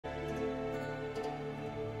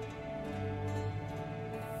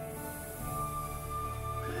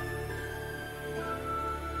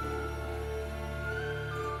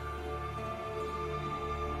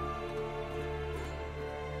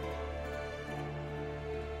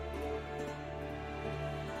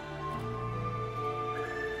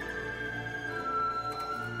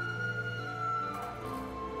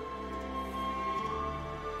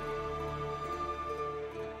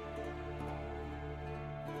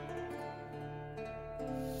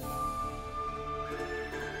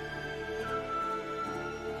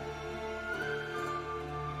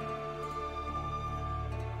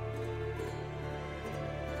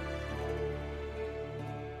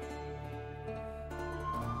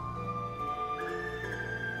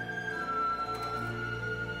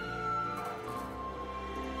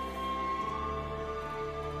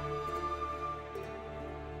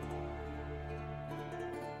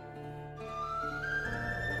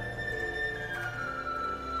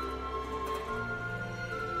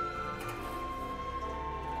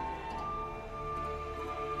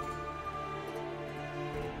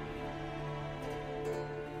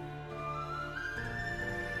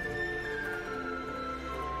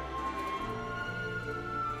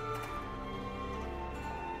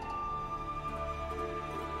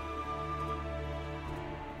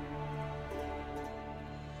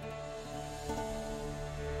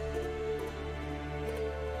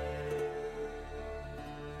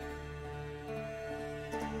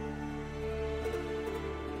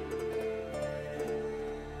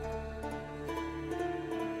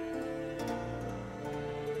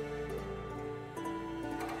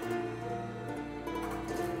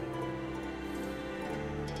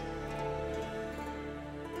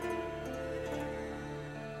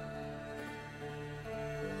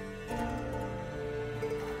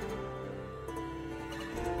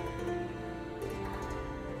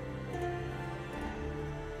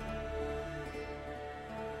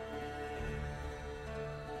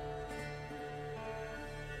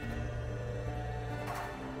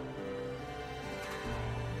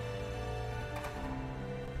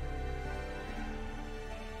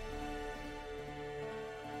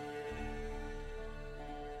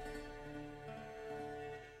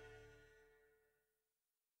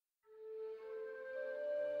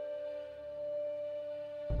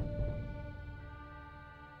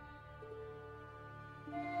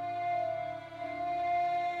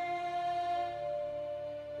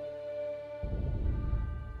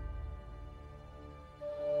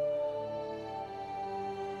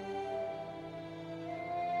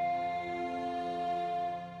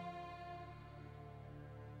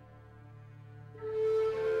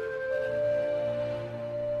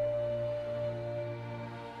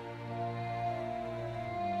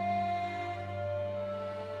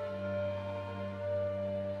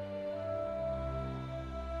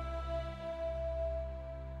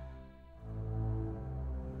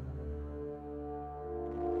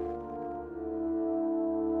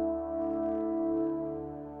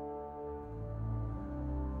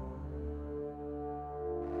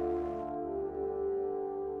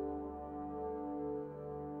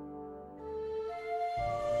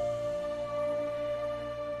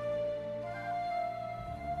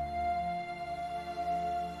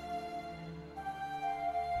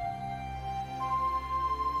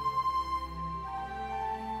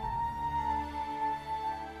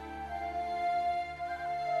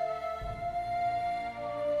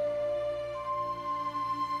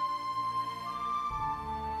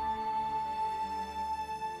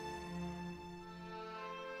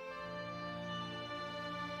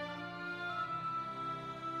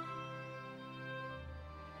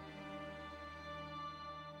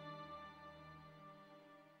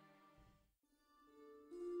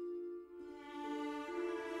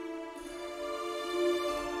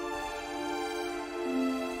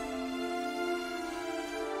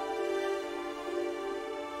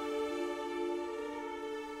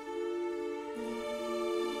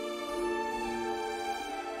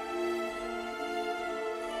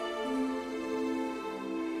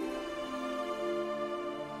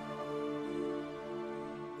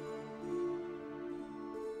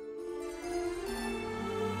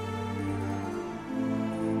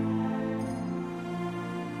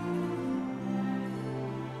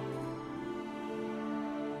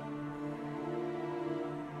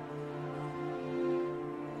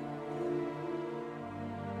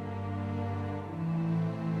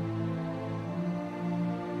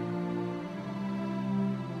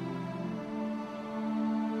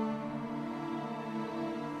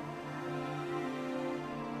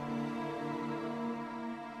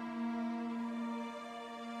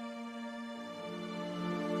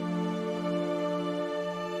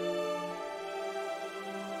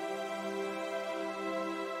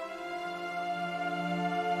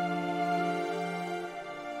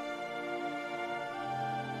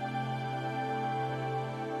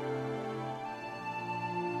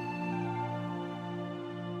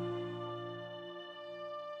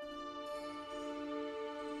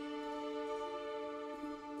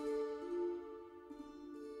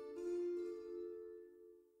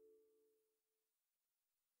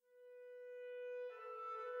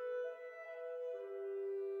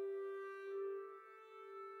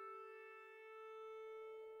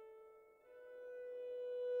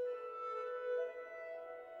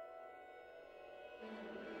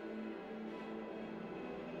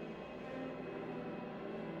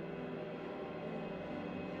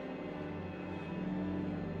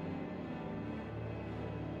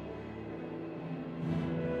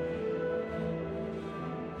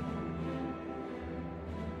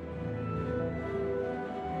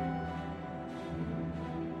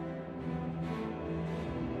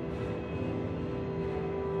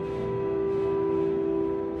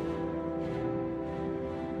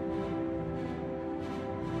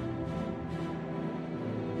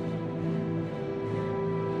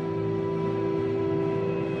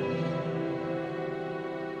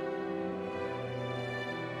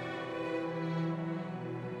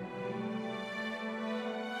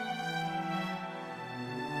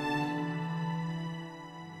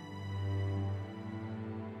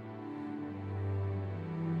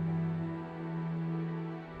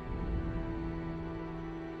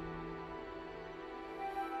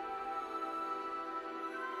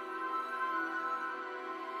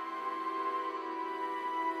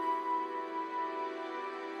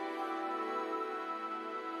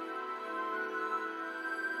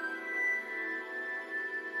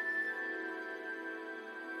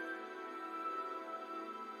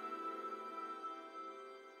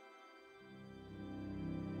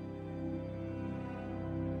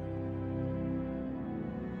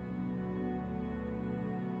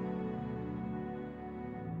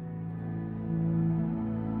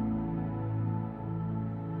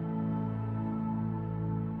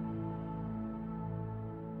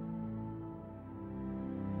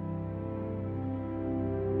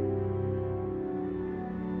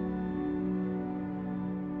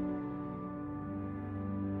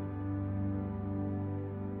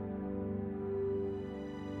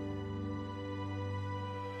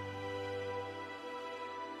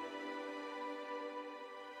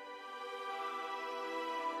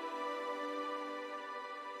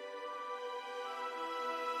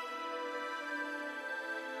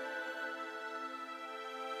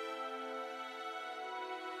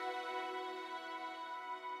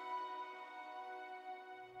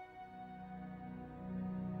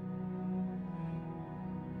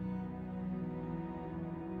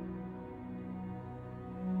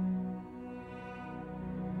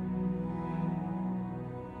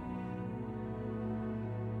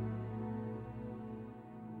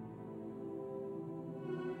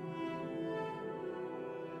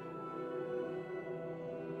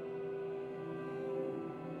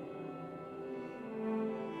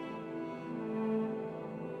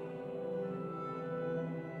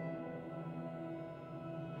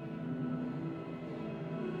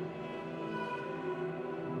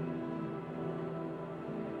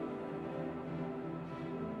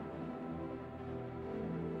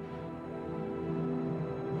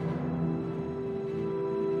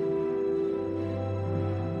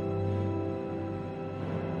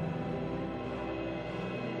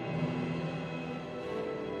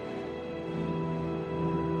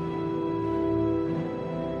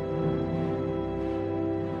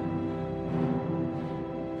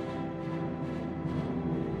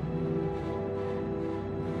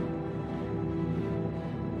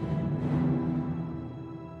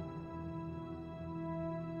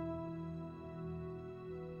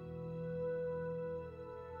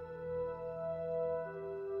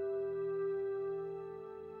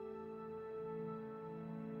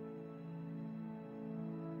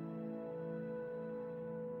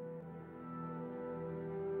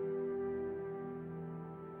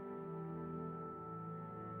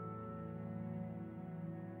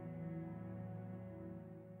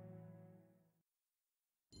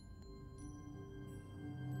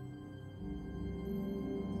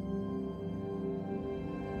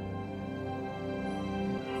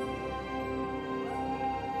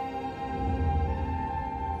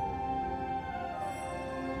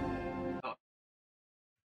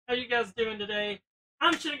How you guys doing today?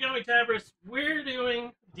 I'm Shinigami Tabris. We're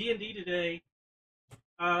doing D&D today.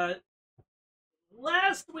 Last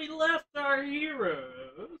we left our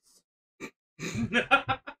heroes.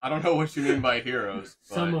 I don't know what you mean by heroes,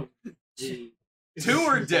 but Some of the two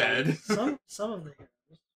are dead. some of the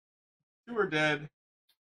heroes. Two are dead.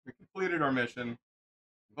 We completed our mission.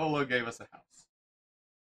 Volo gave us a house.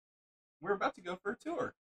 We're about to go for a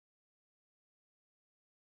tour.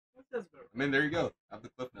 I mean, there you go. I have the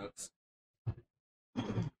cliff notes.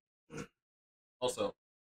 Also,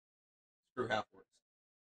 screw half-orcs.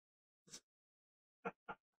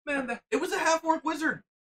 Man, it was a half-orc wizard.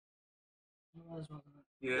 Yeah,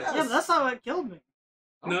 Yes. but that's not what killed me.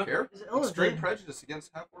 I don't No. care. Is it Extreme illustrated? prejudice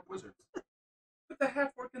against half-orc wizards. But the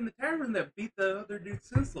half-orc in the tavern that beat the other dude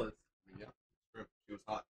senseless. Yeah, true. She was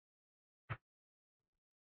hot.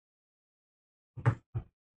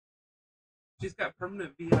 She's got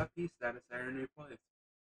permanent VIP status at her new place.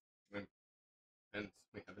 And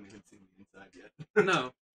we haven't even seen the inside yet.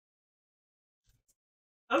 No.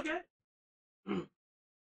 Okay.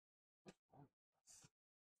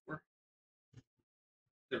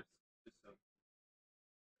 There's just so...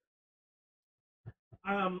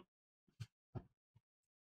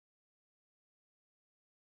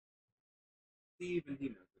 Steve and he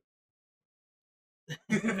knows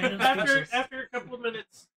it. after a couple of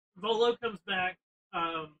minutes, Volo comes back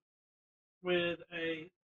with a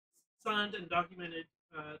signed and documented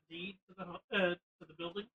deed to the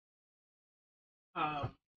building.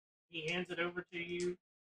 He hands it over to you,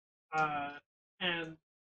 and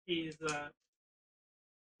he's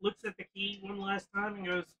looks at the key one last time and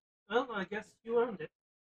goes, "Well, I guess you owned it."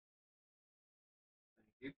 Thank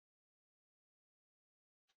you.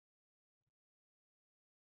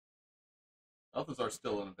 Balthazar's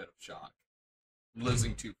still in a bit of shock.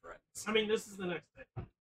 Losing two friends. I mean, this is the next day.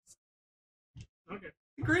 Okay.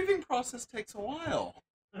 The grieving process takes a while.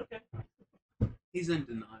 Okay. He's in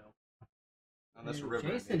denial. Oh, that's a When river.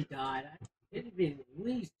 Jason died. It'd been at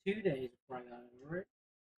least 2 days before I got over it.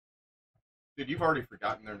 Dude, you've already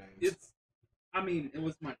forgotten their names. I mean, it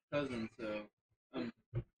was my cousin, so I'm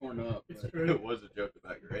torn up. It's But true. It was a joke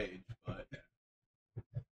about your age, but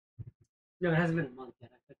No, it hasn't been a month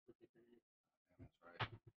yet. I fixed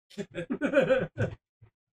that's right. it.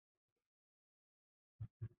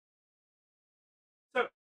 So,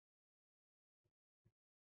 what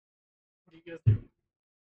do you guys do?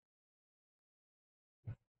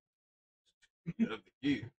 You have the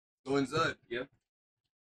key. Go inside. Yep.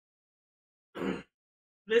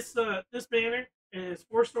 This manor is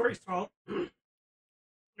 4 stories tall.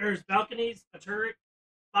 There's balconies, a turret,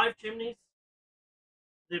 5 chimneys.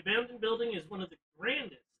 The abandoned building is one of the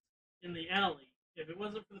grandest in the alley, if it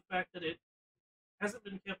wasn't for the fact that it hasn't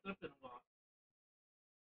been kept up in a while.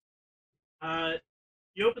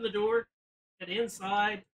 You open the door, and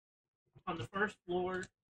inside, on the first floor,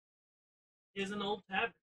 is an old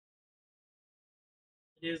tavern.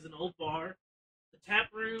 It is an old bar. The tap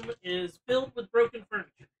room is filled with broken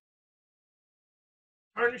furniture.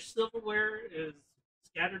 Tarnished silverware is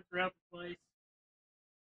scattered throughout the place.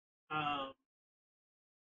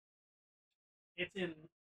 It's in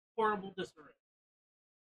horrible disarray.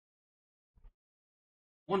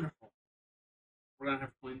 Wonderful. We're gonna have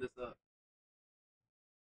to clean this up.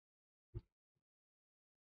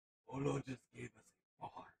 Olo just gave us a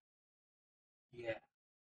bar. Yeah.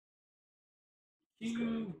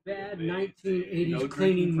 Too bad 1980s No cleaning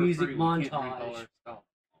drinking for music free. We can't drink all montage. our stuff.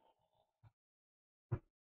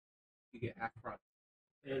 You get half price.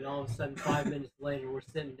 And all of a sudden, 5 minutes later, we're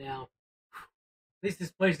sitting down. At least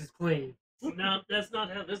this place is clean. No, that's not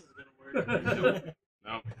how this is going to work.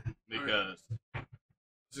 No, because let's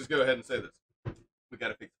just go ahead and say this. We got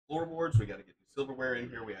to fix the floorboards. We got to get new silverware in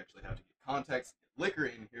here. We actually have to get contacts, get liquor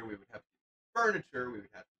in here. We would have to get furniture. We would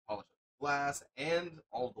have to polish up the glass and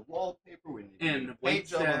all of the wallpaper. We need to And do a paint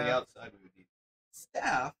job on the waitstaff. outside. We would need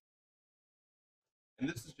staff. And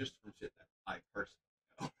this is just from shit that I personally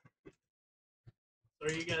know. So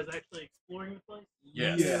are you guys actually exploring the place?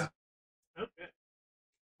 Yes. Yeah. Okay.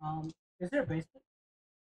 Is there a basement?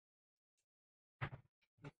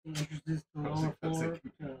 Entrances to the lower floor, to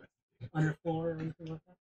underfloor, or anything like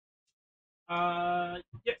that?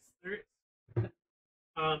 Yes, there is.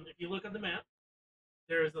 If you look on the map,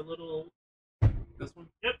 there is a little. This one?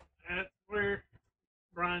 Yep, that's where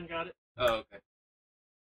Brian got it. Oh, okay.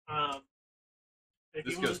 If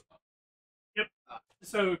This you wanna- goes up. Yep.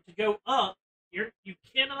 So to go up, you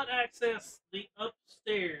cannot access the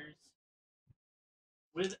upstairs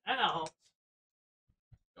without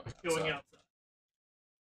going outside.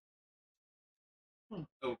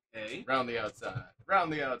 Okay. Around the outside.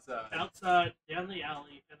 Around the outside. outside, down the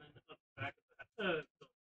alley, and then up the back of the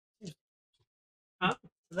building. Huh?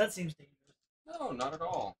 So that seems dangerous. No, not at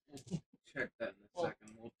all. We'll check that in a Well,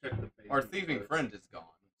 second. We'll check the basement. Our thieving first. friend is gone,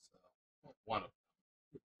 so one of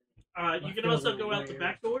You Left can field also of go out the wares.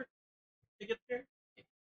 back door to get there.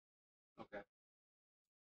 Okay.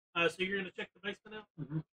 So you're going to check the basement out?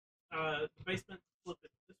 Mhm. The basement, flip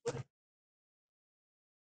it this way.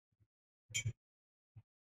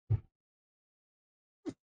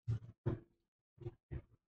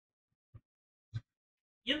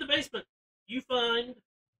 In the basement, you find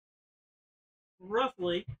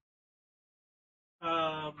roughly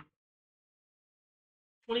 24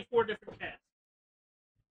 different casks.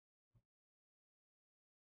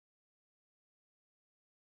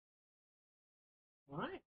 All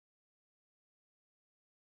right.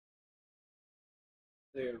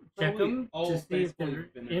 They're Check probably them all to see if basically they're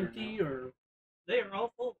vinegar empty now. or. They are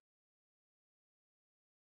all full.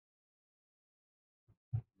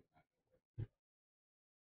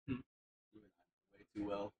 way too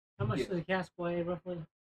well. How much Yeah. do the cask weigh roughly?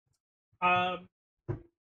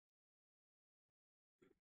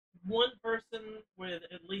 One person with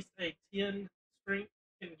at least a 10 strength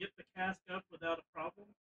can get the cask up without a problem.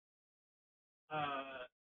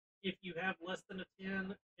 If you have less than a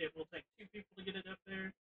 10, it will take 2 people to get it up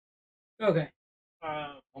there. Okay.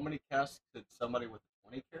 How many casks did somebody with a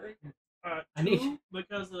 20 carry? I 2 need-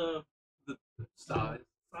 because of The size.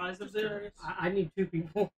 size of Just them. curious. I need 2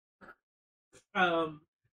 people.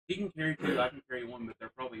 He can carry 2. I can carry 1, but they're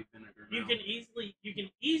probably vinegar now. You can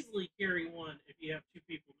easily carry 1 if you have 2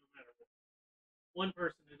 people, no matter what. One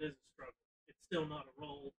person, it is a struggle. It's still not a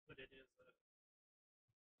roll, but it is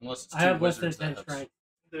Unless it's I two have less than wizards 10 that have- strength.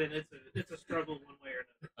 it's a struggle one way or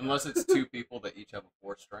another. Unless it's 2 people that each have a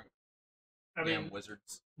 4 strength. I Damn mean,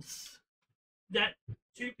 wizards. that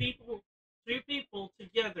two people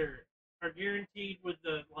together are guaranteed with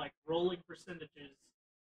the rolling percentages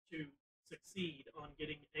to succeed on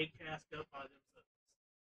getting a cask up by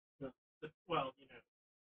themselves. Well,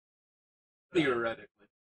 Theoretically.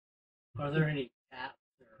 Are there any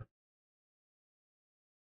caps or?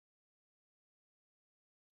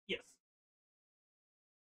 yes.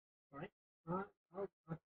 All right.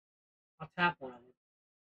 I'll tap one of them.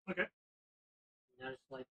 Okay. And I just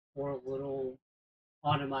pour a little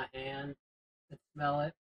onto my hand and smell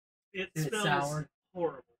it. It Is it smells sour?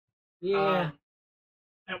 horrible. Yeah.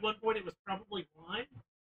 At one point, it was probably wine,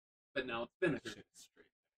 But now it's vinegar. Shit, straight.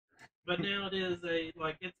 but now it is it's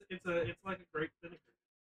like a grape vinegar.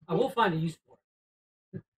 I will find a use for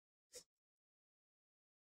it.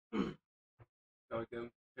 Shall we go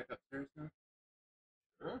check upstairs now?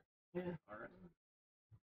 Sure. Yeah. Alright.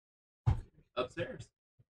 Upstairs.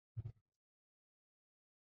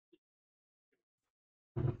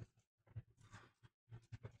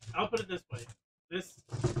 I'll put it this way: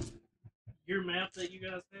 your map that you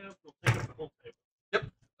guys have will take up the whole table.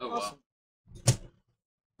 Oh, Awesome.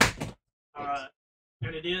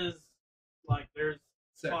 And it is there's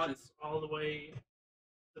Sections. spots all the way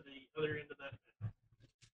to the other end of that map.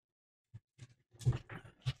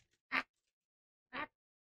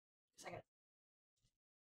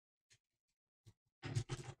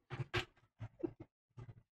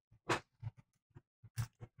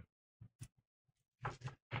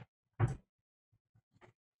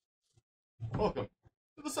 Welcome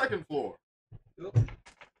to the second floor. Yep.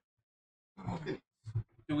 Okay.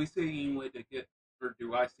 Do we see any way to get, or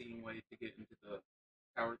do I see any way to get into the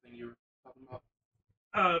tower thing you were talking about?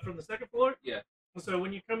 From the second floor? Yeah. So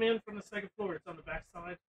when you come in from the second floor, it's on the back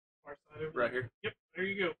side, far side over Right there. here. Yep, there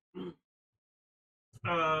you go.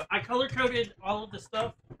 I color coded all of the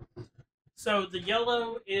stuff. So the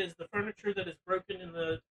yellow is the furniture that is broken in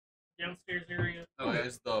the downstairs area. Okay,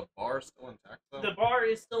 is the bar still intact though? The bar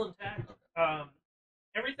is still intact. Okay.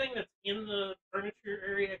 Everything that's in the furniture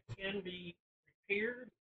area can be repaired.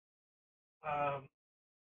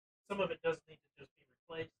 Some of it does need to just be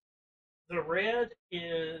replaced. The red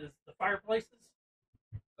is the fireplaces.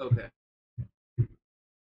 Okay.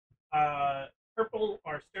 Purple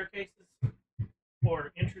are staircases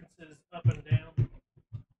or entrances up and down.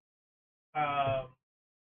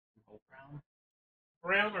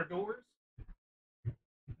 Brown are doors.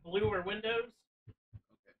 Blue are windows.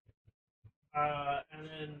 Okay. And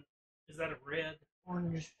then is that a red?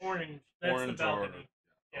 Orange. Orange. That's Orange the balcony.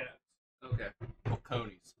 or Yeah. Okay.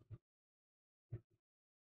 conies.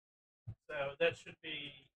 So that should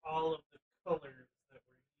be all of the colors that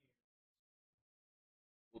were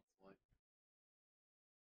used. Looks like.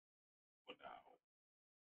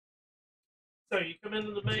 So you come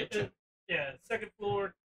into the main, Kitchen. second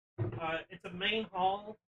floor. It's a main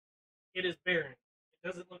hall. It is barren.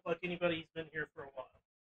 doesn't look like anybody's been here for a while.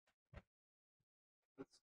 Let's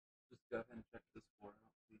just go ahead and check this floor out,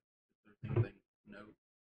 see if there's anything to note.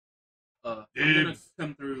 I'm gonna Dibs.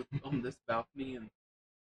 come through on this balcony and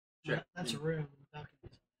check. That's a room.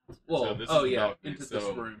 Balcony. Well, So this oh is the yeah, balcony, into so-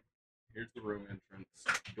 this room. Here's the room entrance.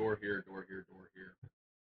 Door here, door here, door here.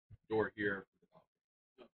 Door here for the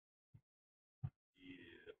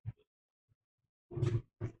balcony.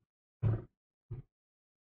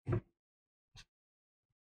 Yeah.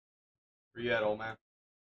 Where you at, old man?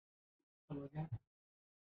 Something like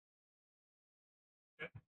that.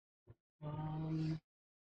 Okay.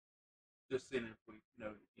 Just seeing if we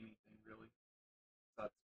know anything really.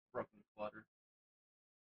 That's broken clutter.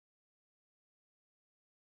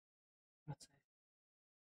 Let's say.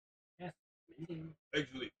 Yes. Mending.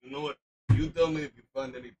 Actually, you know what? You tell me if you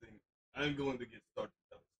find anything. I'm going to get started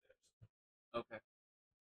downstairs. Okay.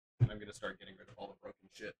 I'm going to start getting rid of all the broken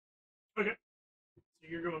shit. So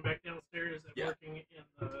you're going back downstairs and Yeah. working in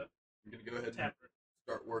the I'm going to go ahead and tap room.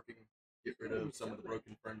 start working, get rid of some of the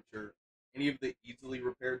broken furniture. Any of the easily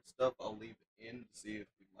repaired stuff, I'll leave in to see if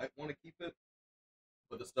we might want to keep it.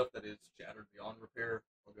 But the stuff that is shattered beyond repair,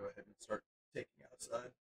 I'll go ahead and start taking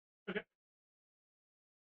outside.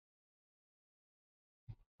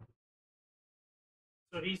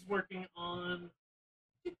 So he's working on.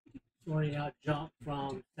 Sorting out junk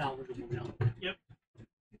from salvageable milk.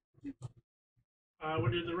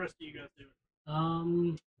 What are the rest of you guys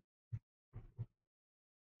doing?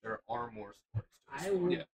 There are more stories to this I story.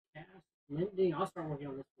 will Yeah. cast mending. I'll start working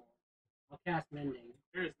on this floor. I'll cast mending.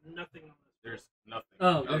 There is nothing on this. There's nothing.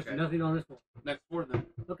 Oh, there's Okay. nothing on this floor. Next floor then.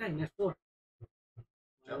 Okay, next floor.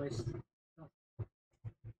 Jump. Always.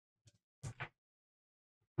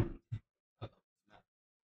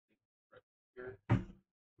 Here.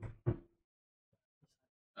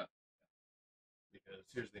 Because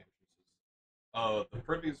here's the entrances. The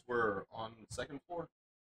privies were on the second floor?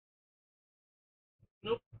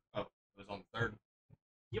 Nope. Oh, it was on the third?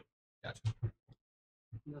 Yep. Gotcha.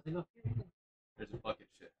 Nothing up here. There's a bucket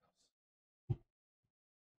shit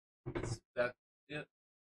house. Is that it?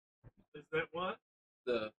 Is that what?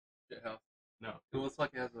 The shit house. No. It looks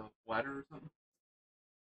like it has a ladder or something.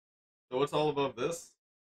 So what's all above this?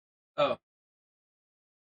 Oh.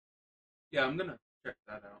 Yeah, I'm gonna check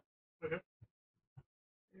that out.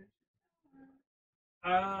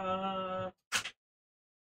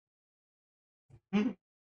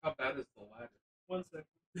 How bad is the ladder? 1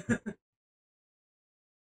 second.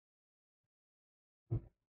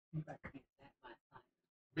 You better get that by time.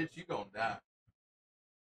 Bitch, you gonna die.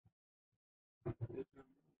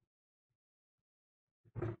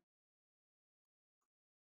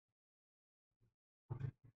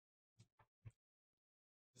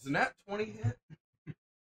 Does a nat 20 hit?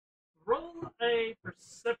 Roll a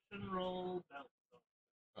perception roll.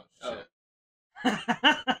 Oh, shit.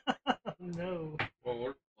 No. Well,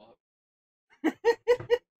 we're fucked.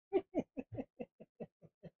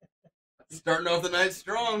 Starting off the night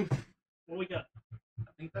strong. What we got? I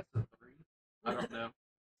think that's a 3. I don't know.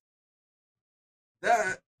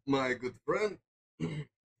 That, my good friend,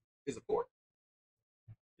 is a 4.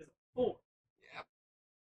 Is a 4. Yeah.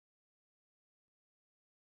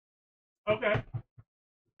 Okay.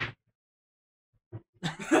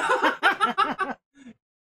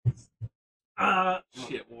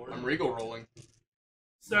 Shit, Ward. I'm regal rolling.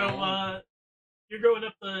 So you're going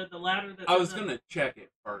up the ladder. That's I in was the- gonna check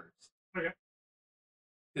it first. Okay.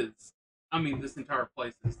 Because, I mean, this entire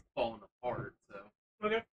place is falling apart, so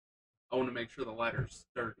Okay. I want to make sure the ladder's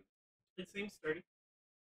sturdy. It seems sturdy.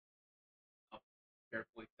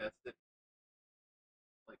 Carefully test it.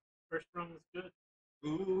 First rung is good.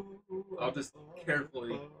 Ooh, I'll just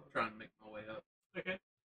carefully try and make my way up. Okay.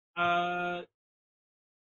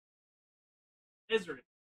 Ezra.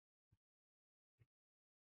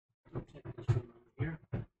 I'll check this room over here.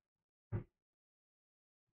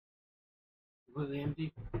 Completely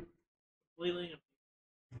empty. Completely empty.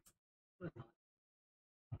 What's not?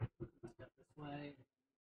 Step this way.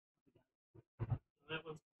 That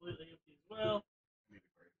one's completely empty as well. Need a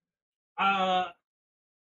break.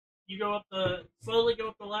 You slowly go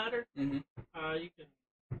up the ladder. Mm-hmm. You can.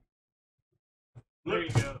 There you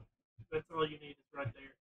go. That's all you need is right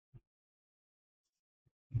there.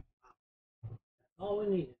 All we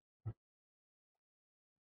needed.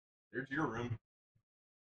 Here's your room.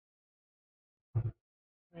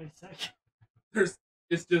 Wait a second.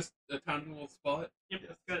 It's just a tiny little spot. Yep,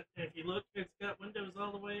 Yes. it's got. If you look, it's got windows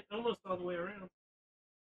almost all the way around.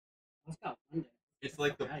 Let's go. Window. It's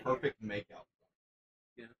like the Right here. perfect makeout.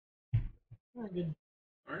 Not a good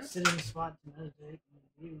All right. sitting spot to meditate and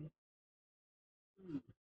view.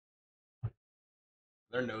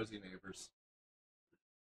 They're nosy neighbors.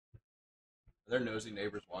 They're nosy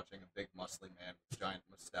neighbors watching a big muscly man with a giant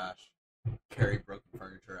mustache carry broken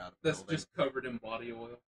furniture out of the That's building. just covered in body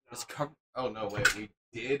oil. It's covered. Oh no, wait. We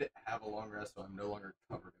did have a long rest, so I'm no longer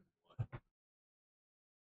covered in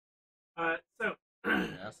blood. So,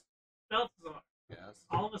 Yes. Balthazar, Yes.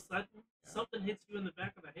 all of a sudden, Yeah. something hits you in the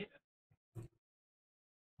back of the head.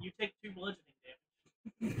 You take 2 bludgeoning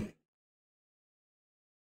damage.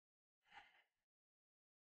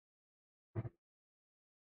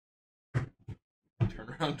 Turn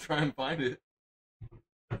around and try and find it.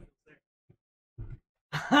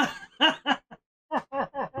 Can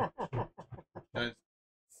I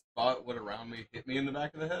spot what around me hit me in the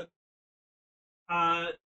back of the head?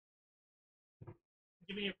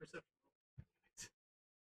 Give me a perception.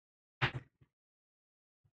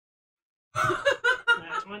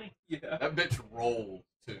 Nat 20. Yeah. That bitch rolled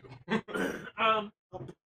too.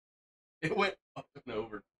 It went up and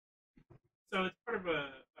over. So it's part of a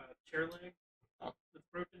chair leg Oh. that's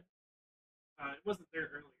broken. It wasn't there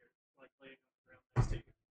earlier, like laying on the ground next to you.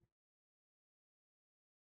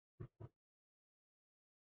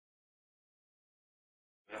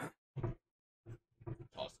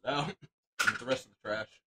 Toss it out. With the rest of the trash.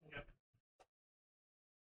 Yep.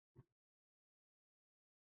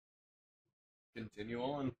 Continue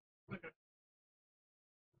on. Okay.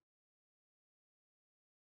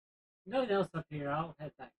 Nothing else up here. I'll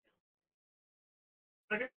head back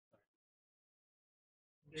down. Okay.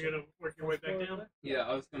 You're gonna work your way back down? Yeah,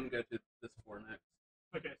 I was gonna go to this floor next.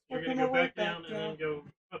 Okay, so you're Working gonna go my way back down back and then go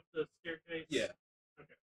up the staircase? Yeah.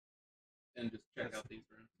 Okay. And just check Yes. out these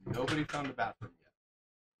rooms. Nobody found a bathroom yet.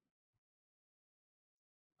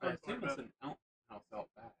 I assume it's an outhouse out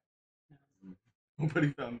back.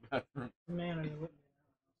 Nobody found a bathroom. Man, I wouldn't.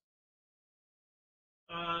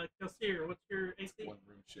 Kelsier, what's your AC? One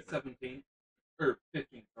room shit. 17. Or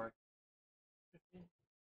 15, sorry. 15.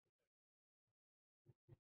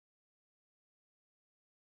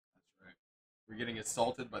 That's right. We're getting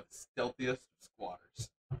assaulted by the stealthiest of squatters.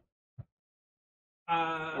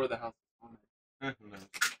 Or the house is haunted. Who knows?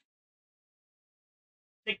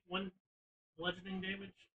 Take 1 bludgeoning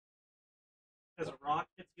damage as a rock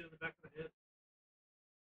hits you in the back of the head.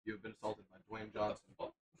 You have been assaulted by Dwayne Johnson.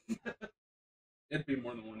 It'd be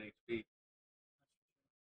more than 1 HP.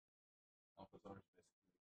 Alphazar's basically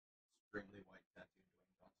extremely white tattooed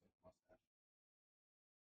Dwayne Johnson mustache.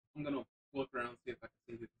 I'm gonna look around and see if I can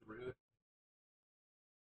see who threw it.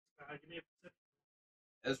 Give me a perception.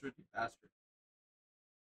 Ezra, you bastard.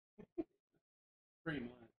 Pretty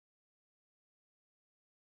much.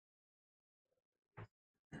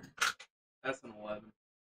 That's an 11.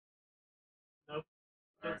 Nope.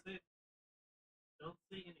 Don't see it. Don't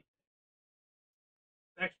see anything.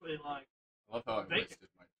 It's actually like I love how I Vacant. wasted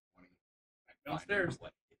my 20. I Downstairs.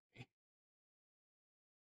 What hit me.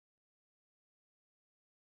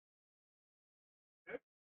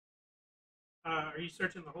 are you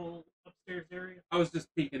searching the whole upstairs area? I was just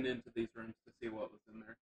peeking into these rooms to see what was in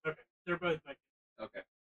there. Okay. They're both vacant. Okay.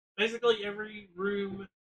 Basically every room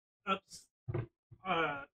up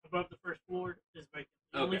above the first floor is vacant.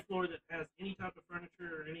 The only Okay. floor that has any type of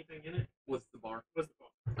furniture or anything in it What's the bar? was the bar.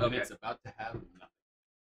 And Okay. it's about to have nothing.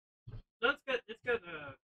 No, it's got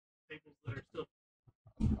tables that are still.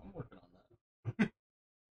 I'm working on that.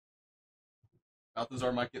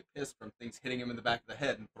 Balthazar might get pissed from things hitting him in the back of the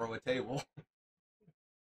head and throw a table.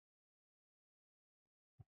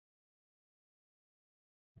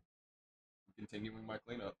 Continuing my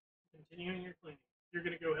cleanup. Continuing your cleaning. You're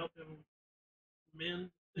gonna go help him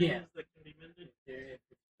mend things Yeah. that can be mended. If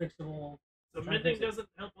it's fixable, So Try to mending fix it. doesn't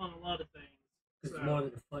help on a lot of things. because So, it's more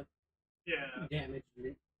than a foot yeah. damage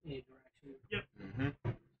in any direction.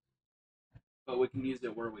 Mm-hmm. But we can use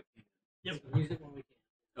it where we can. Yep. We can use it when we can.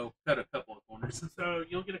 Oh, cut a couple of corners. So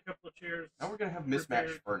you'll get a couple of chairs. Now we're gonna have mismatched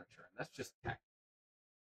Prepared. furniture, and that's just tactical.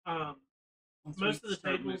 Once Most we of the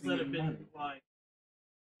start tables moving that have in been money. like,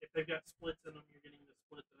 if they've got splits in them, you're getting the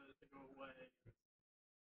split to go away.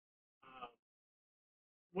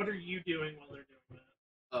 What are you doing while they're doing that?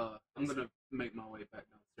 I'm gonna make my way back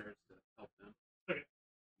downstairs to help them.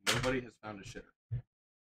 Nobody has found a shitter.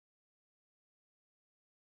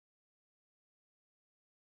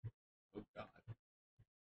 Oh God.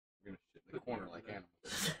 We're gonna shit in the corner like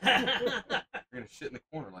animals. We're gonna shit in the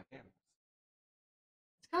corner like animals.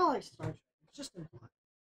 It's kind of like Star Trek. It's just in black.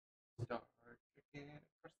 Star Trek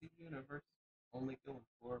across the universe, only going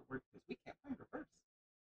forward because we can't find reverse.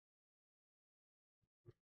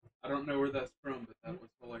 I don't know where that's from, but that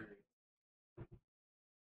was hilarious.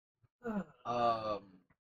 Dr.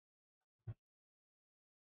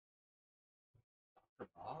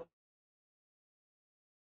 Bob?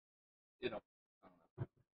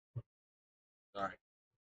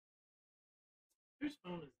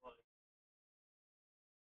 phone is like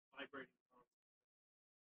vibrating.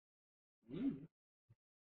 Mm.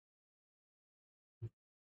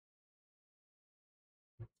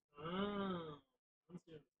 Oh,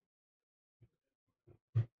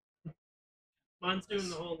 mine's doing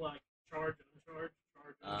the whole like charge, uncharge,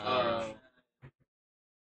 charge, uncharge.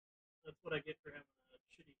 That's what I get for having a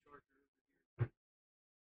shitty charger over here.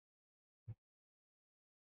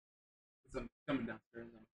 As I'm coming downstairs,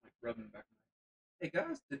 I'm like rubbing back my. Hey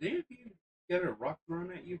guys, did any of you get a rock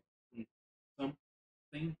thrown at you from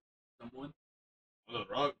something, someone? Not a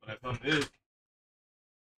rock, but I found his.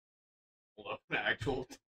 Hold up, an actual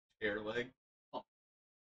chair leg. Oh.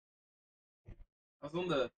 I was on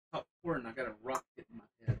the top floor and I got a rock hitting my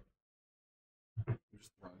head. I'm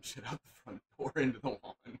just throwing shit out the front door into the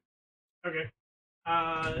lawn. Okay.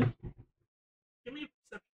 Give me a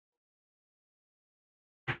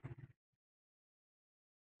perception.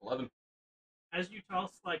 11. As you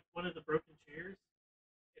toss like one of the broken chairs,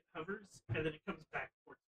 it hovers and then it comes back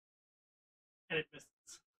towards you, and it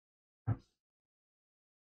misses. I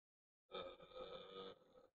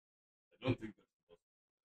don't think that's supposed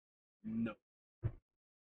No.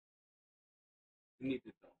 We need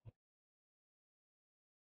to talk.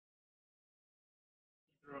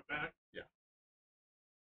 You throw it back. Yeah.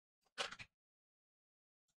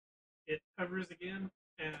 It hovers again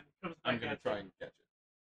and comes back. I'm gonna try and catch it.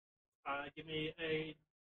 Give me a.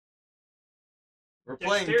 We're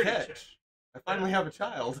playing Dexterity catch. check. I finally have a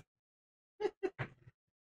child.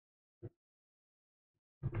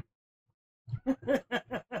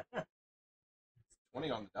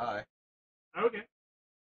 20 on the die. Okay.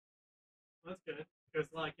 That's good.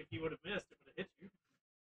 Because, like, if you would have missed, it would have hit you.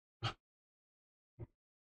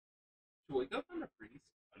 Should we go find a priest?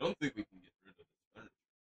 I don't think we can get rid of this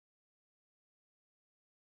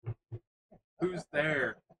furniture. Who's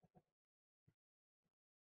there?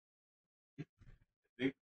 I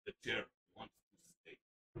think the chair wants to stay.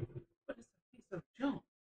 What is a piece of junk?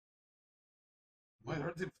 Why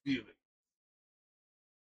hurt its feelings?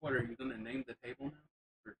 What, are you going to name the table now?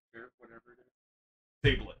 Or chair, whatever it is?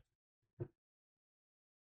 Table it.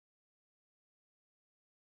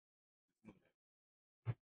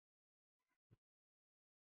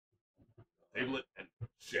 Table it and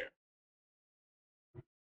share.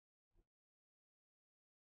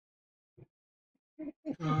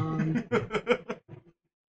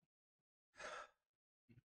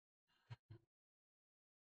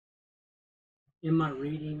 In my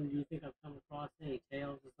reading, do you think I've come across any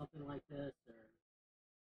tales or something like this?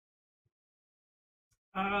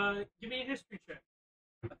 Or Give me a history check.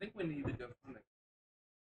 I think we need to go find a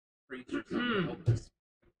priest or something to help us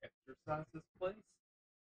exercise this place.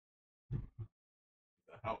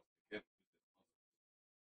 The house. Again.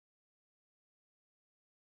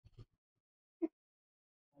 Oh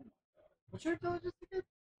my god. What's your intelligence again?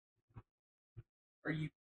 Are you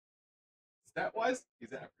Stat wise,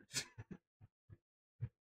 he's average.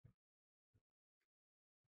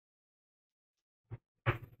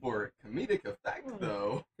 For comedic effect,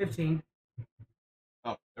 though. 15.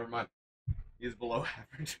 Oh, never mind. He's below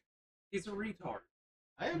average. He's a retard.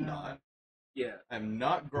 I am not. Yeah. I am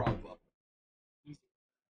not grog level.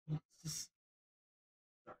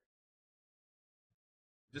 Sorry.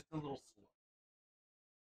 Just a little slow.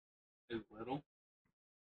 A little.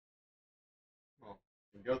 Well,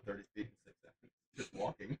 you can go 30 feet in 6 seconds. Just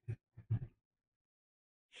walking.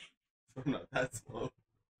 So I'm not that slow.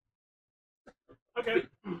 Okay.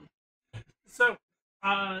 So,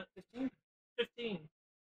 15.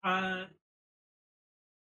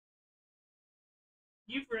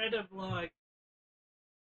 You've read of, like,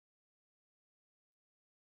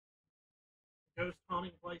 ghost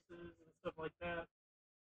haunting places and stuff like that.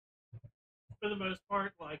 For the most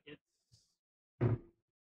part, like, it's...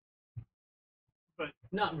 But...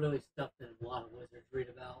 Not really stuff that a lot of wizards read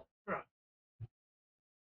about. Right.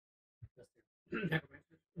 Just their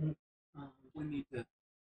necromancers. We need to.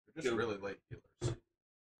 They're just really late healers.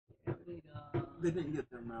 Yeah, we need, They didn't get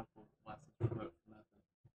their mouthful lessons promote for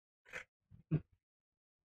nothing.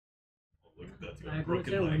 Oh, look at that. I agree with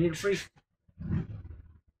you. We need a priest. I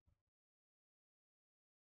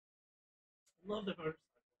love the motorcycle.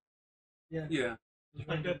 Yeah. Yeah.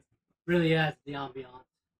 Like, that's... Really adds to the ambiance.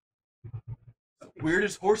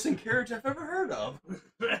 Weirdest horse and carriage I've ever heard of.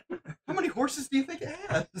 How many horses do you think it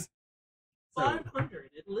has?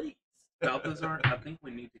 500 at least. Balthazar, I think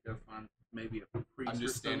we need to go find maybe a priest. I'm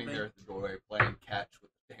just or standing something. there at the doorway playing catch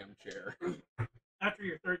with the damn chair. After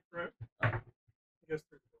your third throw, it goes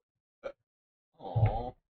through the door.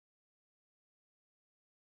 Aww.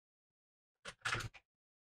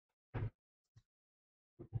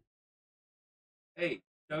 Hey,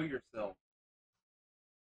 Show yourself.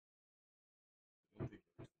 I don't think it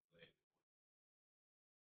was the play.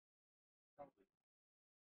 Probably.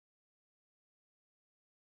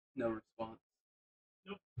 No response.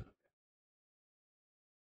 Nope. Okay.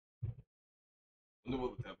 I wonder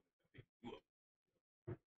what would happen if I picked you up.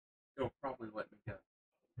 It'll probably let me go.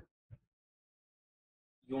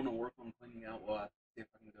 You want to work on cleaning out while I see if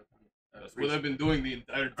I can go find. That's what I've been doing the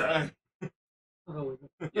entire time. Oh,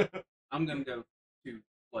 I'm gonna go to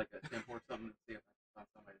like a temple or something and see if I can find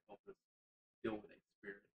somebody to help us deal with a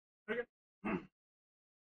spirit. I'm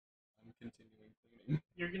continuing cleaning.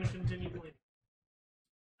 You're gonna continue cleaning.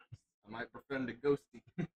 I might befriend a ghosty.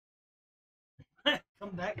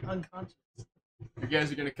 Come back unconscious. You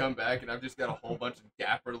guys are gonna come back, and I've just got a whole bunch of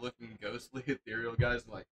dapper-looking, ghostly, ethereal guys.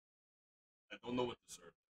 Like, I don't know what to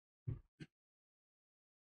serve.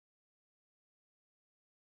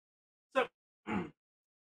 So,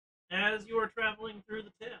 as you are traveling through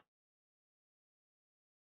the town,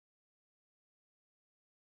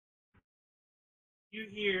 you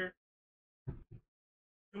hear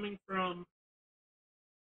coming from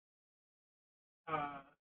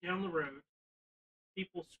down the road,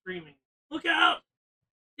 people screaming, "Look out!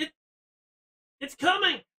 It's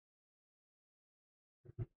coming!"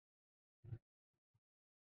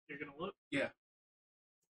 You're gonna look. Yeah.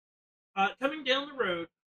 Coming down the road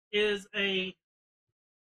is a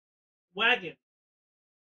wagon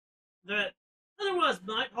that otherwise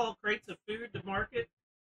might haul crates of food to market,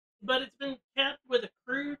 but it's been capped with a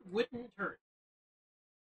crude wooden turret.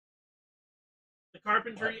 The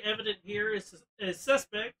carpentry evident here is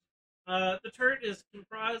suspect. The turret is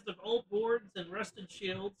comprised of old boards and rusted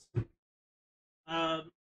shields.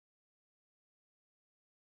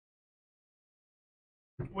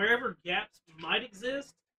 Wherever gaps might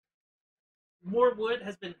exist, more wood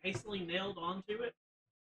has been hastily nailed onto it.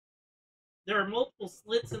 There are multiple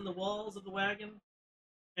slits in the walls of the wagon,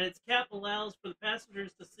 and its cap allows for the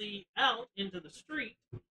passengers to see out into the street.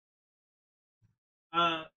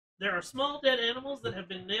 There are small dead animals that have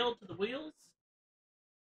been nailed to the wheels,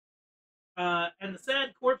 and the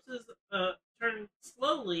sad corpses turn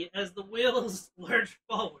slowly as the wheels lurch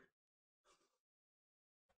forward.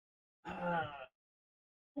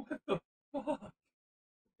 What the fuck?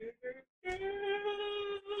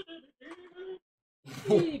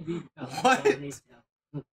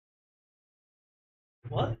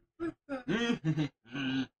 What?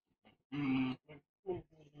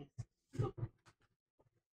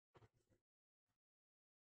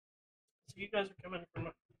 So you guys are coming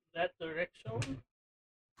from that direction.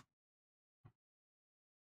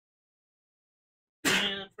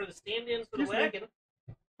 And for the stand-in for the wagon.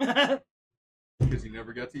 Because you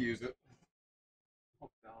never got to use it. Oh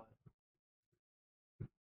god.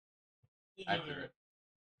 Accurate.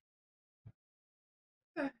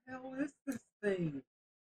 What the hell is this thing?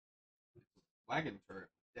 Wagon turret.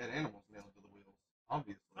 Dead animals nailed to the wheels.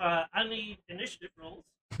 Obviously. I need initiative rolls.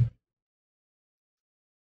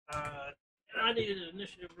 And I need an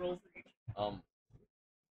initiative roll for each.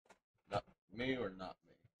 Not me or not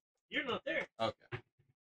me? You're not there. Okay.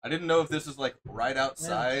 I didn't know if this is like right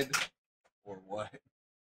outside or what.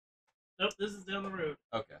 Nope, this is down the road.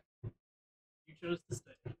 Okay. You chose to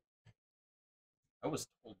stay. I was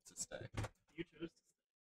told to stay. You chose to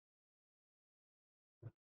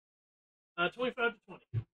stay. 25 to 20.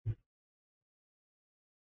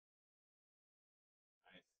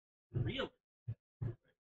 Nice. Really?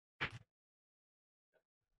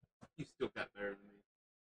 You still got better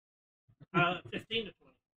than me. 15 to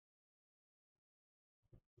 20.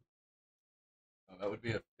 Oh, that would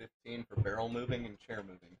be a 15 for barrel moving and chair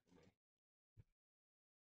moving for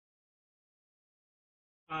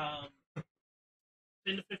me.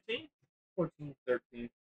 10 to 15? 14. 13.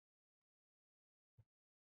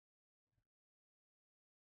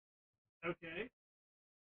 Okay.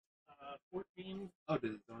 14. Oh,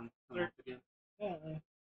 did his arm come off again? Yeah.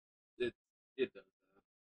 It does that.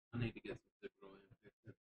 I need to get some digital and fix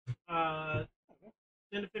it.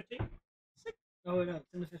 10 to 15? 6. Oh, no,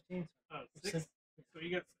 10 to 15. Oh, 6. So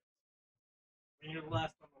you got 6. And you're the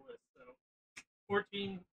last on the list. So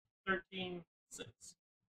 14, 13, 6.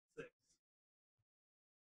 6.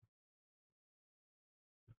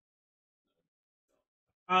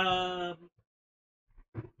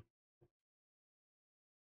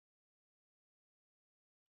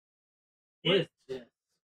 What It, is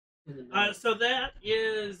this? so that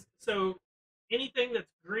is so anything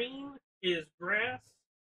that's green is grass.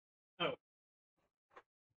 Oh,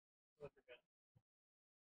 I forgot.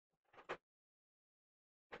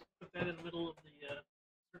 Put that in the middle of the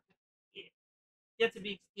circle. Yeah. Get to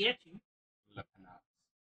be statue.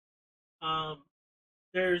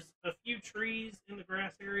 There's a few trees in the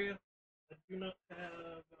grass area. I do not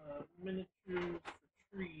have miniatures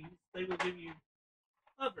for trees. They will give you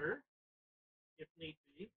cover if need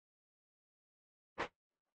be.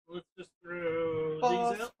 Let's just throw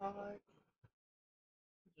Boss these out. fight.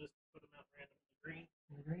 Just put them out random in the green.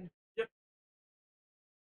 In the green.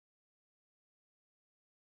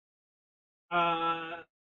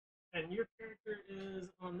 And your character is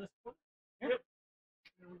on this one. Yep. Yep.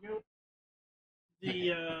 There we go. The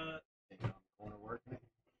Taking on the corner working.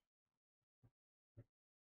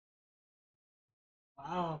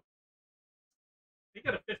 Wow. he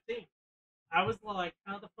got a 15. I was like,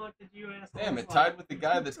 how the fuck did you ask? Damn, this it one? tied with the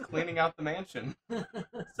guy that's cleaning out the mansion.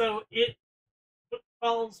 So it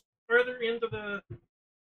falls further into the.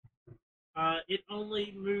 It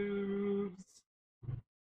only moves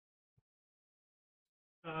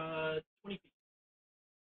 20 feet.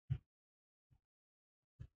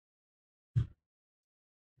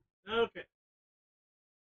 Okay.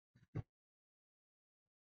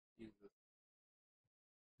 Jesus.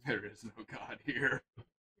 There is no god here.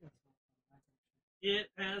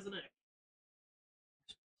 It has an action.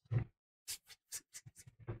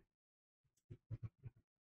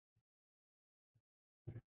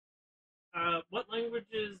 What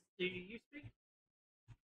languages do you speak?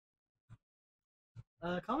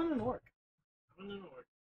 Common and orc. I'm in order.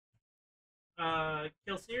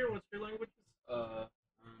 Kelsier, what's your languages? I'm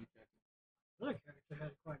checking. My character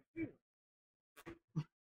had quite a few.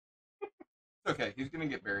 It's okay. He's gonna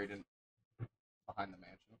get buried in behind the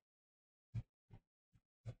mansion.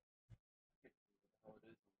 Oh, it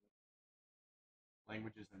is.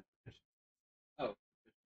 Languages and proficiency. Oh,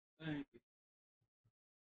 thank you.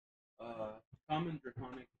 Common,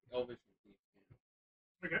 Draconic, Elvish, and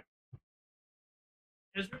Thief. Okay.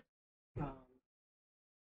 Ezra?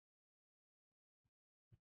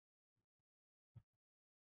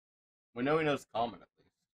 We know he knows common at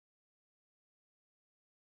least.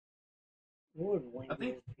 What would I think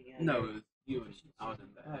language be no, under? it was you and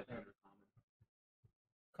Alden that had Okay. under common.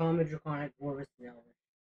 Common, Draconic, Dwarvish, and Elvish.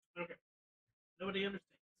 Okay. Nobody understands.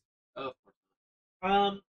 Oh, of course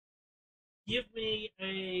not. Give me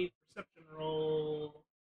a perception roll.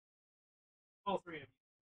 All three of you.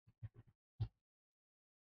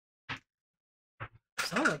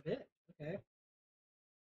 Son of a bitch. Okay.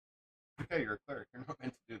 Okay, you're a cleric. You're not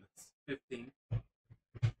meant to do this. 15.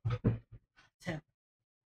 10.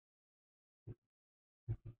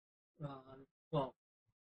 12.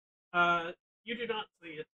 You do not see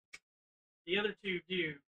it. The other two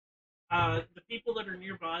do. The people that are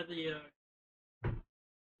nearby the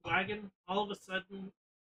wagon, all of a sudden,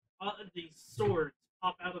 all of these swords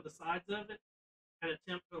pop out of the sides of it and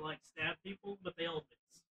attempt to like stab people, but they all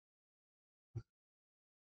miss.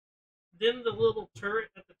 Then the little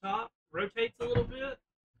turret at the top rotates a little bit,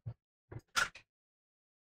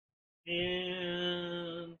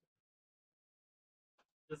 and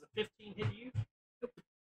does a 15 hit you?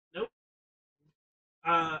 Nope.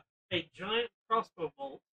 A giant crossbow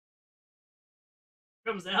bolt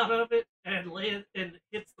comes out of it and lands and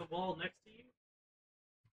hits the wall next to you.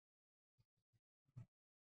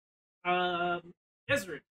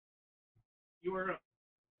 Ezra, you are up.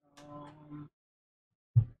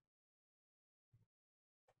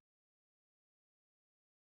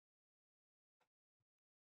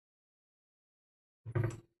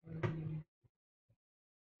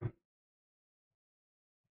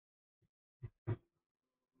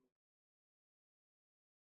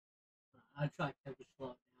 I'll try to slow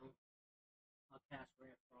it down. I'll cast Ray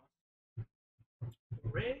of Frost.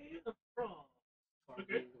 Ray of Frost.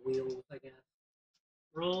 Okay. The wheels, I guess.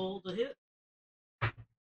 Roll the hit.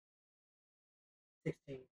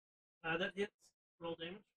 16. That hits. Roll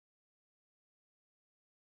damage.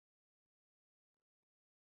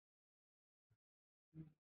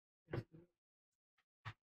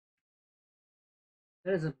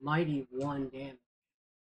 That is a mighty 1 damage.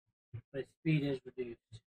 But its speed is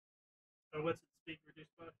reduced. So what's its speed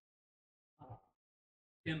reduced by?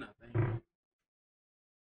 10, I think.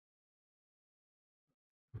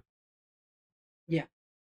 Yeah.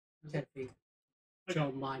 10 feet. Okay.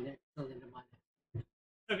 So mine it. So into mine it.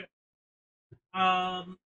 Okay.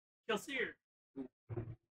 Kelsier.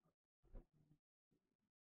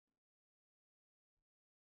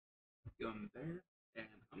 Gun there, and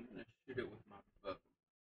I'm gonna shoot it with my bow.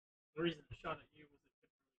 The reason I shot at you was it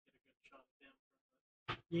couldn't really get a good shot at them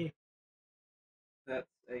from Yeah.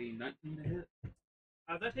 That's a 19 to hit,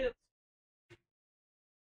 that hits.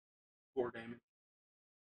 4 damage.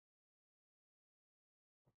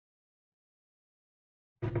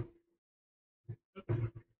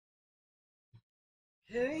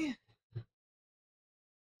 Okay.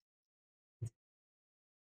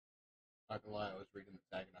 gonna lie, I was reading the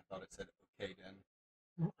tag and I thought it said okay then.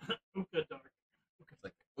 Uka dark. It's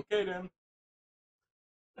like okay then.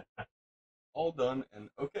 All done and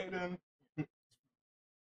okay then. Okay,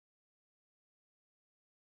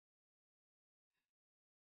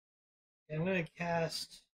 I'm gonna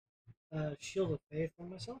cast Shield of Faith on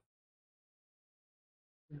myself.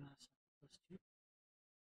 Plus 2.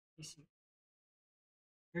 DC.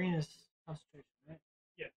 Green is concentration, right?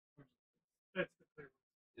 Yeah. That's the clear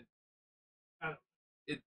one. I don't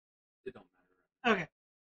It don't matter. Okay.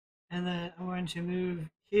 And then I'm going to move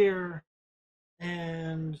here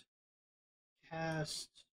and cast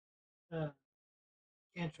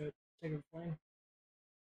Cantrip, Sacred Flame.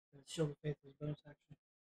 Shield of Faith is bonus action.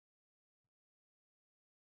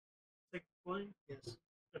 take the flame. Yes.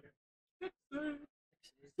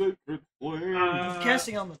 Sacred flame. I'm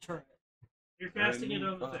casting on the turret. You're casting it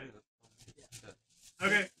on the thing.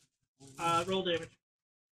 Okay. Roll damage.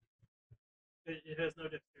 It has no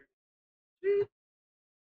dexterity.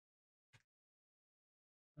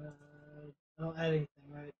 I don't add anything,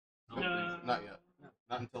 right? Not yet.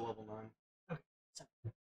 Not until level 9.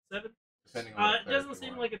 7. Depending on It doesn't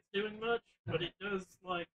seem like it's doing much, but it does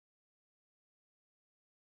like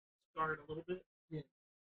scar it a little bit. Yeah.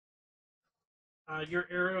 Your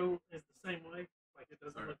arrow is the same way. Like it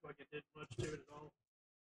doesn't look like it did much to it at all.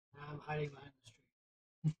 I'm hiding behind the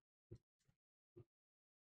tree.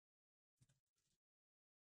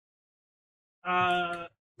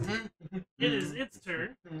 It is its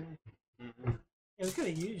turn. Yeah, we could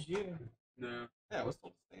have used you. No. Yeah, I was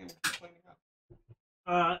told to stay in and keep cleaning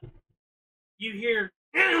up. You hear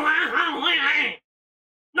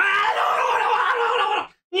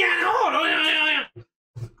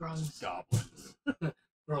Grunts. Goblins.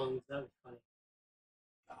 Grunts, that was funny.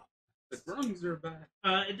 The grungs are back.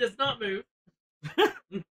 it does not move.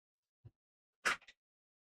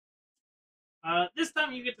 This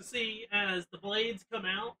time you get to see as the blades come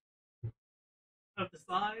out of the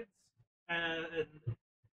sides and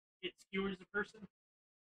it skewers the person.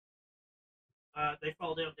 They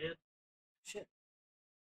fall down dead. Shit.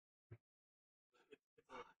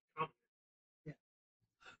 Yeah.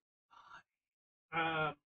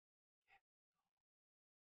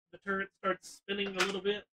 The turret starts spinning a little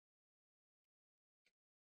bit.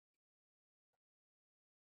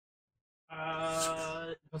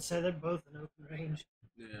 Let's say they're both in open range.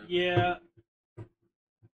 Yeah.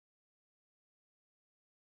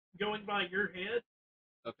 Going by your head,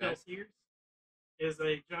 Okay. Kelsiers, is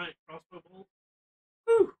a giant crossbow bolt.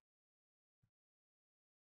 Whew.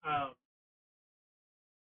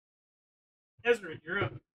 Ezra, you're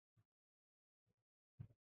up.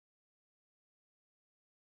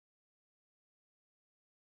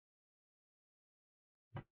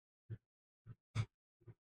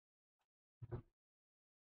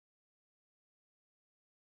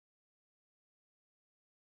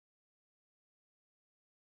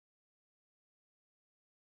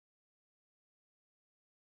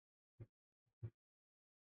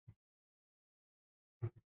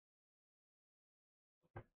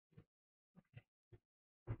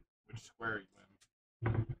 Which square are you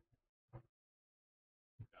in?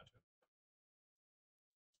 Gotcha.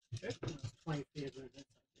 Okay. 20 feet of movement.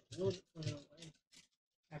 A little bit further away.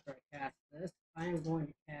 After I cast this, I am going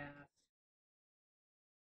to cast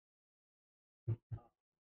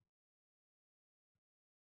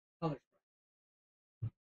color spray.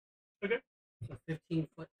 Okay. So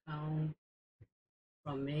 15-foot cone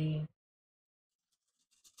from me.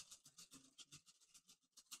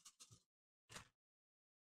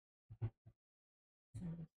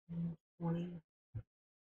 20,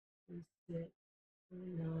 26,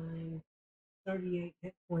 29, 38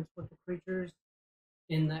 hit points worth of creatures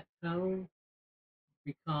in that cone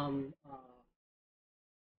become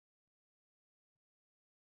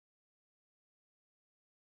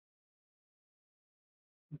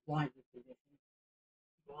blinded condition.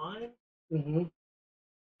 Blind? Mm-hmm.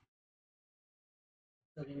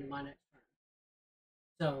 So into my next turn.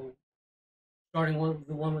 So starting with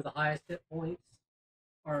the one with the highest hit points,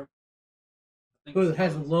 or who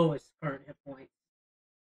has the lowest current hit points,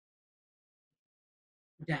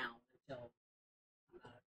 down until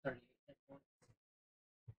 38 hit points.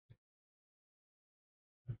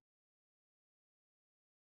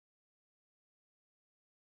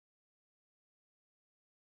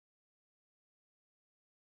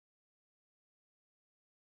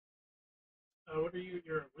 What are you?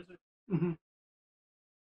 You're a wizard. Mm-hmm. And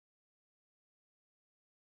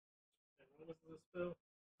what was the spell?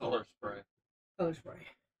 Color spray. Color spray.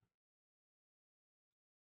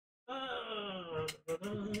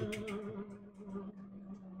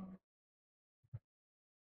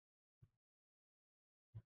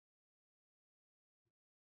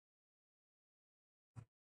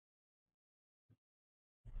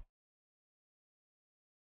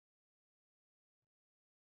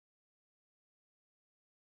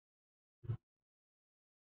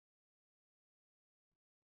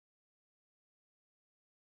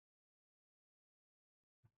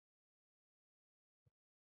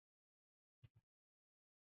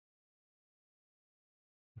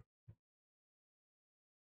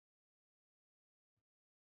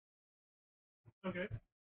 Okay.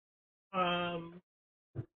 How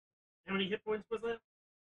many hit points was that?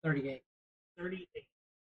 38. 38.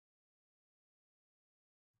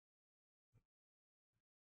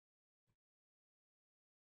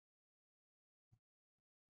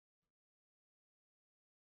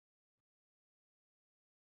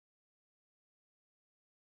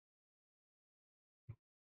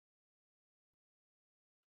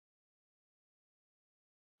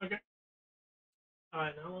 Okay.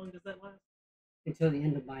 And how long does that last? Until the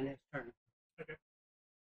end of my next turn. Okay.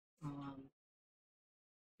 Um,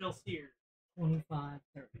 Still seared. 25,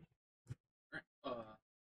 30. Alright,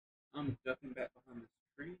 I'm ducking back behind this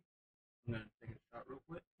tree. I'm gonna take a shot real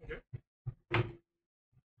quick. Okay.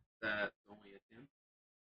 That's only a 10.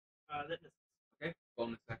 That misses. Okay,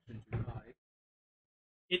 bonus action to hide.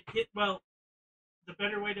 It hit, well, the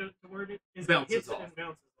better way to word it is Bounces it hits off. it and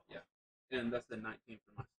bounces off. Yeah. And that's a 19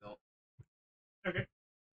 for myself. Okay.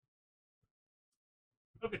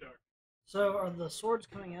 Okay, dark. So are the swords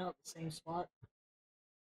coming out the same spot,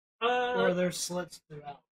 or Uh, are there slits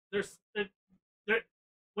throughout? there's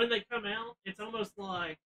when they come out, it's almost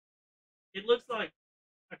like it looks like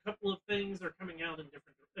a couple of things are coming out in different.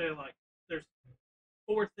 Like there's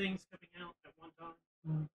 4 things coming out at one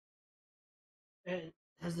time.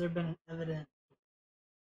 Has there been an evident?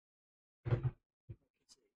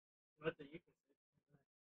 What that you can see.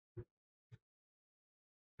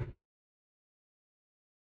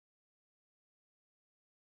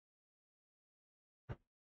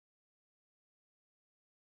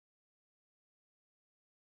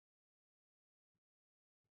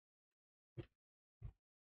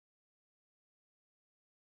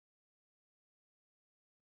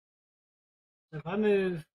 So if I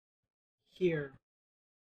move here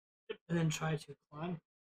and then try to climb,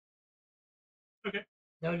 Okay.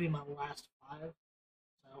 that would be my last 5. So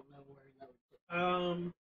I don't know where that would get.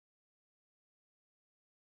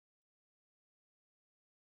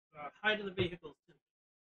 Height of the vehicle is 10 feet.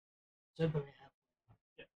 So it'd put me half.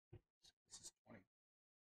 This is 20.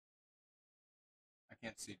 I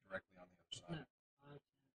can't see directly on the other side. No. 5,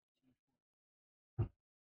 10, 15,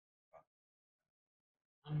 20.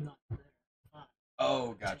 I'm not there. 5.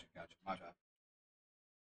 Oh, gotcha. My bad.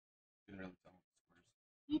 Didn't really tell me the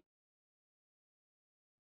squares.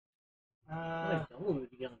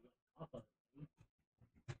 What you gotta go off of it.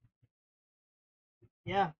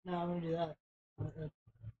 Yeah, no, I'm gonna do that. I'm gonna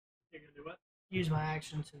You're gonna do what? use my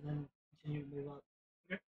action to then continue to move up.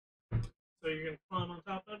 So you're gonna climb on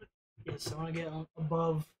top of it. Yes, I want to get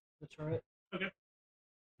above the turret. Okay.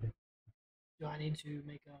 Do I need to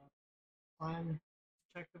make a climb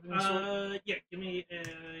check of any sort? Yeah. Give me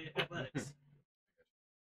athletics.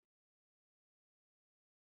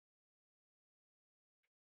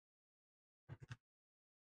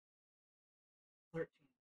 13.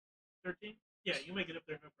 13. Yeah, you make it up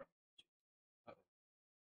there, no problem.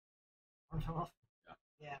 Arm fell off.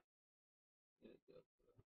 Yeah,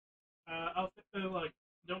 I'll like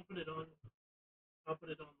don't put it on. I'll put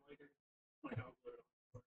it on later. Like I'll put it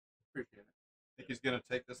on. appreciate it. I think he's gonna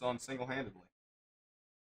take this on single-handedly.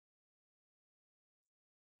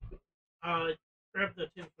 Grab the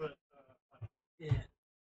 10-foot. Yeah.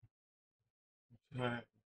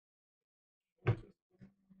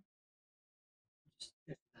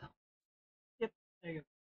 Just now. There you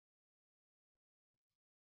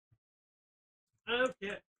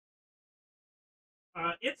Okay.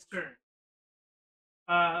 Its turn.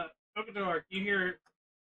 Okadark, you hear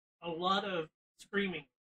a lot of screaming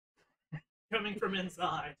coming from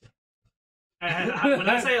inside. And when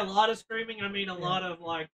I say a lot of screaming, I mean a lot of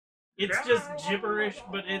like, it's just gibberish,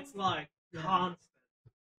 but it's like constant.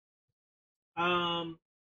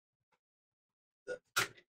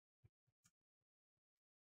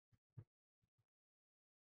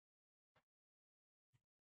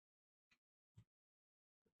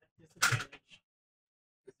 Disadvantage.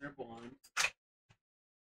 Is there blind?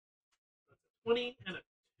 20 and a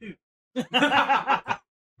 2. go.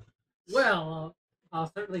 Well,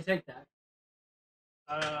 I'll certainly take that.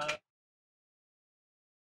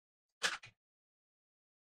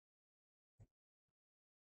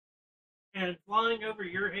 And flying over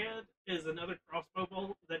your head is another crossbow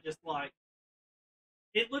bolt that just like,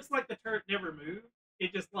 it looks like the turret never moved.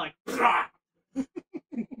 It just like, That's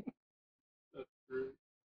true.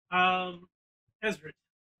 Ezra.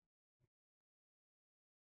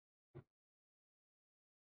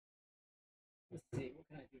 Let's see, what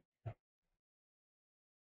can I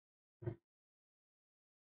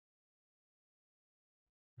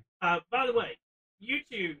do? By the way, you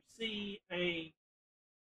two see a.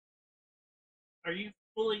 Are you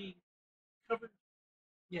fully covered?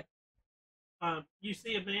 Yeah. You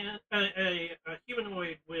see a man, a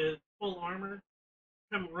humanoid with full armor,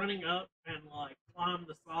 come running up and like climb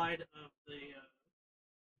the side of the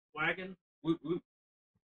wagon. Whoop whoop.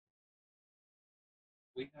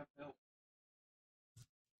 We have help.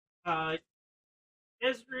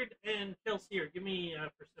 Esrid and Kelsier, give me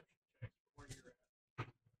perception checks for where you're at.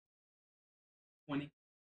 20.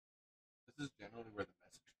 This is generally where the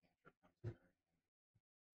message cantrip comes in.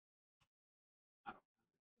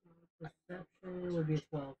 Perception would be a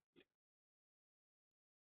 12.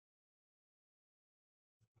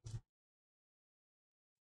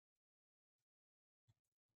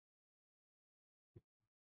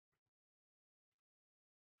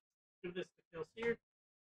 Give this to Kelsier.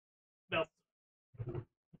 Belt. Are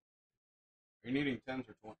you needing 10s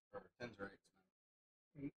or 20 or 10s or 8s,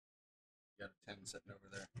 man? Eight. You got a 10 sitting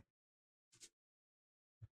over there.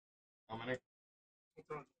 How many? It's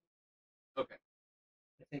on. Okay.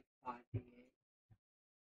 I think 5 d8.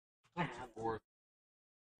 I have it. 4.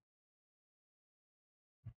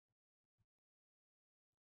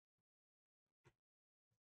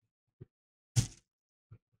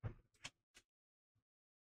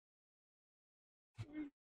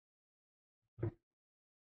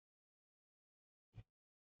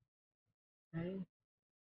 Okay.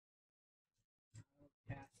 I'll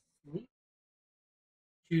cast sleep.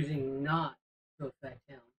 Choosing not to affect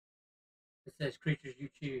him. It says creatures you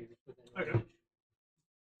choose within Okay. range.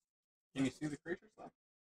 Can you see the creature stuff?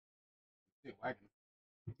 See a wagon.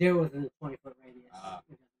 They're within the 20-foot radius. Ah.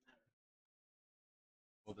 It doesn't matter.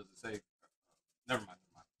 Well, does it say? Never mind.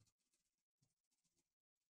 Never mind.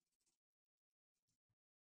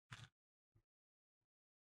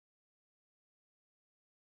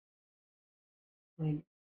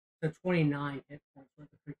 So 29 hit points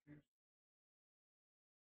worth of creatures.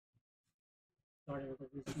 Starting with a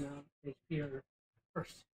least amount of HP or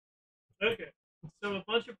first. Okay. So a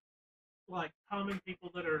bunch of like common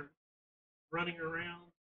people that are running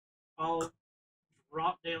around all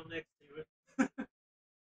drop down next to it.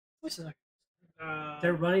 What's that?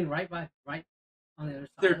 They're running right on the other side.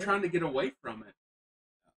 They're of it. trying to get away from it.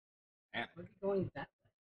 Panic. Look at going that way.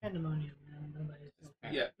 Pandemonium, man. Nobody's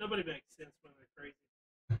Panic. Yeah. Nobody makes sense when they're crazy.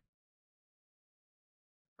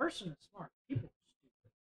 person is smart. People are stupid.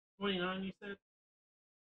 29, you said?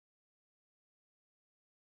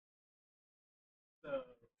 So,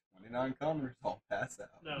 29 commoners all pass out.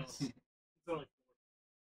 no. It's only 4.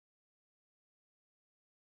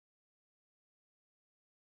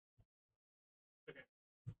 Okay.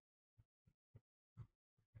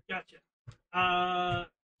 Gotcha.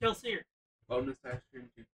 Kelsier. Bonus action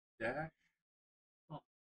to dash. Oh.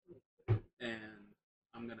 And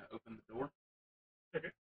I'm gonna open the door.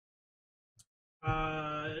 Okay.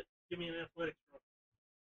 Give me an athletics roll.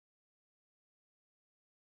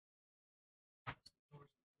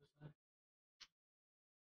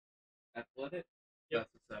 Athletic. Yep.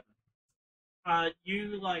 That's a 7.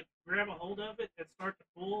 You like grab a hold of it and start to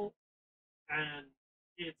pull, and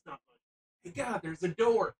it's not budging. Hey God, there's a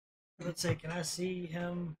door. Let's say, can I see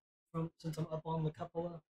him from since I'm up on the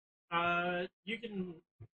cupola? You can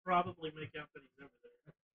probably make out that he's over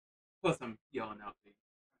there. Plus, I'm yelling out to you.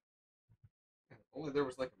 If only there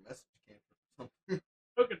was like a message cantrip or something.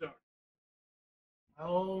 Okadar.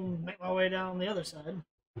 I'll make my way down the other side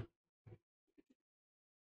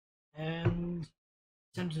and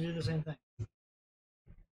attempt to do the same thing.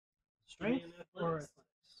 Strength an or athletics.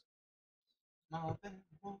 athletics?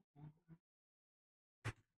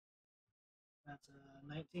 That's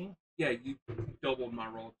a 19. Yeah, you doubled my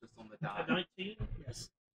roll just on the A die. 19. Yes.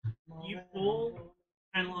 You pull,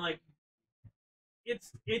 and like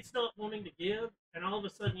it's not wanting to give, and all of a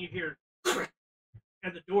sudden you hear,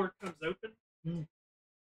 and the door comes open.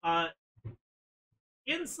 Hmm.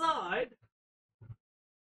 Inside,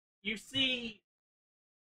 you see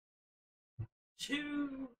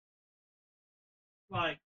 2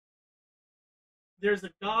 like there's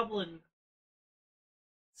a goblin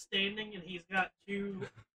standing, and he's got 2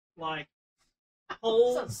 like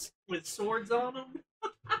holes with swords on them.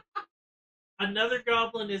 Another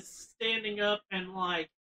goblin is standing up and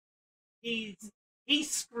like he's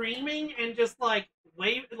screaming and just like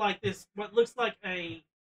wave like this what looks like a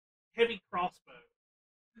heavy crossbow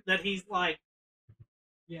that he's like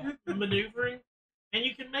Yeah. maneuvering, and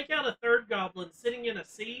you can make out a third goblin sitting in a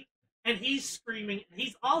seat, and he's screaming, and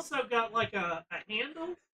he's also got like a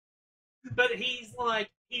handle, but he's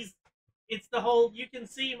like it's the whole you can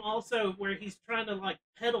see him also where he's trying to like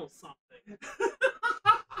pedal something.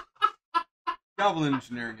 Goblin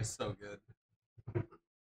engineering is so good.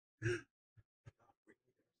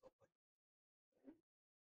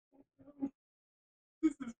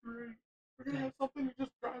 This is great. Yeah.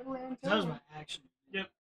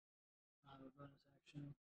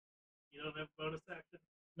 You don't have a bonus action.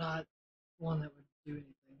 Not one that would do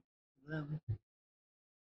anything for them.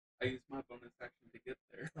 I use my bonus action to get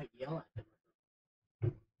there. Like yell at them.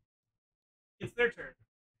 It's their turn.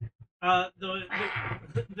 The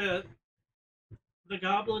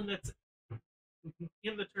goblin that's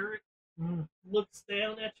in the turret looks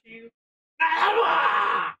down at you,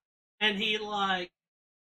 and he like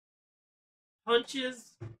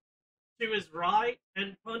punches to his right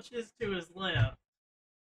and punches to his left,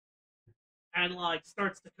 and like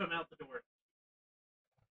starts to come out the door.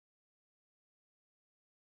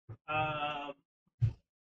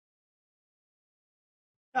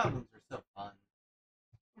 Goblins are so fun.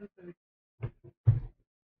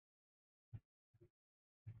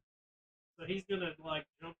 So he's gonna like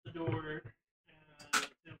jump the door and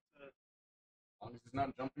attempt to. As long as he's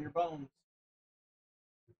not jumping your bones.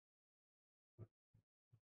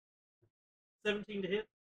 17 to hit.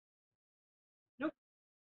 Nope.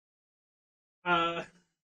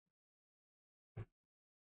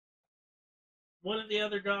 One of the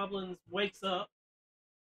other goblins wakes up.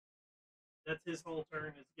 That's his whole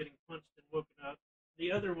turn, is getting punched and woken up.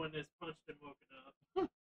 The other one is punched and woken up.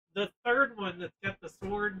 The third one that's got the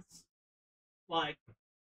swords, like,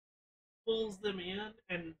 pulls them in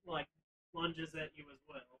and, like, lunges at you as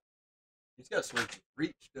well. He's got swords with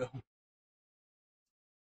reach, though.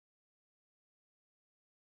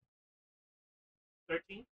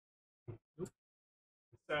 $13.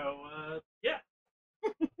 So, yeah.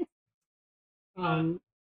 The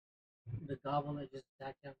goblin that just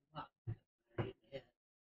attacked him,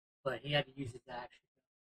 but he had to use his action,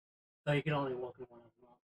 so he could only woken one of them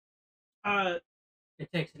up.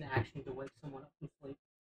 It takes an action to wake someone up from sleep.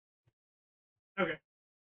 Okay.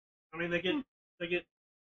 I mean, they get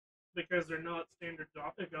because they're not standard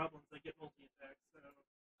goblins. They get multi attacks.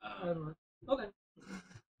 So. Okay.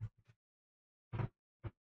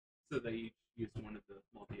 So they each use one of the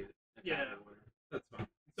multi-attack Yeah. or whatever. That's fine.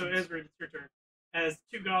 So Ezra, it's your turn. As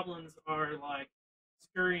two goblins are like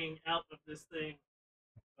scurrying out of this thing.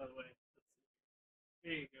 By the way,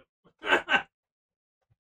 here you go.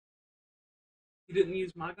 You didn't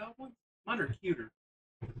use my goblin? Mine are cuter.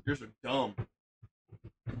 Yours are dumb.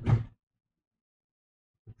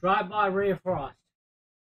 Drive-by ray of frost.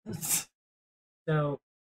 So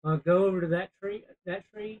I'll go over to that tree,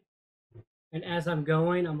 and as I'm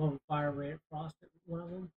going, I'm gonna fire a ray of frost at one of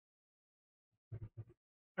them.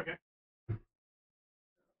 Okay.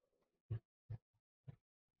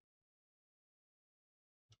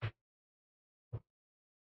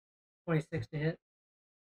 $26 to hit.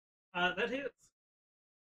 That hits.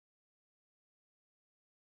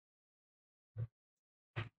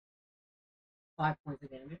 Five points of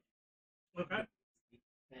damage, Okay.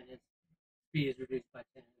 and its speed is reduced by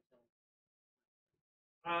 10.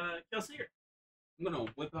 Kelsier. I'm gonna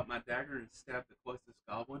whip out my dagger and stab the closest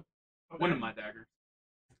goblin. Okay. One of my daggers.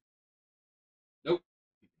 Nope.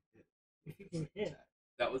 If you can hit,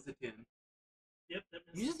 That was a 10. Yep, that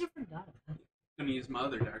use misses. a different die. I'm gonna use my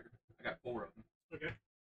other dagger. I got 4 of them. Okay.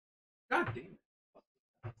 God damn it.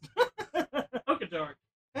 Okay, Dark.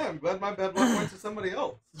 Yeah, I'm glad my bad luck went to somebody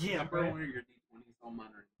else. Yeah, Number right. one of your D20s, all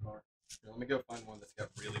mine are in the car. Here, let me go find one that's got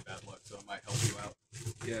really bad luck, so it might help you out.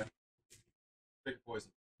 Yeah. Pick a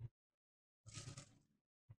poison.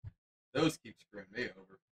 Those keep screwing me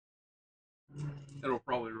over. That'll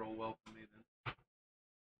probably roll well for me then.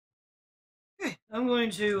 Okay, I'm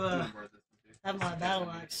going to I'm gonna borrow this one too. have my Just in case battle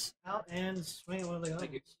I need it. axe out and swing at one of the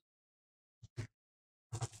Thank you. goblins.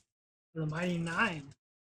 With a mighty 9.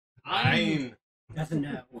 9. That's a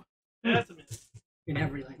no That's a miss. in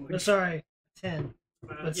every No, language. sorry, 10.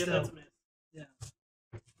 But Yeah, still. that's a miss.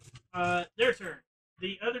 Yeah. Their turn.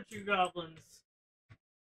 The other two goblins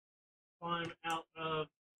climb out of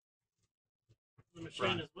the machine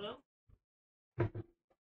Right. as well.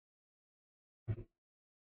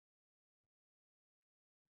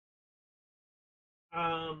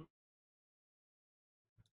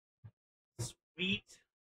 Sweet.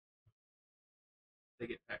 They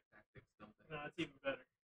get pack tactics, don't they? No, it's even better.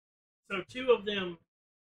 So two of them,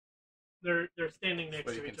 they're standing next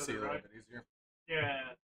But you to can each see a other, little right? bit easier. Yeah.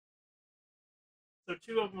 So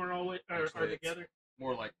two of them are always are Actually, it's together.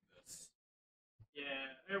 more like this. Yeah,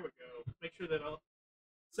 there we go. Make sure that all.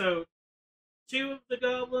 So, two of the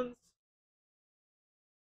goblins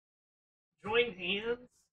join hands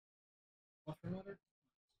What's for another?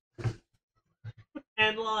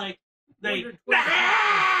 and like they Wonder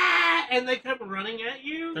and they come running at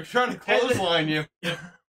you. They're trying to clothesline you. Yeah.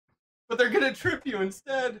 But they're gonna trip you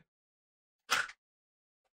instead.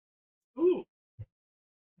 Ooh,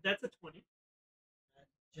 that's a 20. That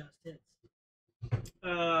just hits.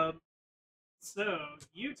 So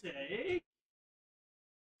you take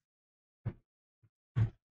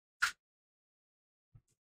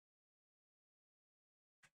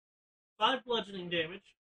 5 bludgeoning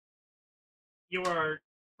damage. You are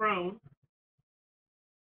prone,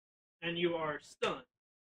 and you are stunned.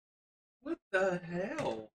 What the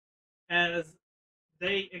hell? As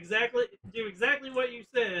they do exactly what you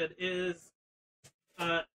said.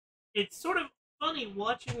 It's sort of funny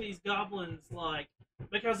watching these goblins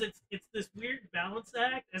because it's this weird balance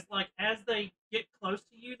act. As they get close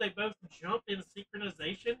to you, they both jump in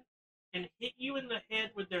synchronization and hit you in the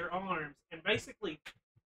head with their arms and basically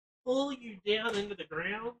pull you down into the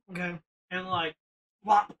ground. Okay. And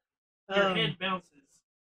whop, your Um, head bounces.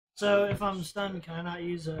 So if I'm stunned, can I not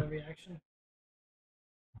use a reaction?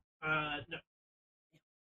 No.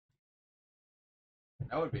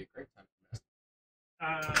 That would be a great time to mess.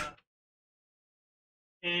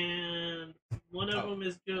 And one of Oh, them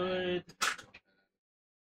is good.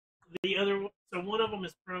 The other, so one of them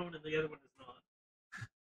is prone and the other one is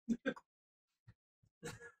not.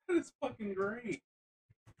 That is fucking great.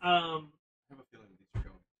 I have a feeling these are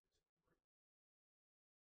going.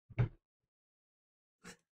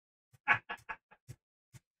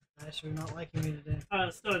 Nice, you're not liking me today.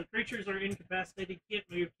 Stunned creatures are incapacitated, can't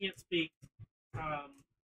move, can't speak.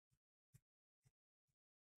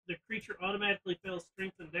 The creature automatically fails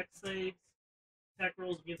strength and dex saves. Attack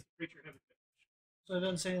rolls against the creature have advantage. So it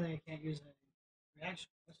doesn't say anything I can't use a reaction.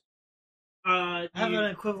 I have an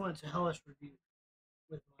equivalent to Hellish Rebuke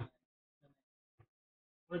with my.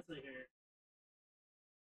 Let's see here.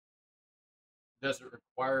 Does it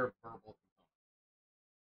require verbal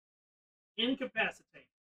component? Incapacitate.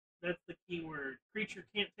 That's the key word. Creature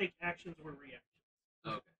can't take actions or reactions.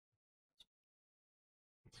 Okay.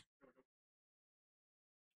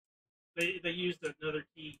 They used another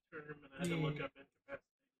key term, and I had to look up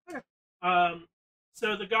incapacitate. Okay.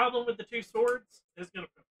 So the goblin with the 2 swords is going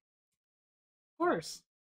to. Of course.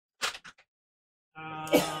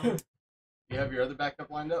 You have your other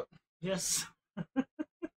backup lined up? Yes.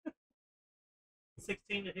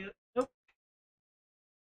 16 to hit. Nope.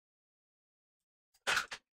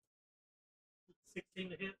 16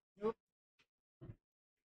 to hit. Nope.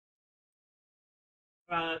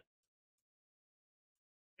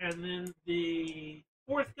 And then the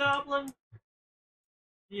 4th goblin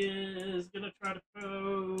is gonna try to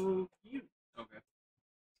poke you. Okay.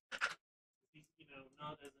 He's,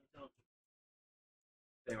 not as intelligent.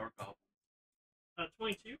 They are goblins.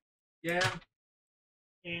 22. Yeah.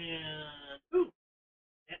 And ooh,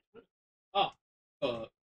 that's 20. Oh.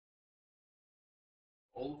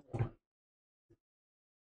 All of 1.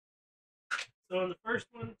 So on the first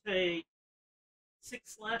one, take 6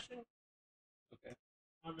 slashing. Okay.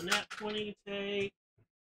 On the nat 20, take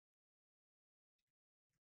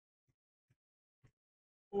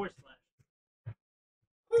 4 slashing.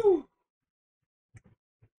 Woo.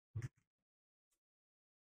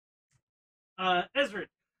 Ezra,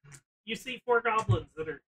 you see 4 goblins that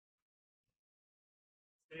are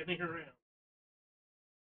standing around.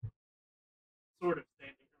 Sort of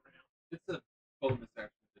standing around. It's a bonus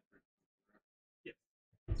action difference. Yes.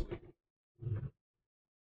 Sweet.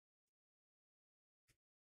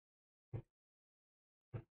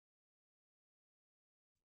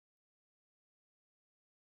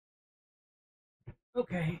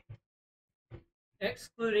 Okay.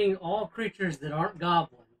 Excluding all creatures that aren't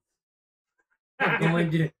goblins, I'm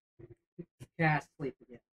going to cast Sleep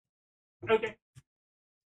again. Okay.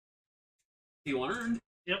 He learned.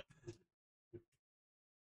 Yep.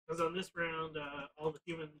 Because on this round, all the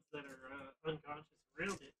humans that are unconscious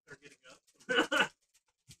around it are getting up.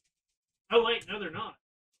 Oh wait, no, they're not.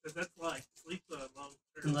 Because that's sleep's a long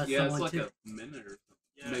term. Unless Yeah, it's someone like took- a minute or something.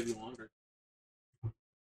 Yeah. Maybe longer. You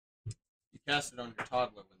cast it on your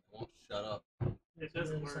toddler when they won't shut up. It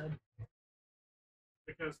doesn't work. Inside.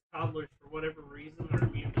 Because toddlers, for whatever reason, are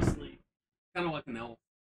immune to sleep. Kind of like an elf.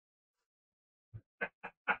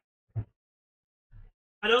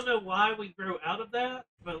 I don't know why we grow out of that,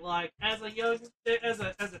 but as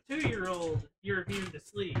a 2-year-old, you're immune to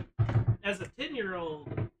sleep. As a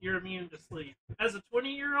 10-year-old, you're immune to sleep. As a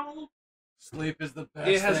 20-year-old, Sleep is the best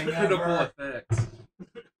It has thing critical ever. effects.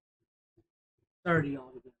 30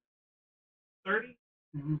 altogether. 30,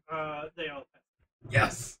 Mhm. They all pass.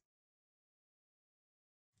 Yes.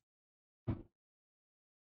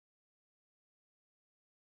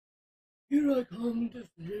 Here I come to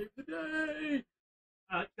save the day.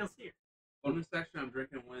 Kelsier. Bonus action, I'm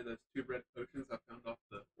drinking one of those 2 red potions I found off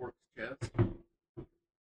the orc's chest.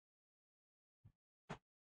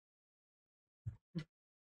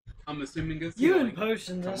 I'm assuming it's You healing. and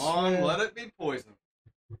potions. I Come on, swear. let it be poison.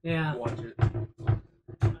 Yeah. Watch it.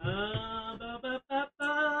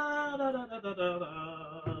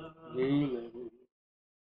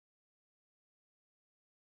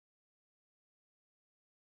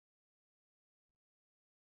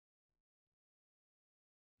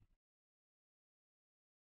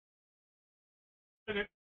 Okay.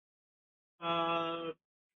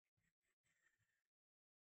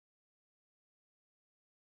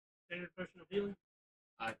 Standard potion of healing?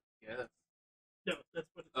 I guess. No, that's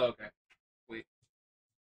what it's. Oh, okay. Wait.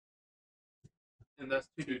 And that's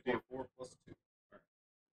 2d4. 4 plus 2.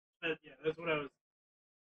 Yeah, that's what I was.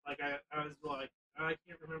 Like, I was like, I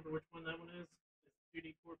can't remember which one that one is. It's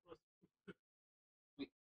 2d4 plus.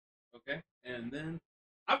 Okay. And then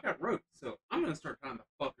I've got ropes, so I'm gonna start tying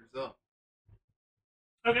the fuckers up.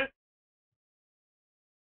 Okay.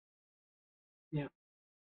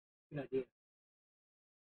 Good idea.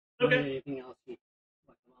 Okay. Anything else you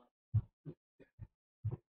like them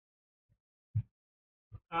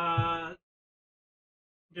up?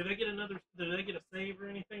 Do they get do they get a save or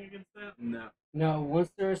anything against that? No. No, once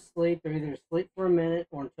they're asleep, they're either asleep for a minute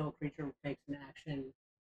or until a creature takes an action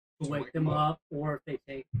to wake them up, or if they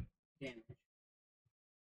take damage.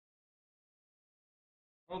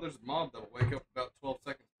 Oh, there's a mob that'll wake up about 12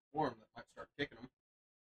 seconds before him that might start kicking him.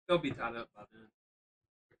 They'll be tied up by then.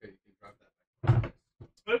 Okay, you can drive that back.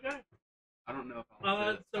 Okay. I don't know if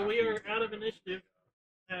I'll. So we are out of initiative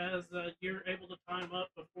as you're able to time up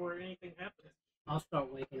before anything happens. I'll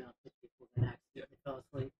start waking up the people that accidentally fell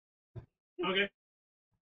asleep. Okay.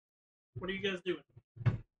 What are you guys doing?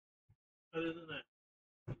 Other than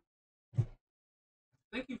that,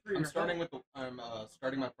 Thank you for your. I'm starting with I'm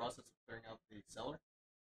starting my process of clearing out the cellar.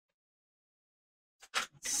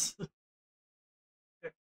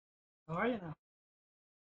 How are you now?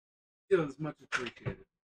 It was much appreciated.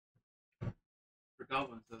 For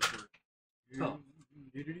goblins, those were tough.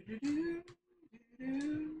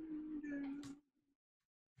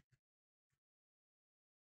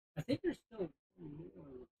 I think there's still more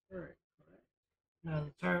on the turret, correct? No,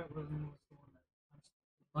 the turret was the one that.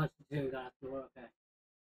 Bunch of two got through. Okay.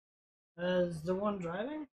 Is the one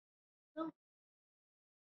driving?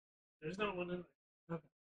 there's no one in there.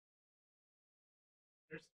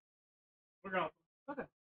 Okay. We're off. Okay.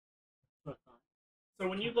 That's fine. So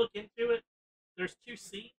when you look into it, there's two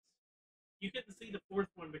seats. You couldn't see the fourth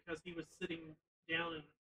one because he was sitting down and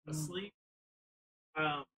asleep.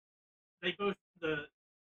 They both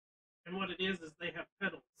and what it is they have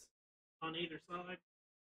pedals on either side.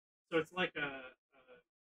 So it's like a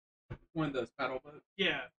One of those paddle boats.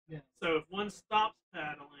 yeah. Yeah. So if one stops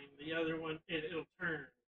paddling, the other one it'll turn.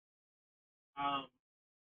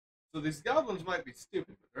 So these goblins might be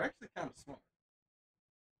stupid, but they're actually kind of smart.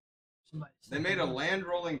 Somebody They made a land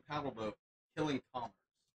rolling paddle boat killing commerce.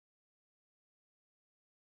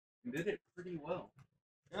 And did it pretty well.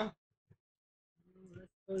 Yeah. I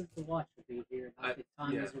suppose the watch will be here about the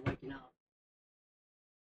time as they're waking up.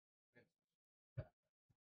 I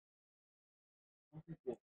don't think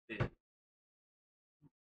we'll fit.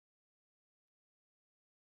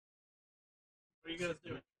 What are you guys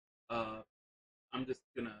doing? I'm just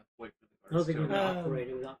gonna wait for the I don't guards think to we're arrive. gonna operate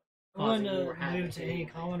it without I'm going causing more to havoc. move to any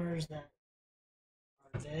anyway. commoners that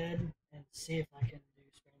are dead and see if I can do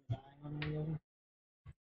spare the dying on any of them.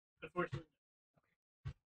 Unfortunately,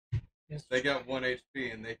 Yes. They got 1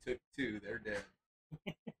 HP and they took 2. They're dead.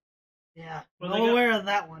 Yeah, Well, well they got- aware of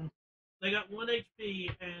that one. they got 1 HP,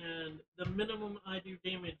 and the minimum I do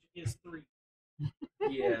damage is 3.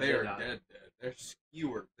 Yeah, They are died. dead. They're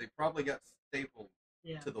skewered. They probably got stapled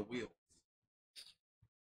Yeah. to the wheels.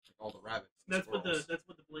 Like all the rabbits. And That's what squirrels.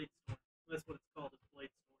 the blade storm. That's what it's called. It's blade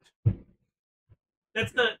storm.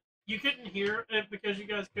 That's you couldn't hear it because you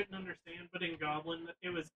guys couldn't understand, but in Goblin it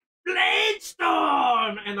was blade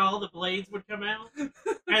storm, and all the blades would come out, and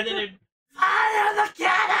then it fire the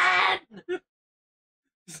cannon.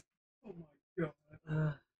 Oh my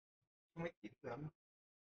god. Can we keep them?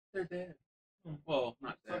 They're dead. Well,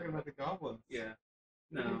 not I'm talking dead. about the goblins. Yeah.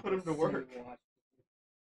 We can No. put them to work.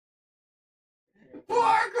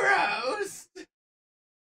 Poor gross!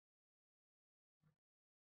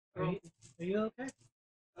 Are you okay?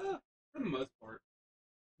 For the most part.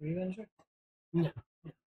 Are you injured? No.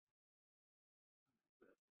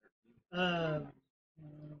 Um,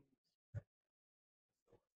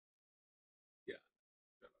 Yeah.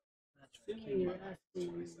 that's right. Assuming you're asking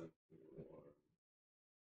 27.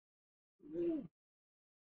 Do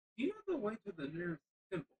you know the way to the nearest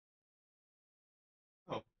temple?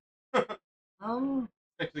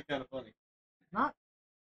 Actually, kind of funny. Not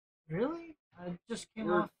really. I just came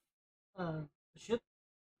We're- off the ship.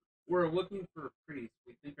 We're looking for a priest.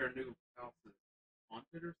 We think our new house is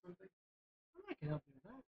haunted or something. I can help you with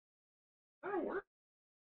that. That'll work.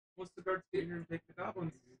 Once the guards get here and take the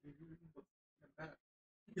goblins, we'll get back.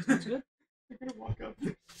 Sounds good. They're gonna walk up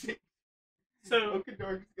there. So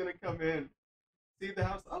Okadorg's gonna come in, see the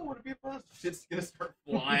house. Oh, would it be a bus? Shit's gonna start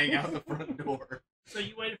flying out the front door. So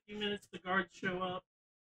you wait a few minutes, the guards show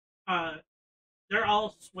up. They're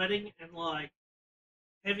all sweating and like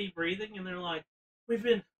heavy breathing, and they're like, "We've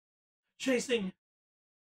been chasing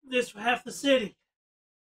this for half the city."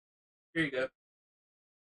 Here you go.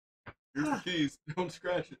 Here's the keys. Don't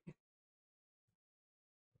scratch it.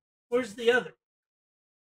 Where's the other?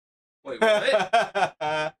 Wait,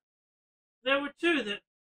 what? There were two that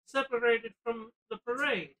separated from the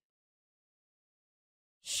parade.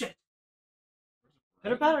 Shit.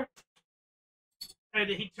 Better. And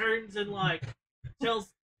he turns and like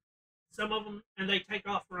tells some of them, and they take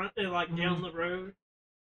off they're like down the road,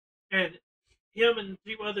 and him and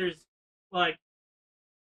two others like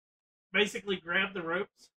basically grab the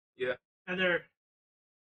ropes. Yeah. And they're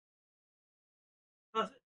thank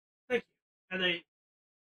you, and they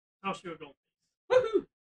toss you a gold piece. Woohoo!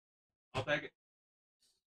 I'll take it.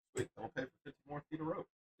 Wait, I'll pay for 50 more feet of rope.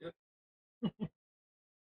 Yep. I'll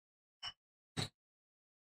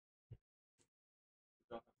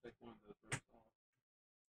have to take one of those ropes off.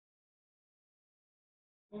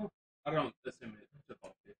 Well, I don't assume it took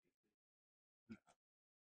off 50.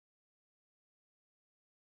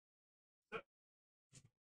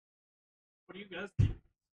 What do you guys think?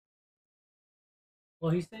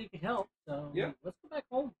 Well, he said he could help, so Yeah. let's go back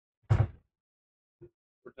home.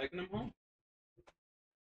 We're taking him home.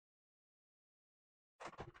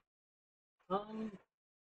 Real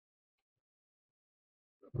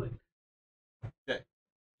quick. Okay.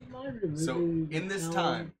 Do you mind removing So, in this the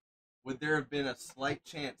time, would there have been a slight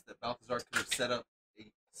chance that Balthazar could have set up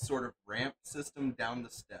a sort of ramp system down the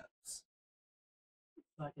steps,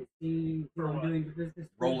 so I can see who I'm doing the business with?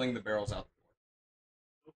 rolling the barrels out the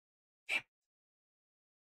door?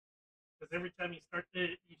 Because every time you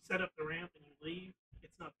set up the ramp and you leave,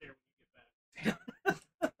 it's not there when you get back.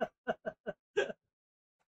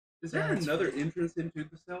 Is there That's another entrance into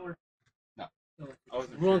the cellar? So I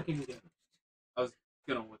wasn't drunken sure. ghost. I was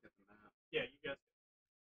gonna look at the map. Yeah, you guys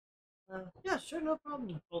Yeah, sure, no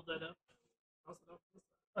problem. hold that up. Toss it off to the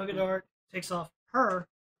side. Ogadark takes off her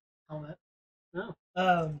helmet. No.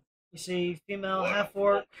 You see female half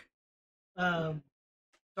orc,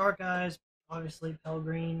 dark eyes, obviously pale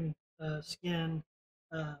green skin,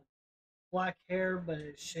 black hair, but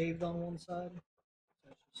it's shaved on one side. So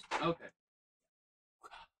it's just Okay.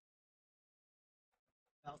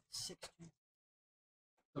 about 6'2".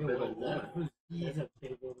 A big old woman. He's a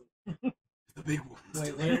big woman. The big ones.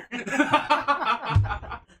 Wait, what?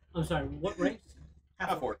 I'm sorry, what race?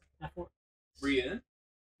 Half orc. Half orc. Brienne?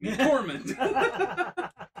 Torment.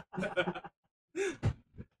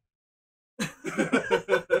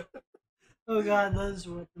 Oh god, those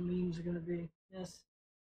are what the memes are gonna be. Yes.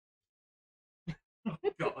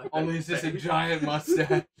 God, Only it's just a giant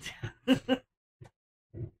mustache. Put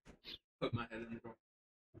my head in the door.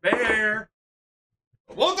 Bear!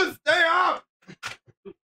 I want to stay up!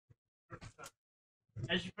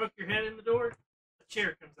 As you poke your head in the door, a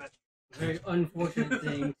chair comes at you. Very unfortunate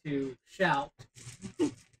thing to shout.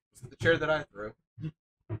 Was it the chair that I threw?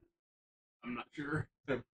 I'm not sure.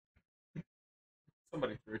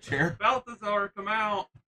 Somebody threw a chair. Balthazar, come out!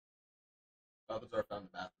 Balthazar found the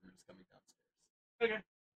bathroom just coming downstairs. Okay.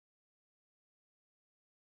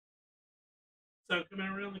 So coming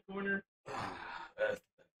around the corner, I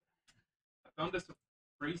found us a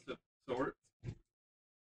priest of sorts.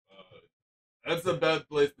 That's a bad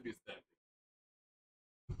place to be standing.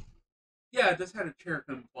 Yeah, I just had a chair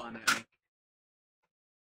come flying at me.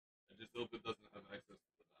 I just hope it doesn't have access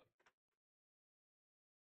to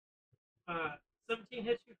the bathroom. 17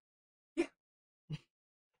 hits you.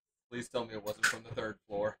 Please tell me it wasn't from the third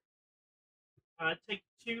floor. Take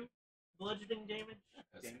 2 bludgeoning damage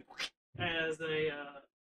Yes. as a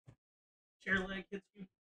chair leg hits you.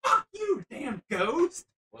 Fuck you, damn ghost!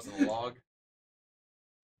 Wasn't a log.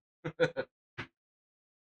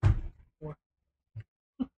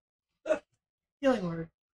 Healing word.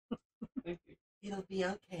 Thank you. It'll be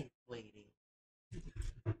okay, lady.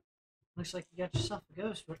 Looks like you got yourself a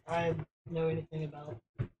ghost. But I know anything about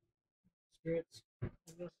spirits, I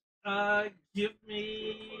guess. Give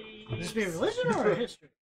me. Would this be a religion or a history?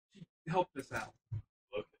 Help us out.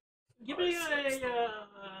 Look. Give me a.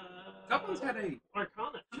 Someone's had a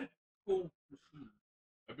Arcana check. cool machine.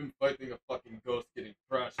 I've been fighting a fucking ghost getting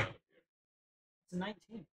trash out of here. It's a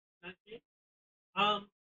 19. 19. If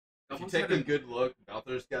you Someone's take had a good look,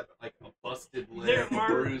 Balthazar's got like a busted leg, There a are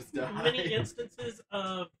bruised eye. many instances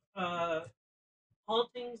of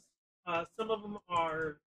hauntings. Some of them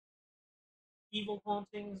are evil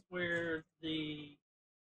hauntings where the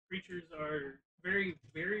creatures are very,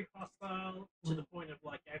 very hostile to the point of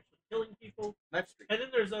like actually killing people. Knife streak. And then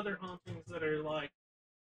there's other hauntings that are like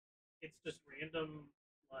it's just random,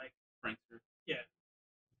 like Prankster. Yeah.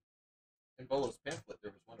 In Bolo's pamphlet,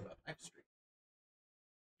 there was one about Knife Street.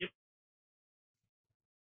 Yep.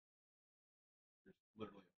 There's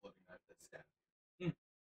literally a floating knife that stabbed.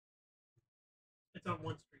 It's on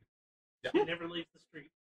one street. Yeah. It never leaves the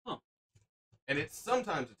street. And it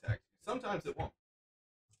sometimes attacks you. Sometimes it won't.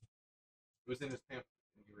 It was in his pamphlet.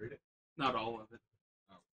 Can you read it? Not all of it.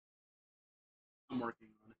 Oh. I'm working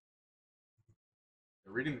on it.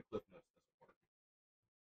 Yeah, reading the cliff notes doesn't work.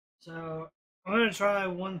 So I'm gonna try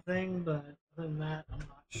one thing, but other than that, I'm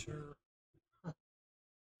not sure how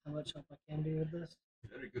much help I can do with this.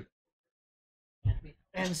 Very good.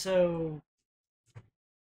 And so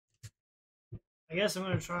I guess I'm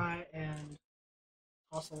gonna try and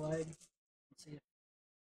toss a leg and see if it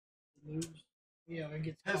moves. You know, it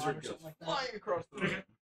gets caught or Hazard goes something like that. flying across the room.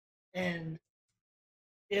 And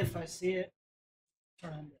if I see it,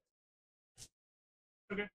 turn on it.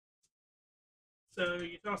 So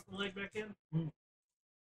you toss the leg back in.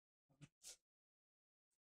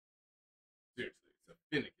 Seriously, it's a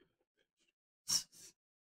finicky little bitch.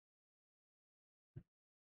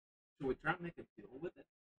 Should we try and make a deal with it?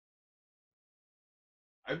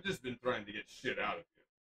 I've just been trying to get shit out of you.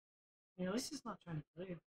 You know, at least he's not trying to kill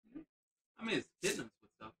you. I mean, it's hitting us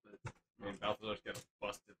with stuff, but I mean, Balthazar's got a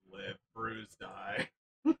busted lip, bruised eye.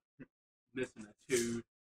 missing a tooth.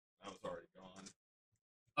 That was already gone.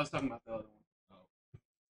 I was talking about the other one. Oh.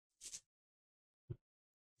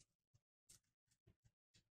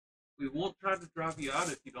 We won't try to drive you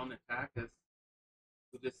out if you don't attack us.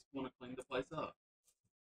 We just want to clean the place up.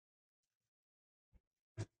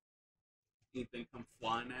 Anything come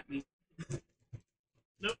flying at me?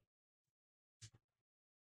 Nope.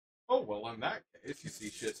 Oh, well, in that case, you see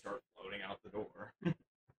shit start floating out the door.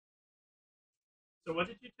 So what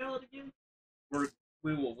did you tell it again?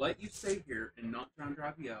 We will let you stay here and not try and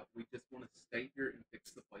drive you out. We just want to stay here and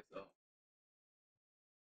fix the place up.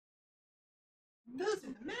 Those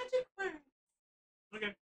are the magic words.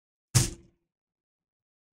 Okay.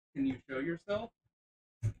 Can you show yourself?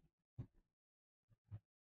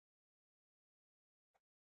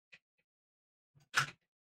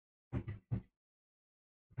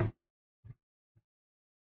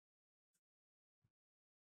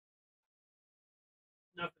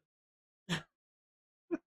 Nothing.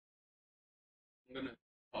 I'm going to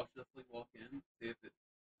cautiously walk in, see if it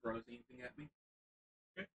throws anything at me.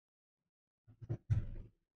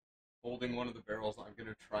 Holding one of the barrels, I'm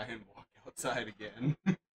gonna try and walk outside again.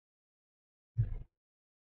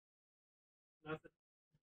 Nothing.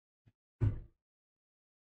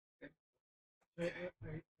 Are you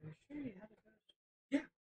sure you had a ghost? Yeah.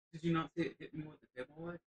 Did you not see it hit me with the table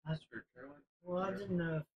leg? That's Or chair leg? well, I didn't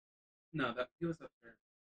know. No, that he was upstairs.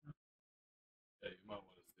 Yeah, you might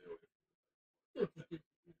want to stay away from it.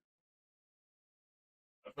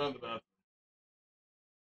 I found the bathroom.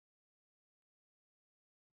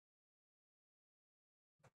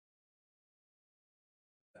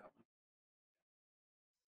 That one.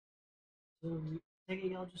 So you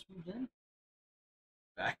think y'all just moved in?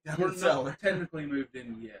 Back down We're the cellar. not technically moved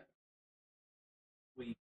in yet.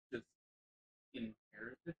 We just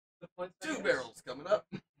inherited the place. I Two guess. barrels coming up.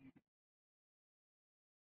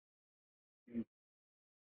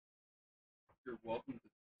 You're welcome to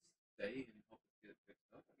stay and help us get it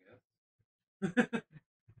fixed up, I guess.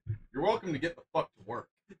 You're welcome to get the fuck to work.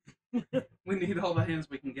 We need all the hands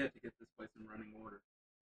we can get to get this place in running order.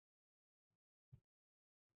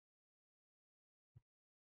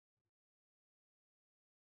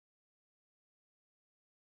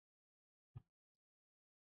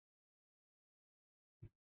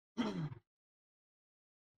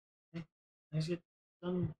 Let's get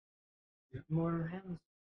some Yeah. more hands.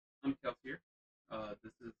 I'm Kelsier.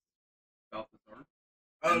 This is Balthazar.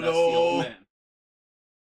 And that's the old man.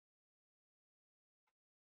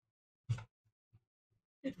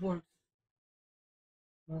 It works.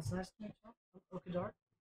 Well, it's nice to meet you. I'm Okadar.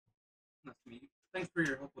 Nice to meet you. Thanks for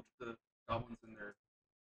your help with the goblins and their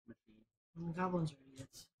machine. The goblins are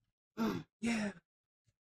idiots. Yeah.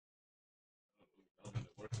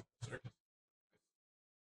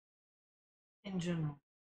 In general.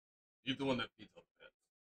 You're the one that feeds all the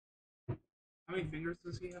pets. How many fingers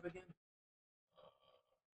does he have again?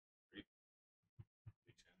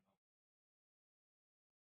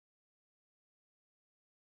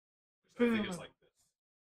 3. I think it's like this.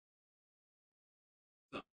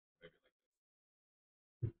 So. Maybe like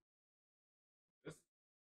this. This?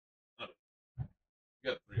 Not it.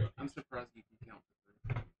 You got 3 on I'm surprised you can count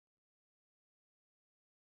to 3.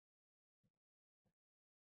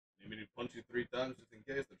 You need me to punch you 3 times just in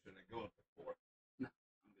case, or should I go up to 4? No,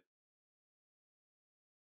 I'm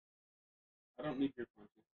good. I don't need your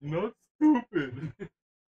punches. You're not stupid.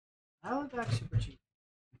 I look back super cheap.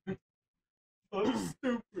 I'm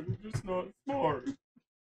stupid. I'm just not smart.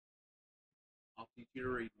 I'll teach you to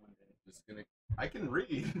read one day. Just gonna. I can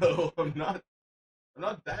read though. I'm not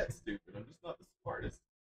that stupid. I'm just not the smartest.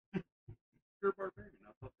 You're a barbarian.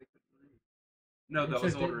 I thought they couldn't read. No, They that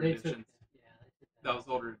was took older they took- editions. yeah, they took That was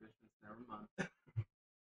older editions. Never mind.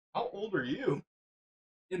 How old are you?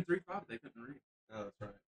 In 3.5, they couldn't read. Oh, that's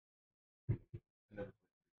right. I never.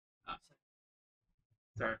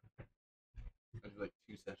 Sorry. I did like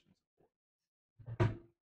 2 sessions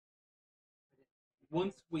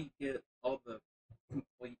Once we get all the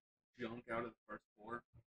complete junk out of the first floor,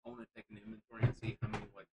 I want to take an inventory and see how many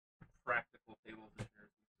like practical tables and chairs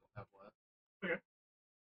we still have left.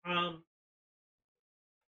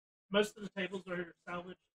 Most of the tables are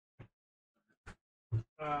salvaged.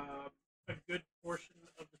 A good portion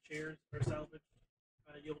of the chairs are salvaged.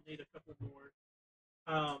 You'll need a couple more.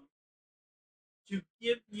 To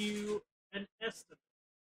give you an estimate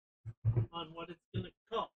on what it's going to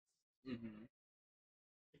cost Mm-hmm.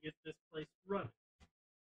 to get this place running,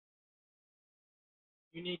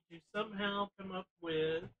 you need to somehow come up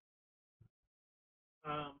with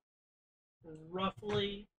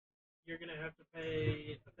roughly you're going to have to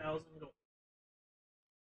pay 1,000 gold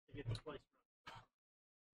to get the place running.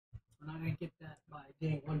 We're not gonna get that by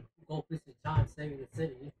getting one gold piece at a time, saving the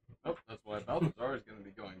city. Oh, that's why Balthazar is going to be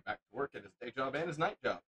going back to work at his day job and his night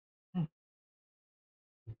job.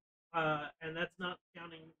 And that's not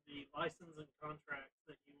counting the license and contracts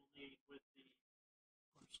that you will need with the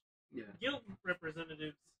Yeah. guild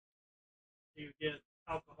representatives to get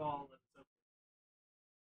alcohol and so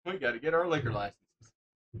forth. We got to get our liquor licenses.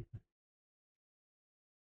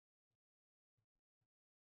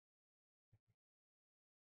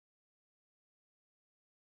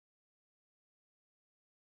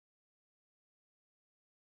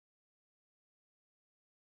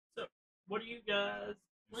 So, what do you guys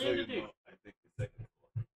plan So to you do? know, I think the second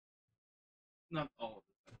floor. Not all of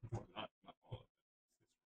it. Not all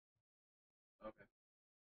of Okay.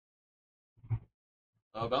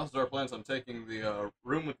 it. Balthazar plans on taking the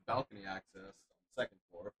room with balcony access on the second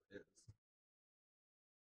floor for his.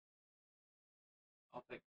 I'll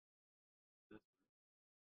take this.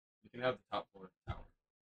 You can have the top floor of the tower.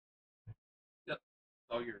 It's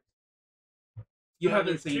all yours. You haven't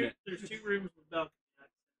there's seen two, it. There's 2 rooms with balcony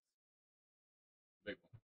Big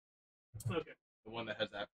one. access. Okay. The one that has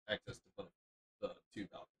access to both the 2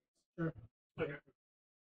 balconies. Sure. Okay.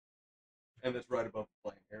 And that's right above the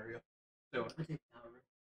playing area. So, I take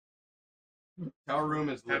power. Tower room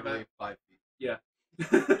is Have literally 5 feet. Yeah,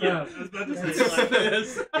 I was about to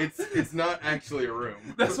say, like, It's not actually a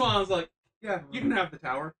room. That's why I was like, yeah, you can have the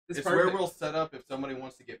tower. It's It's where perfect. we'll set up if somebody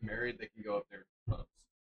wants to get married, they can go up there to the pubs.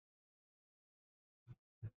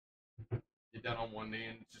 Get down on one knee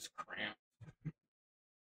and it's just cramped.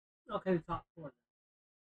 Okay, the top floor.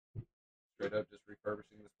 Straight up just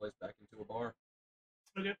refurbishing this place back into a bar.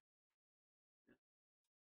 okay.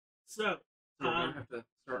 So, So we're gonna have to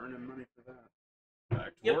start earning money for that. Back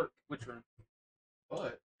to Yep. work. Which room?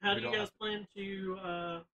 But how we do you don't guys have plan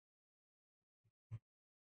to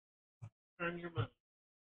earn your money?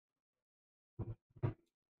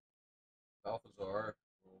 Balthazar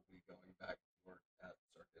will be going back to work at the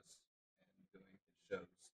circus and doing his shows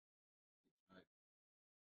each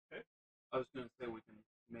night. I was gonna say we can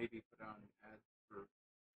maybe put out an ad for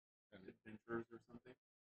adventurers or something.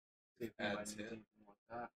 See if anybody Ads needs hit. anything like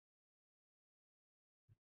that.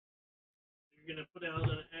 You're going to put out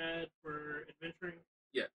an ad for adventuring?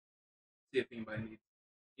 See if anybody needs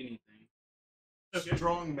anything. Okay.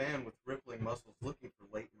 Strong man with rippling muscles looking for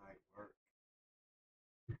late night work.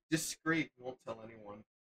 Discreet, won't tell anyone.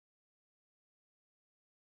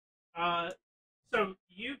 So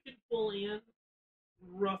you can pull in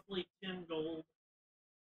roughly 10 gold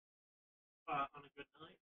on a good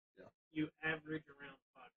night. Yeah. You average around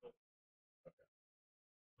 5 gold.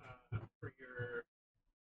 Okay. For your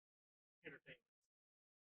entertainment.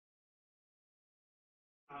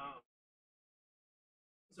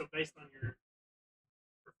 So based on your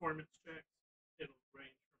performance checks, it'll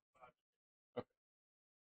range from 5 to 10. Okay.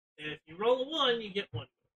 And if you roll a 1, you get 1 gold.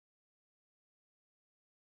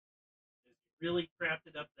 If you really craft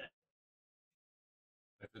it up that.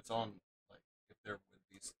 If it's on, like, if there would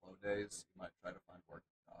be slow days, you might try to find work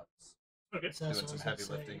at docks. Okay. So that's Doing what I some was heavy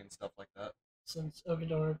gonna lifting say. and stuff like that. Since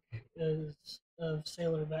Ogadork is of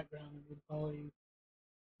sailor background, would probably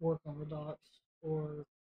work on the docks, or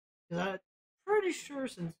because I'm pretty sure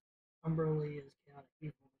since Umberly is chaotic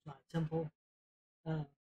evil, it's not a temple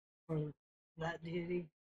for that deity,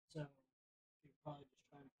 so you probably just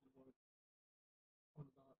try and find work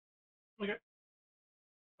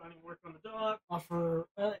Finding work on the dock.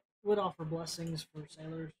 Would offer blessings for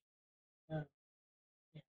sailors. Yeah,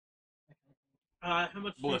 that kind of thing. How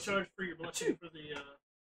much do Blessing. you charge for your blessing for the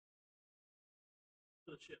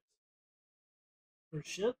ships? For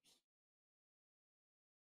ships,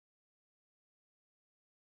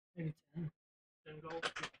 maybe 10. 10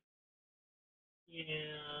 gold.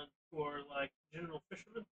 And for like general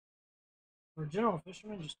fishermen, For general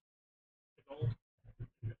fishermen, just the gold.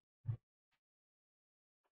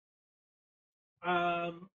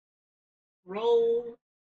 Roll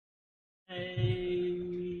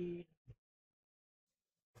a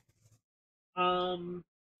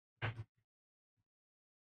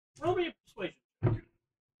roll me a persuasion.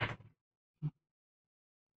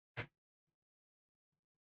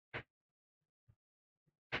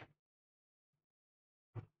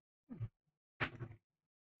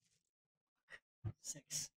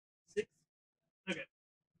 6. 6. Okay.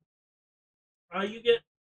 You get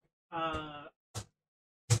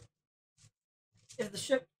If the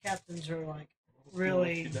ship captains are like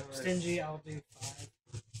really stingy, I'll do 5.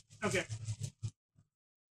 okay.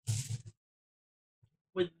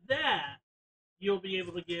 With that, you'll be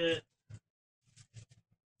able to get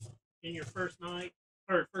in your first night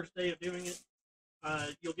or first day of doing it.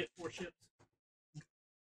 You'll get 4 ships.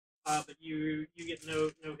 But you get no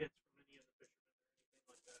hits from any of the fishermen or anything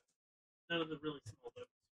like that. None of the really small boats.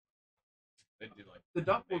 They do like The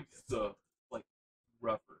dock looks the like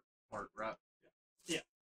rougher part, right? Yeah.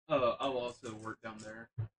 I'll also work down there.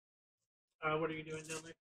 What are you doing down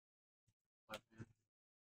there? Left hand.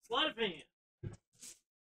 Sleight of hand.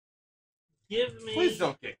 Give me. Please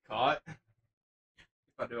don't get caught. If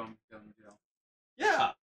I do, I'm going to jail.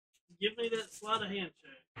 Yeah. Give me that sleight of hand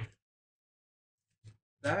check.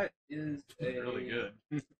 That is a Really good.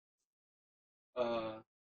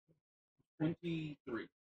 23.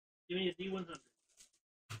 Give me a D100.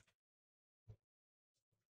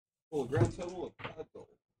 Well, a grand total of 5 gold.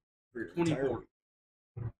 For your 24. entire week.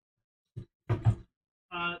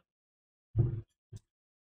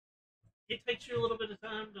 It takes you a little bit of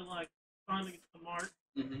time to like find the mark.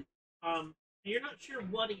 Mm-hmm. You're not sure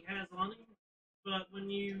what he has on him, but when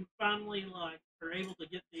you finally like are able to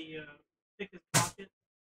get the pick his pocket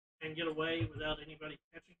and get away without anybody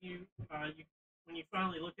catching you, when you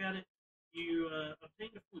finally look at it, you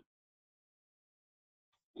obtain a flute.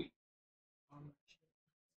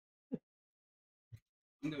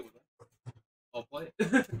 I'm good with that. I'll play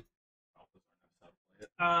it.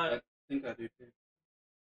 Uh, I think I do too.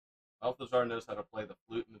 Balthazar knows how to play the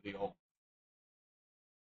flute and the viol.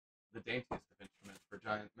 The daintiest of instruments for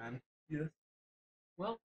giant men. Yes.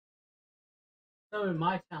 Well, some of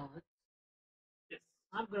my talents, yes.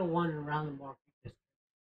 I'm going to wander around the market district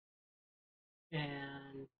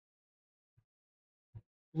and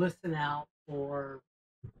listen out for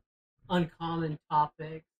uncommon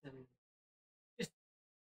topics and just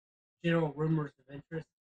general rumors of interest.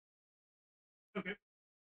 Okay.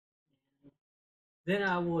 And then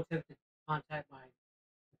I will attempt to contact the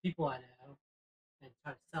people I know and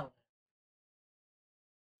try to sell it.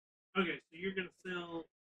 Okay, so you're gonna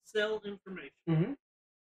sell information. Mm-hmm.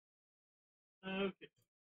 Okay.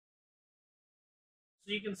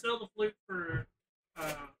 So you can sell the flute for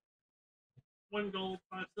 1 gold,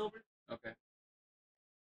 5 silver Okay.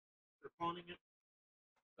 for pawning it.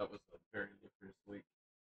 That was a very lucrative week.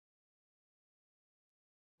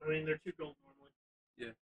 I mean, they're 2 gold normally.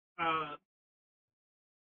 Yeah.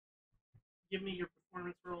 Give me your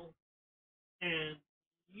performance roll, and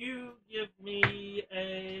you give me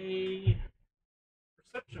a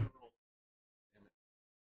perception roll. Damn it.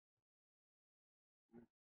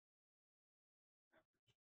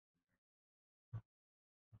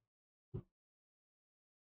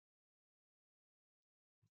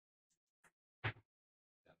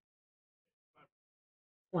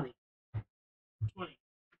 20. 20.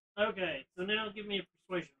 Okay, so now give me a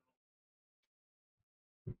persuasion roll.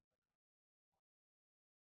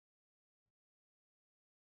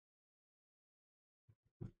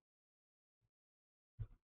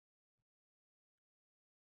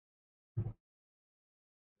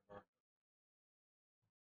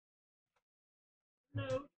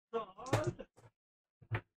 Note card.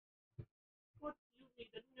 What do you need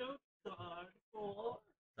a note card for?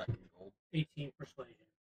 Tracking gold. 18 persuasion.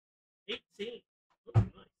 18. Oh,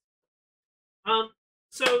 nice.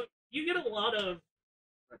 So you get a lot of,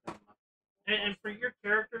 and for your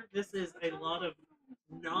character, this is a lot of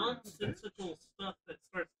nonsensical stuff that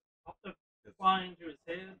starts to fly into his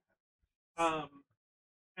head,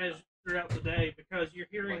 as throughout the day, because you're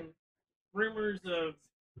hearing rumors of,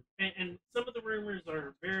 and some of the rumors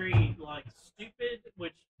are very like stupid,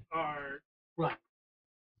 which are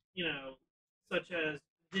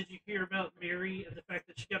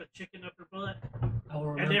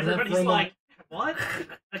he's for a like, what?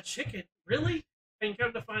 A chicken? Really? And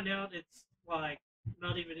come to find out, it's like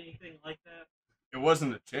not even anything like that. It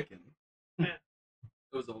wasn't a chicken. It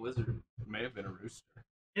was a lizard. It may have been a rooster.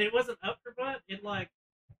 And it wasn't up her butt. It like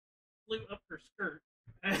flew up her skirt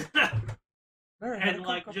Mary had and a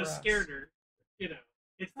like cock up just her ass. scared her. You know,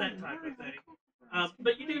 it's that type of thing.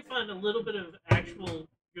 But you do find a little bit of actual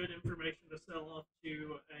good information to sell off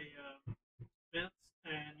to a fence,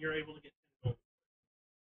 and you're able to get 10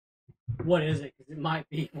 gold. What is it? Because it might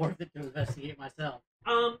be worth it to investigate myself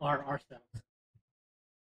or ourselves.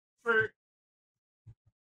 For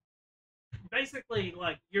basically,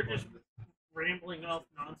 like you're just rambling off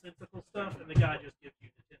nonsensical stuff, and the guy just gives you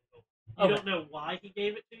the 10 gold. You Okay. don't know why he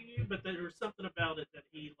gave it to you, but there was something about it that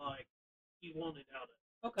he wanted out of it.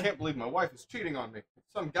 Okay. Can't believe my wife is cheating on me with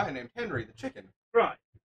some guy named Henry the chicken. Right.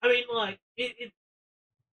 I mean, like it.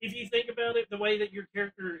 If you think about it, the way that your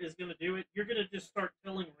character is going to do it, you're going to just start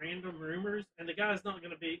telling random rumors, and the guy's not going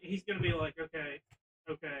to be. He's going to be like, okay.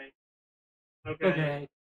 Okay.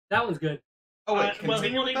 That one's good. Oh wait, Well, he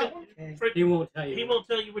continue won't with even. that one? Okay. He won't tell you. He won't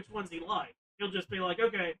tell you which ones he likes. He'll just be like,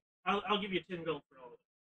 okay, I'll give you 10 gold for all of it.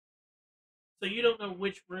 So you don't know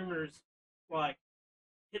which rumors like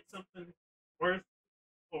hit something worth,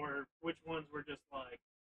 or which ones were just like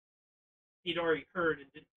he'd already heard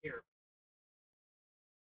and didn't care.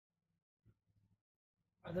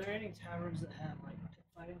 Are there any taverns that have like pit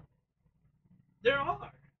fighting? There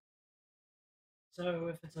are. So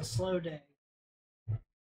if it's a slow day,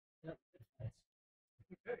 yep, pit fights.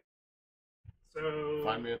 Okay. So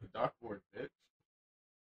Find me at the dock board, bitch.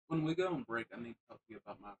 When we go on break, I need to talk to you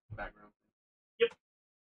about my background.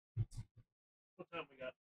 what time we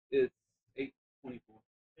got? It's 8:24.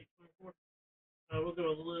 8:24. We'll go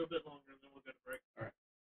a little bit longer, and then we'll go to break. All right.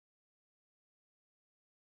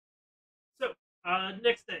 So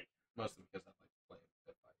next day, Mostly because I like playing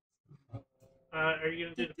pit fights. are you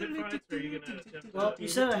gonna do the pit fights, or are you gonna attempt? Well, to you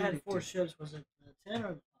said I had 4 ships. Was it the 10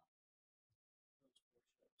 or the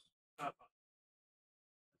 5? uh,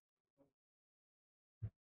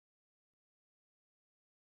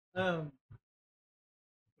 Um,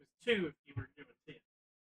 it was 2 if you were doing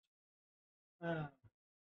 10.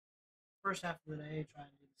 first half of the day, try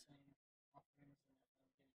and do the same offerings.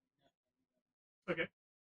 Okay.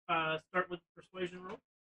 Start with the persuasion roll.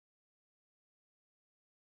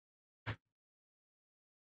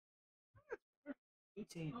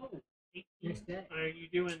 18. Oh, 18. next day. Are you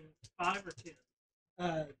doing 5 or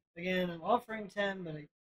 10? Again, I'm offering 10, but Okay.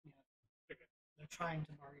 they're trying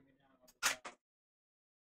to bargain me down on the price.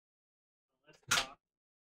 Let's talk.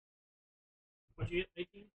 What'd you get?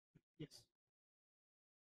 18. Yes.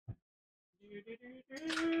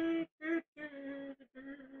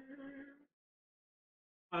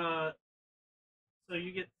 So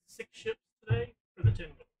you get 6 ships today for the 10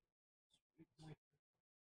 gold.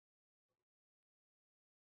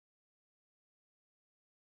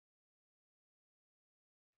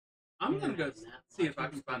 I'm gonna go Not see much. if I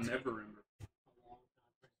can find Neverember. A long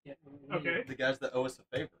time for getting what we Okay. need. The guys that owe us a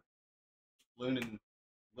favor. Loon and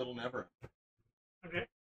Little Never. Okay.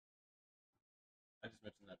 I just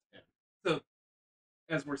mentioned that to him. So,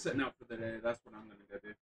 as we're setting out for the day, that's what I'm gonna go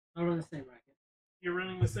do. I'll run the same racket. You're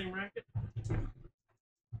running the same racket?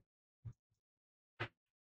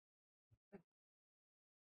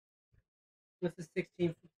 With the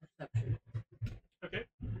 16 for perception. Okay.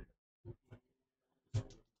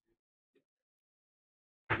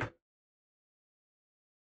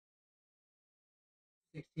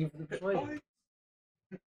 $16 for the persuasion.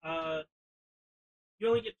 You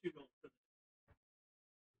only get 2 gold for this.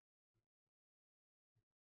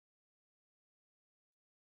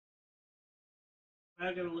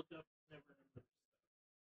 I gotta look up Neverember.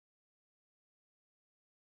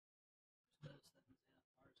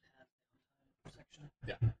 Section.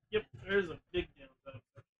 Yep, there's a big downside.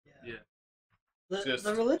 Yeah. The, Just-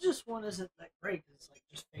 the religious one isn't that great 'cause it's like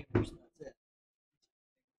just favors and that's it.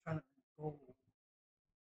 Trying to control.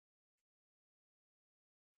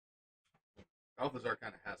 Balthazar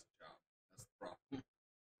kind of has a job. That's the problem.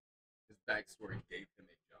 His backstory gave him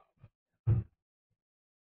a job.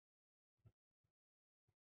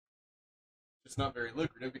 It's not very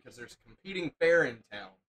lucrative because there's a competing fair in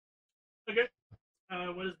town. Okay.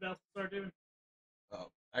 What is Balthazar doing?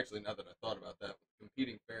 Actually, now that I thought about that, with the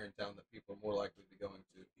competing fair in town that people are more likely to be going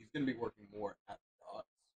to, he's going to be working more at the docks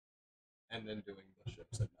and then doing the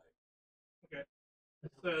ships at night.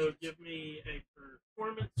 So give me a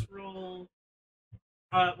performance roll.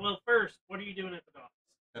 Well, first, what are you doing at the docks?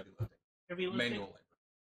 Heavy lifting. Heavy lifting? Manual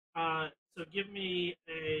labor. So give me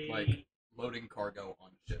a. Like loading cargo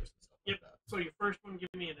on ships and stuff Yep. like that. So your first one,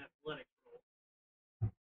 give me an athletics roll.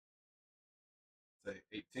 Say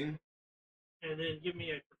 18. And then give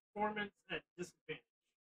me a performance at disadvantage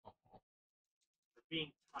for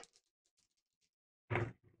being tight.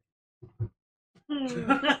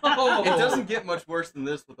 It doesn't get much worse than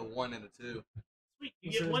this with a 1 and a 2. Sweet,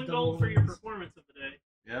 you This get is 1 double gold for your ones. performance of the day.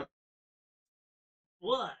 Yep.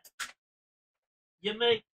 What? You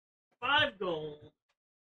make 5 gold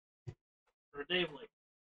for Dave Lake.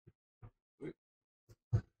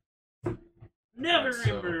 Never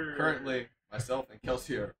So remember. currently, myself and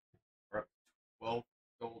Kelsey are at 12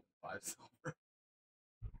 gold and 5 silver.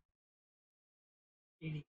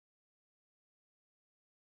 80.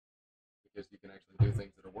 Because you can actually do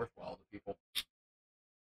things that are worthwhile to people.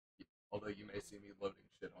 Although you may see me loading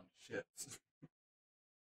shit on ships.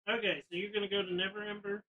 Okay, so you're gonna go to Never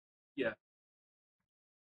Ember. Yeah.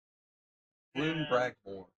 Bloom And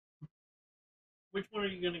Bragmore. which one are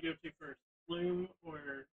you gonna go to first? Flume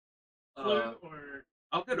or I'll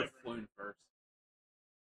go to Never. Floon first.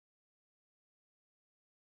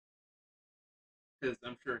 Because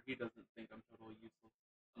I'm sure he doesn't think I'm totally useless.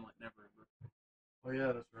 I'm like, never ever. Oh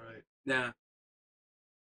yeah, that's right. Nah.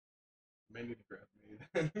 You may need to grab me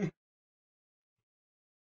then.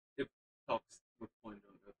 If talks with Floon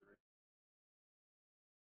don't go through.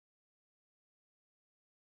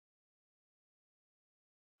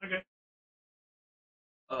 Okay.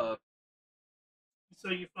 So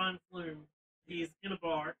you find Flume. He's in a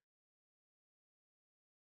bar.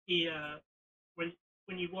 He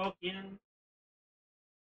when you walk in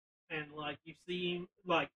and like you see him,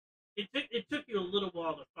 like it took you a little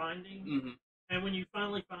while to find him. Mm-hmm. And when you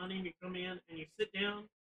finally find him, you come in and you sit down,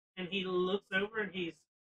 and he looks over and you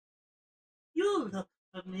look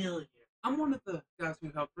familiar. I'm one of the guys who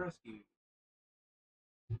helped rescue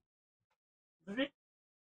you. Rick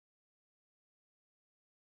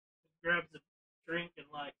grabs a drink and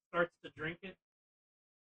like starts to drink it.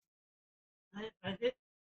 I hit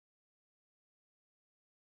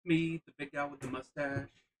Me, the big guy with the mustache,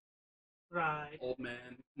 right. old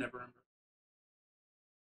man, never remember.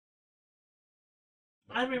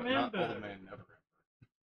 I But not remember. Old Man Never Ember.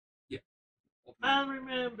 Yeah. Old I man.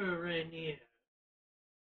 remember Rainier.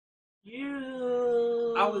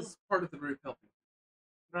 You. I was part of the group helping.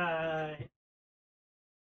 right.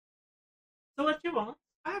 So what you want?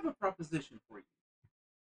 I have a proposition for you.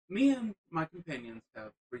 Me and my companions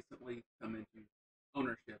have recently come into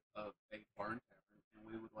ownership of a bar and tavern, and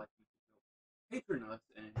we would like you to patron us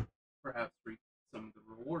and perhaps reap some of the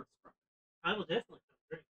rewards from it. I will definitely come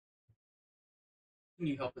drink. Can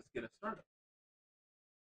you help us get a startup?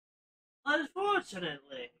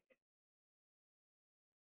 Unfortunately,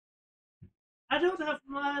 I don't have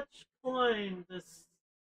much coin to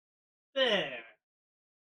spare.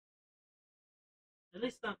 At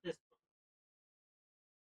least not this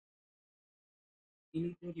one.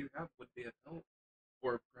 Anything you have would be of help,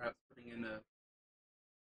 or perhaps putting in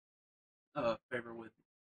a favor with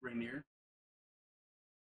Rainier.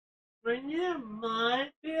 Rainier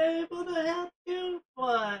might be able to help you,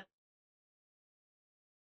 but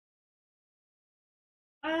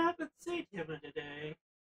I haven't seen him in a day.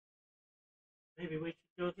 Maybe we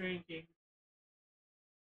should go drinking.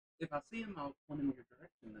 If I see him, I'll point him in your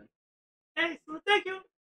direction. Then Excellent, thank you.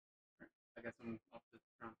 I guess I'm off to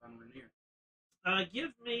try and find Rainier.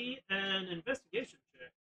 Give me an investigation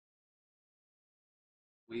check.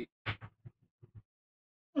 Sweet.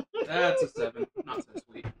 That's a 7. Not so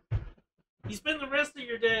sweet. You spend the rest of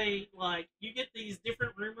your day, like, you get these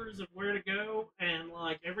different rumors of where to go, and,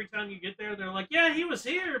 like, every time you get there, they're like, yeah, he was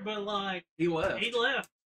here, but, like, He left. he left.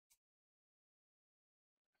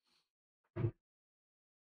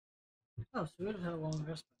 Oh, so we would have had a long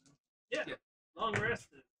rest by now. Yeah, Yeah. long rest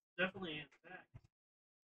is definitely intact.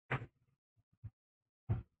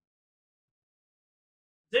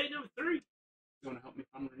 Day number 3. You want to help me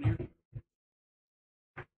find Rainier?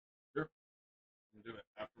 Sure. You can do it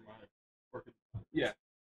after my working. Yeah.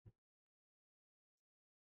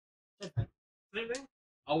 Same thing?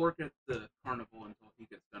 I'll work at the carnival until he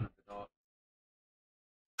gets done at the dock.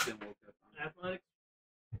 Then we'll go find him. Athletics.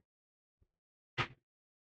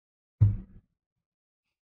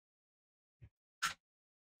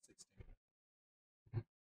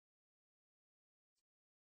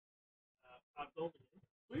 I've golden.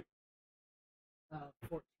 Sweet. 14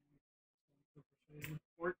 for persuasion.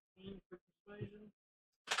 14 for persuasion.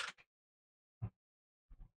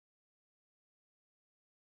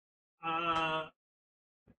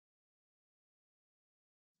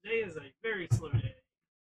 Today is a very slow day.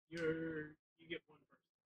 You get one person.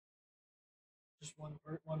 Just one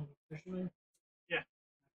fisherman. Yeah.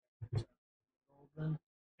 Gold then.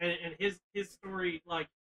 And his story, like,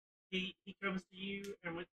 he comes to you,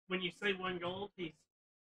 and when you say 1 gold,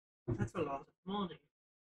 that's a lot of money.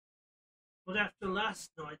 But after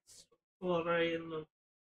last night's foray in the,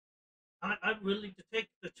 I'm willing to take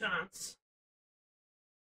the chance.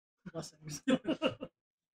 Blessings. So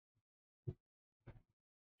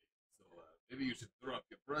maybe you should throw up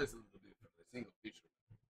your price a little bit for the single feature.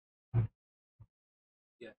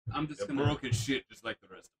 Yeah, I'm just You're gonna broke as shit, just like the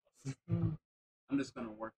rest of us. I'm just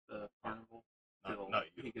gonna work the carnival till Not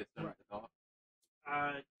you. he gets done with the dock.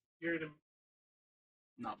 You're gonna,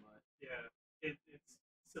 Not much. yeah, it's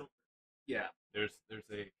silver. Yeah, There's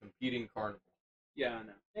a competing carnival. yeah, I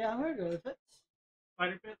know. Yeah, I'm gonna go with it.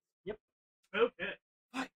 Fighter pits? Yep. Okay.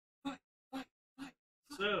 Fight.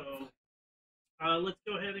 So, let's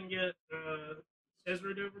go ahead and get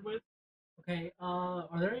Ezra over with. Okay, are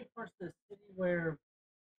there any parts of the city where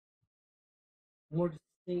more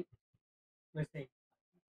distinct, let's say,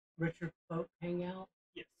 richer folk hang out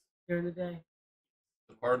Yes. during the day?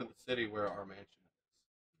 The part of the city where our mansion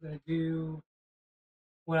is. I'm gonna do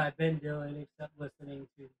what I've been doing, except listening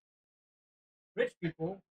to rich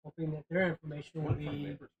people, hoping that their information will One of our be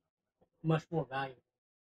neighbors. much more valuable.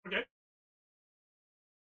 Okay.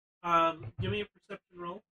 Give me a perception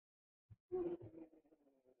roll.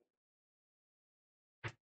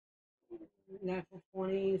 Natural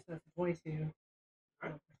 20, so that's a 22.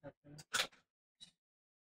 Alright. Perception.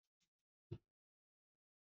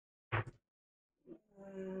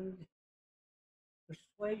 And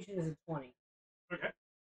persuasion is a 20. Okay.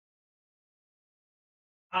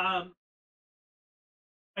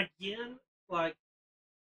 Again, like,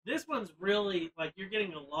 this one's really, like, you're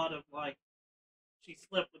getting a lot of, like, she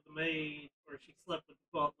slept with the maid, or she slept with the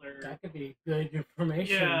butler. That could be good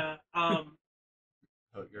information. Yeah,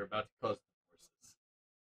 Oh, you're about to cause divorces.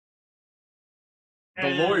 The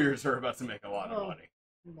and- lawyers are about to make a lot of Oh. money.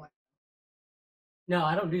 What? No,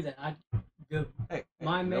 I don't do that. Hey,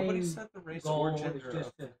 My nobody main said the race goal or is gender just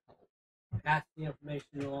of to- the help. pass the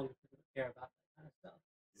information along to people who care about that kind of stuff.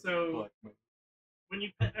 So, when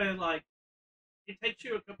you, like, it takes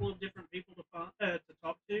you a couple of different people to talk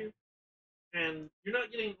to, and you're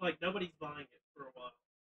not getting, like, nobody's buying it for a while.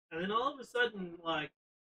 And then all of a sudden, like,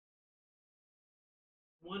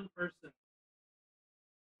 one person,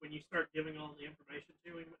 when you start giving all the information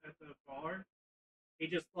to him at the bar, he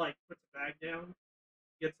just, like, puts a bag down,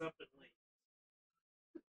 gets up, and leaves.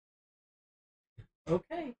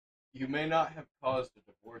 Okay. You may not have caused a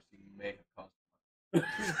divorce, you may have caused one.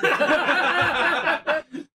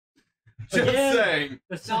 Just Again, saying.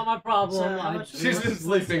 That's not my problem. So how I much- just She's been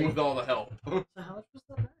sleeping listen. with all the help. So how much was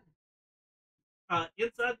that bag?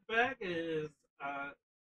 Inside the bag is the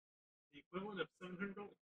equivalent of 700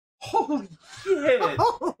 gold. Holy shit!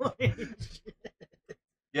 Holy shit.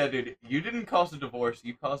 Yeah, dude, you didn't cause a divorce,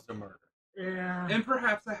 you caused a murder. Yeah. And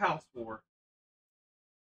perhaps a house war.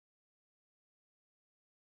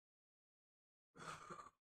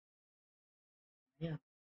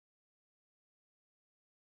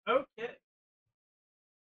 Okay.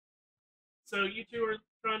 So you two are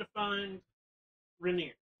trying to find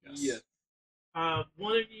Rainier. Yes.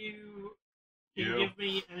 One of you can You. give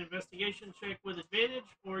me an investigation check with advantage,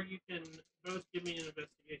 or you can both give me an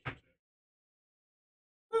investigation check.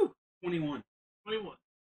 21. 21.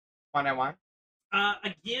 Why?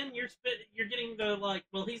 Again, you're getting the, like,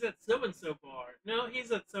 well, he's at so and so bar. No,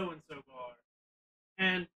 he's at so and so bar,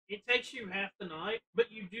 and it takes you half the night,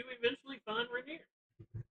 but you do eventually find Rainier.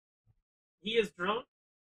 He is drunk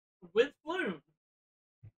with Flume.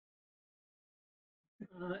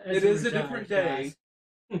 It is a different day,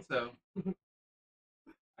 so I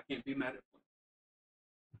can't be mad at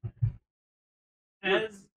him.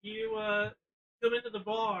 As you come into the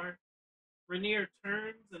bar, Rainier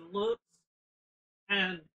turns and looks,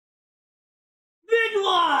 and Big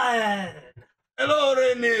One! Hello,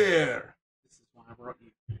 Rainier! This is why I brought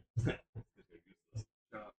you. Shut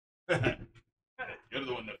up. You're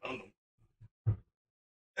the one that found him.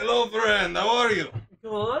 Hello, friend. How are you?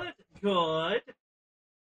 Good, good.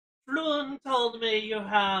 Flume told me you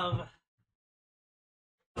have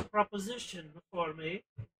a proposition for me.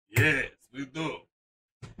 Yes, we do.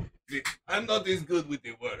 See, I'm not as good with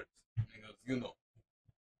the words, because, you know.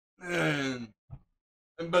 And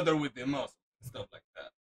I'm better with the muscles and stuff like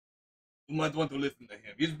that. You might want to listen to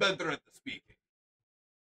him. He's better at the speaking.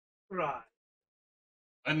 Right.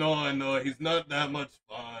 I know, he's not that much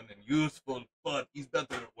fun and useful, but he's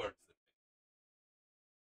better at words than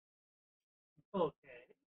me. Okay.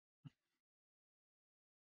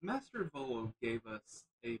 Master Volo gave us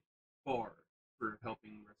a bar for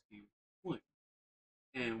helping rescue Flume,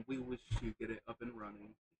 and we wish to get it up and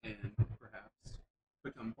running and perhaps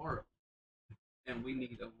become bar owners. And we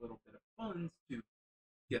need a little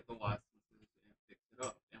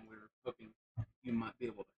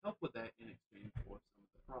help with that in exchange for some of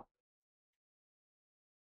the profit.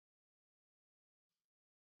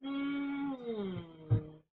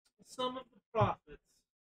 Some of the profits.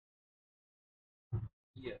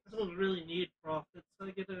 Yes. I don't really need profits.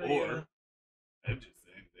 I get a. Or, I'm just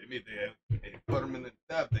saying, maybe they have a permanent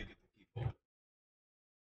tab they get to keep on.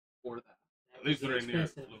 Or that. At least they're near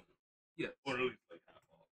Expensive. blue. Yes. Or at least like half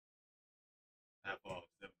off. Half off,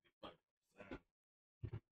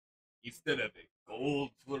 75%. Instead of a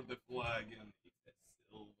gold for the flag, and a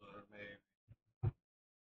silver, maybe.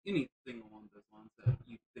 Anything along those lines that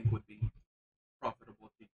you think would be profitable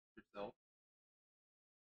to yourself.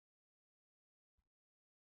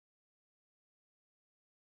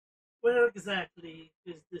 Where exactly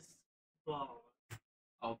is this bar?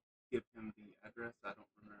 I'll give him the address. I don't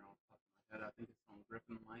remember off the top of my head. I think it's on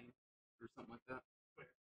Griffin Lane or something like that.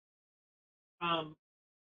 Um.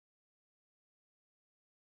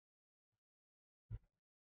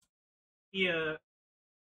 He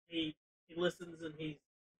listens and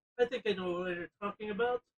I think I know what you're talking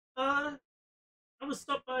about. I will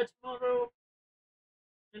stop by tomorrow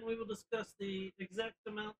and we will discuss the exact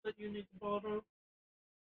amount that you need to borrow.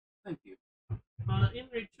 Thank you. In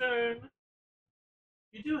return,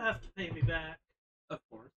 you do have to pay me back. Of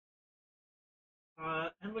course.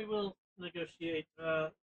 And we will negotiate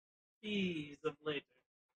fees of later.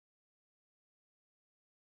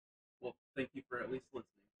 Well, thank you for at least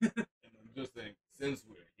listening. And I'm just saying, since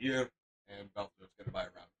we're here, and Balthazar's going to buy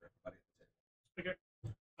a round for everybody at the table. Okay.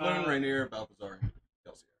 Florin, Rainier, Balthazar, and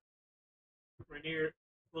Kelsier. Rainier,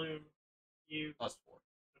 Bloom, you. Us four.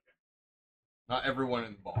 Okay. Not everyone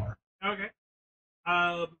in the bar. Okay.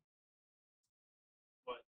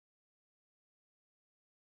 What?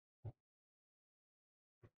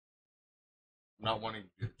 I'm not wanting to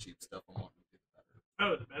do the cheap stuff. I'm wanting to do the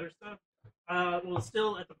better. Oh, the better stuff? Well,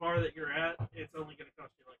 still at the bar that you're at, it's only going to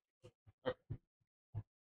cost you like. Okay.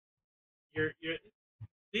 You're.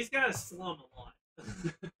 These guys slum a lot.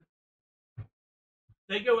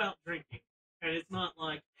 They go out drinking, and it's not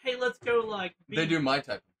like, hey, let's go like. They do my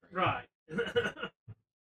type of drink. Right.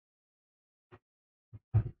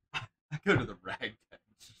 I go to the ragtag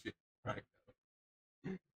shit. Right.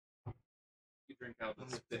 You drink out of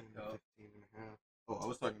the spit cup. 15.5. Oh, I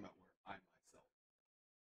was talking about where I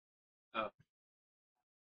myself.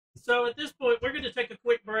 So at this point, we're going to take a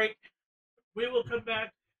quick break. We will come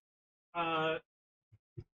back to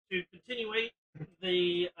continuate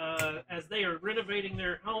as they are renovating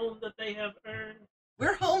their home that they have earned.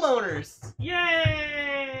 We're homeowners.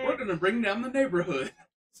 Yay! We're gonna bring down the neighborhood.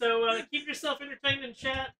 So keep yourself entertained in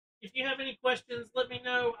chat. If you have any questions, let me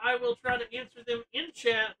know. I will try to answer them in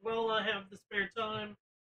chat while I have the spare time.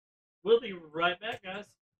 We'll be right back, guys.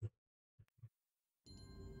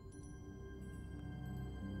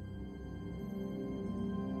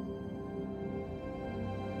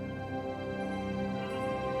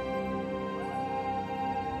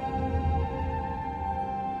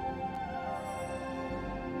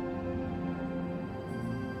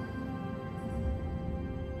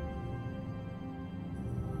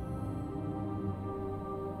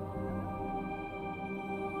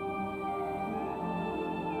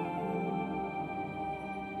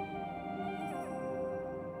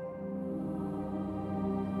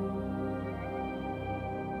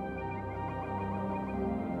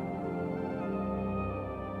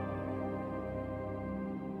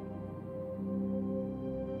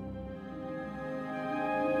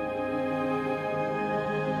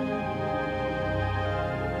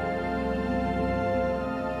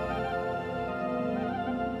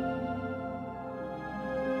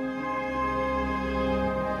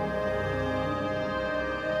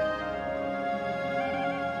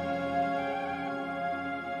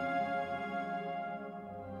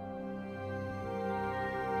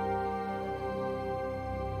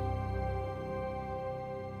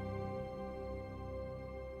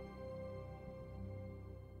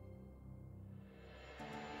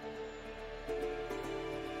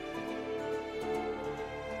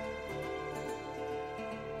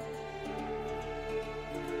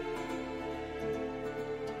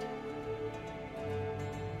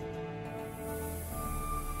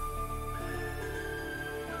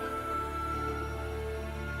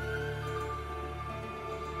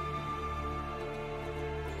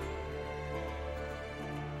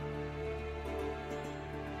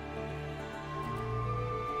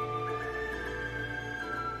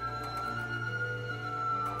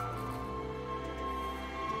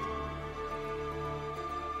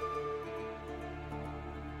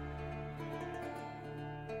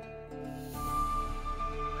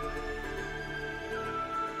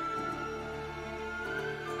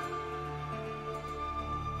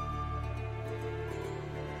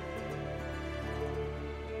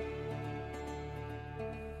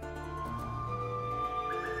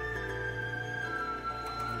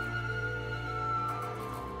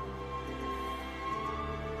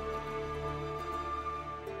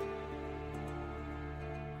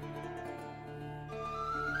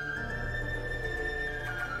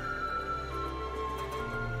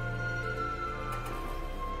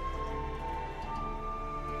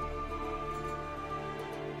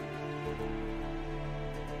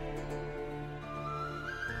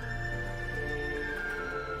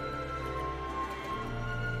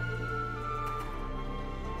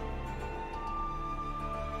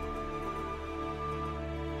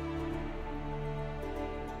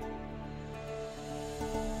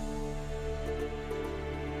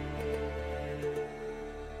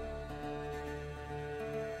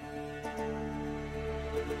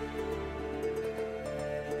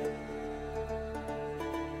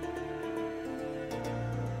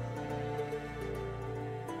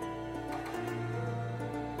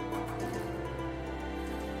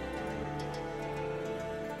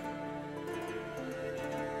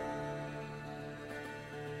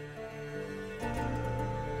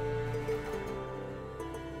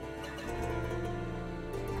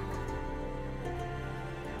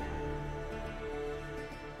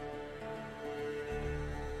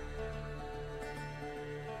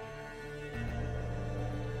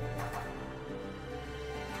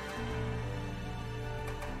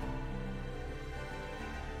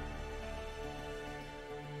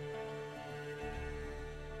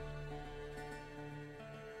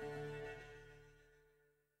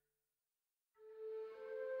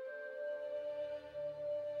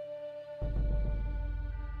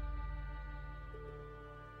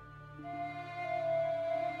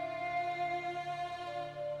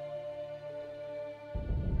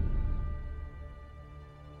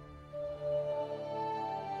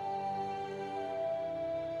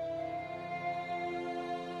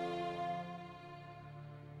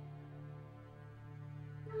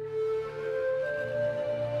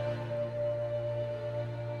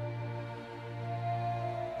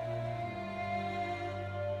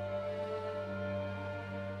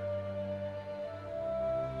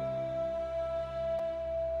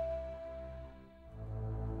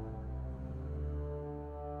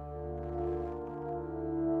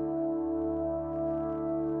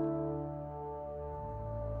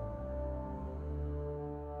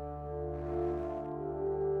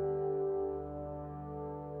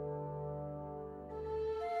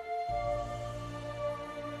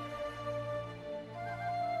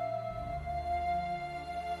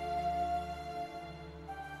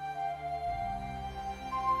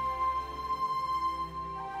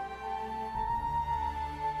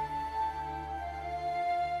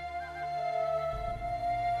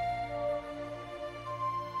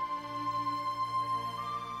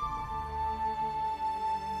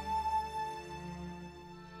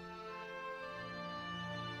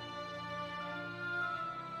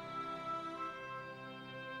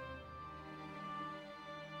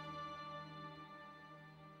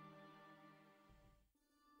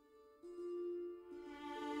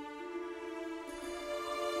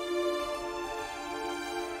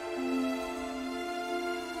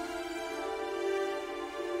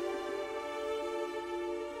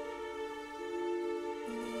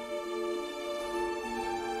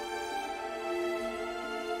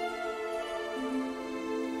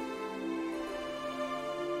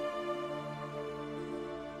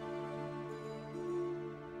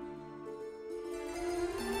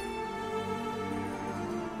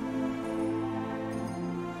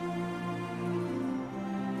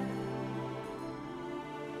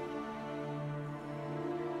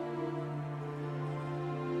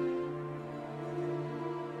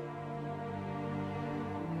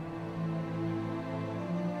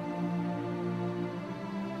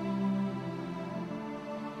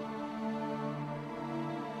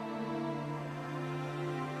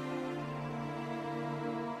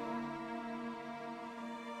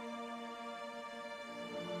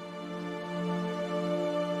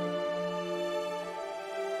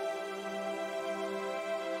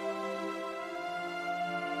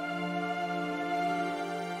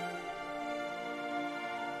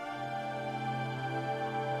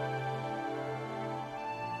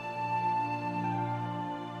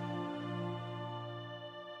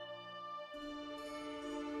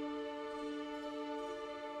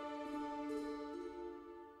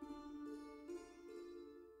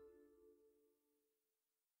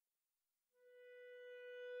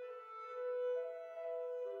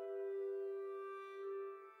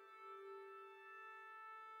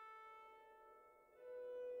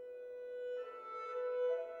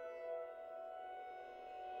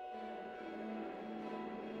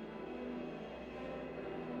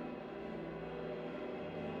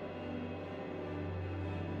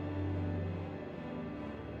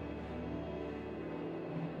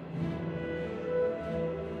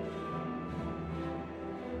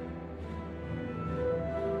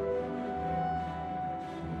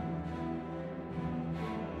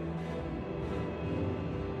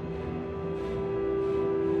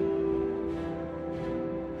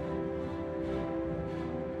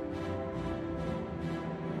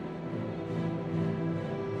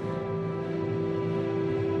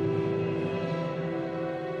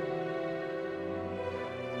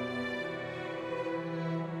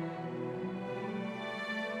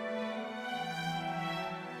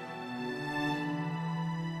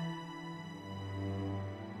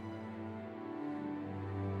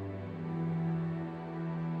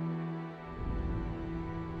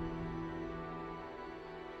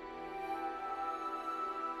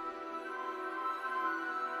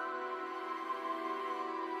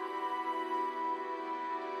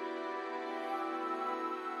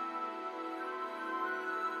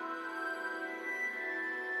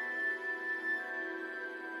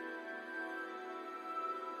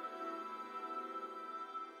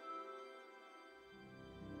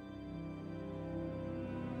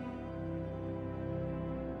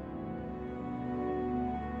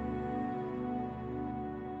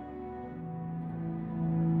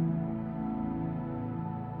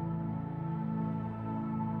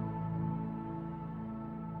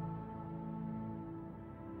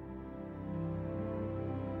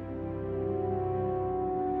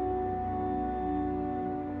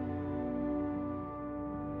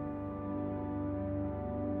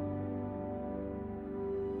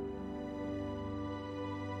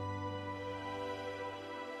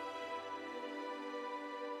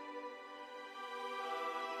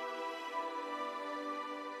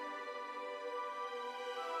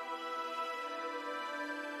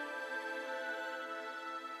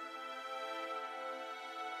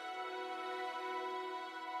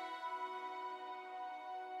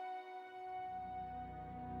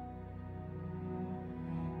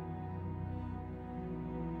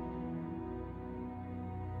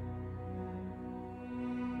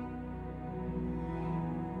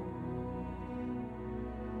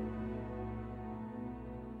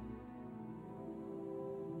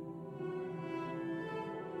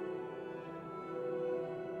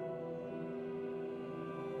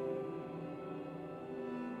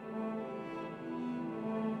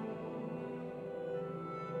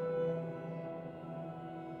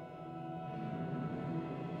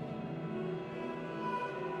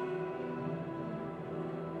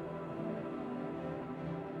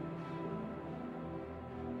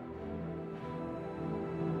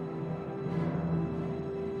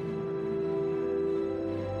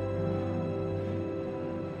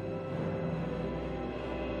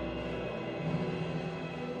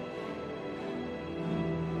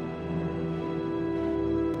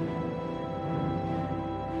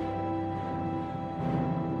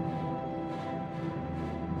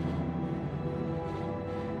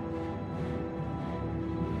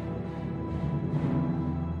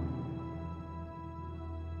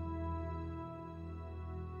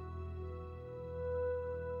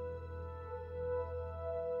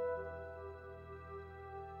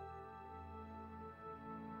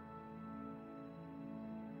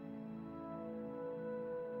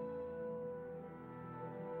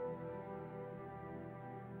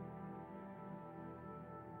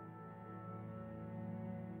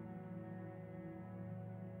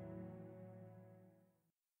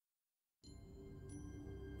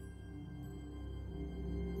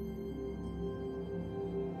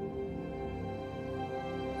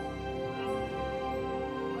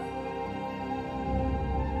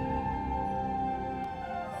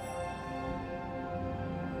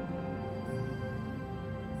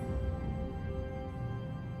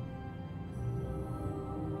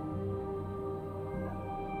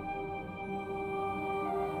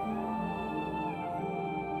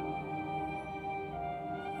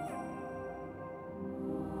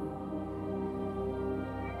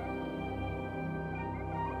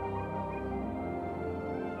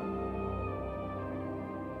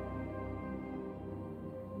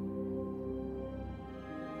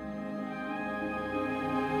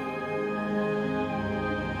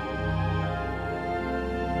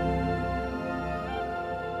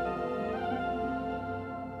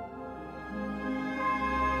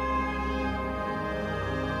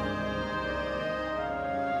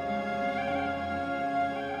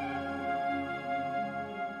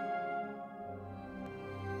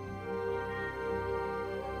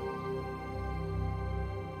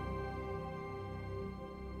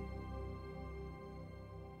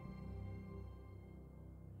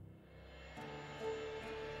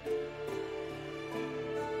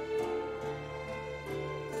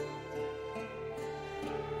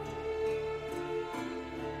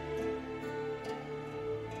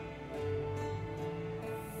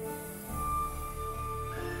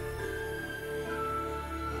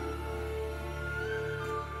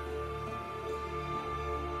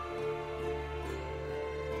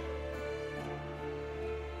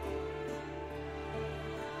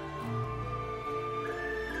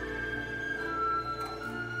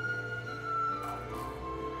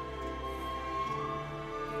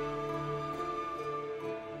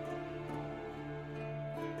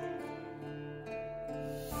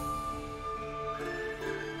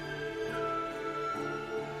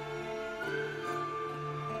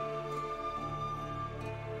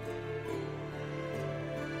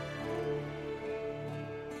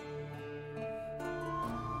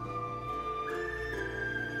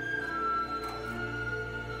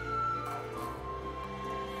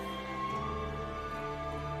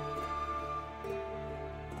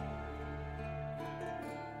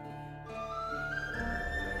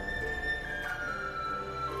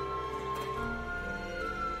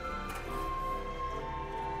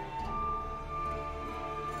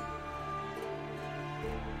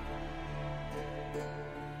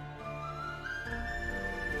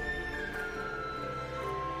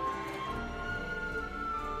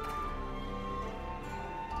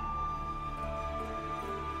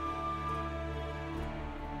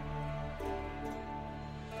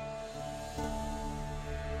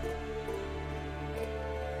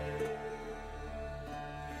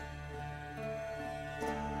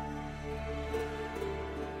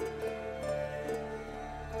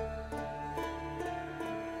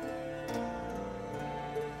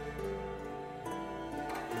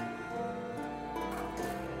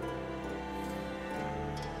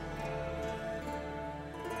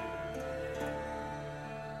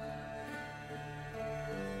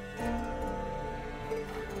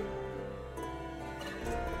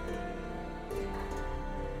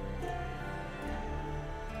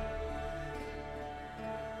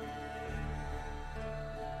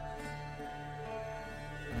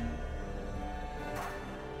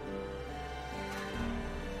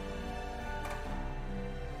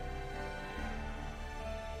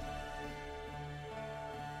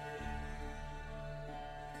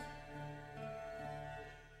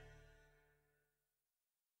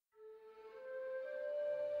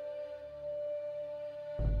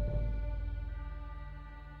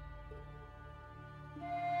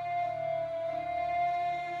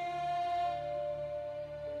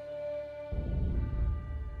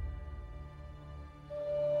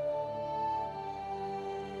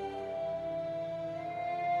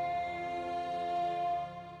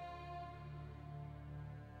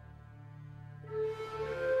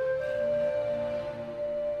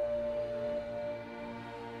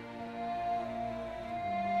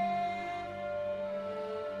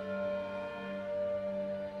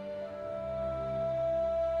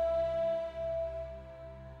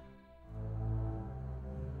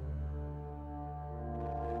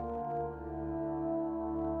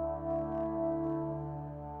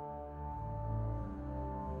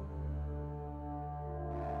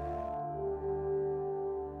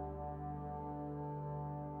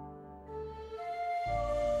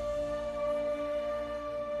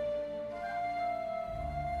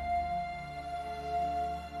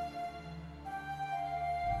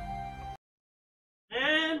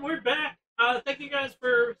 And we're back. Thank you guys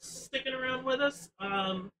for sticking around with us.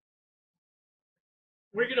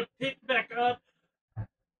 We're gonna pick back up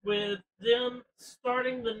with them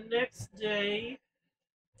starting the next day.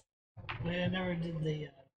 I never did the.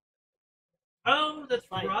 Oh, that's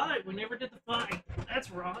Fight. right. We never did the fight.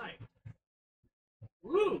 That's right.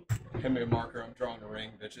 Woo! Hand me a marker. I'm drawing a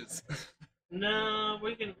ring, bitches. No,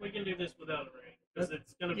 we can do this without a ring because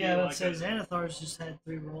it's gonna Yeah, be but like it says Xanathar's just had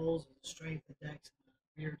 3 rolls with strength, a dex, and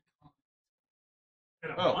a weird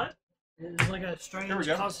con. Oh. What? It was like a Here we strange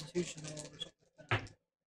go. constitution roll or something like that.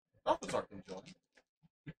 Alpha's Arc can join.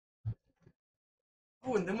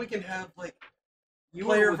 Oh, and then we can have like You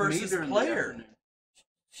player were with me versus during the player. afternoon.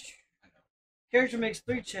 Character makes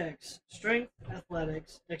 3 checks: strength,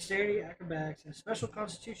 athletics, dexterity, acrobatics, and a special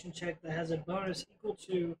constitution check that has a bonus equal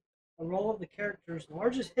to a roll of the character's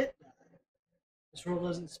largest hit die. This roll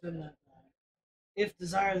doesn't spend that die. If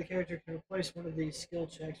desired, the character can replace one of these skill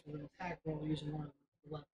checks with an attack roll using one of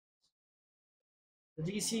the weapons. The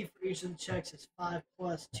DC for each of the checks is 5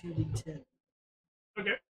 plus 2d10.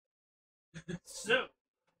 Okay. So,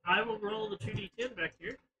 I will roll the 2d10 back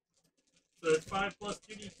here. So it's 5 plus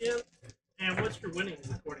 2d10. And what's your winnings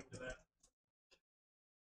according to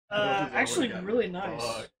that? Actually, really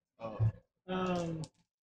nice. Fuck.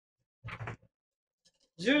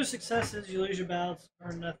 0 successes, you lose your bouts,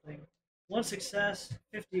 earn nothing. 1 success,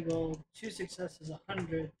 50 gold. 2 successes,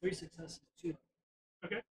 100. 3 successes, 200.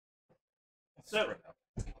 Okay. So,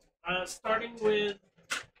 starting with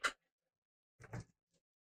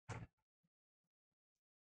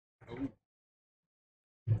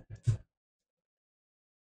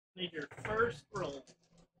need your first roll.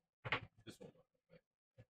 This one.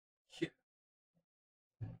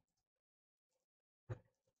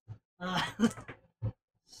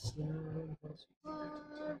 Seven plus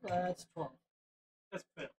 5, that's 12. That's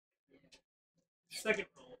fail. Second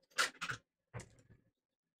roll.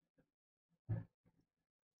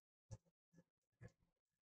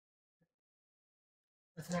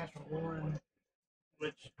 That's a natural 1.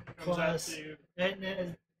 Which comes Plus- out to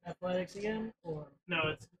And athletics again? Or no,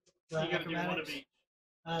 it's you gotta do one of each.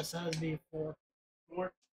 so that would be 4.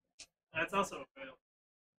 4. That's also a fail.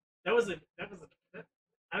 That was a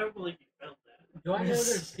I don't believe you failed that. Do I know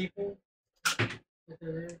there's people that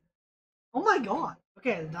are there? Oh my god.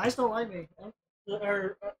 Okay, the dice don't like me.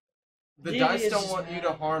 Or, The D&D dice is don't just want you mad.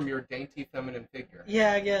 to harm your dainty feminine figure.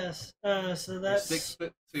 yeah, I guess. So Your that's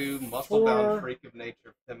 6'2", muscle-bound 4. freak of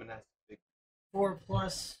nature, feminist figure. 4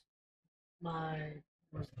 plus my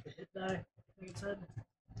what was it, the hit die, I think it said.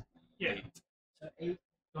 Yeah. So 8.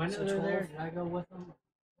 Do I know So they're there? 12. Did I go with them?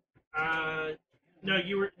 No,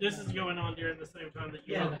 you were. This is going on during the same time that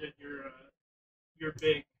you Yeah. all did your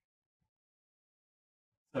big.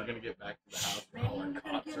 We're gonna get back to the house where all our Man, we're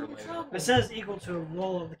gonna cops get are in laid trouble. up. It says equal to a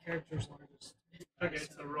roll of the character's largest hit die. Okay,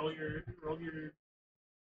 so roll your. Is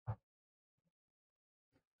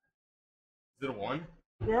it a 1?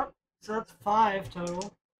 Yep. So that's 5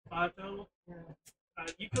 total. 5 total. Yeah.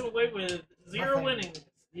 You come away with 0 Nothing. winnings.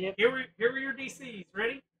 Yep. Here were your DCs.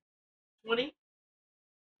 Ready? 20,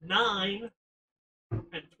 9,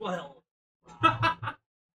 and 12.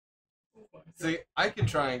 See, I could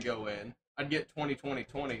try and go in. I'd get 20, 20,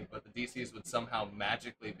 20, but the DCs would somehow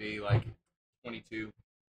magically be like 22,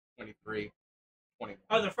 23, 21.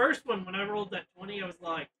 Oh, the first one when I rolled that 20, I was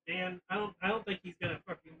like, man, I don't think he's gonna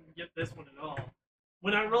fucking get this one at all.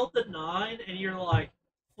 When I rolled the 9 and you're like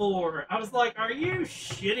 4, I was like, are you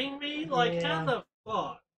shitting me? Like, Yeah. how the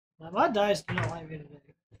fuck? Now, my dice do not like me today.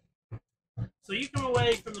 So you come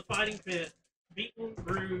away from the fighting pit, beaten,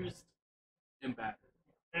 bruised, And battered.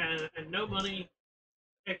 and no money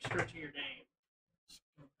extra to your name.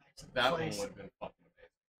 Back to the That one place. would have been fucking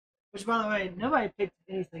amazing. Which, by the way, nobody picked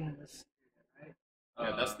anything in this area, right?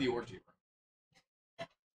 Yeah, that's the orgy room.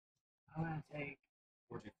 I'm gonna take.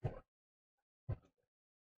 Orgy 4.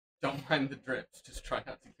 Don't mind the drips. Just try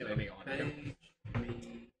not to get any on you. Page,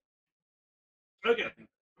 me. Okay. I think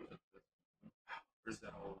where's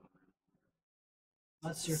that whole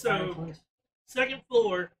That's your So- fireplace. Second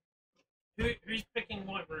floor. Who's picking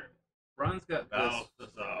what room? Ron's got this.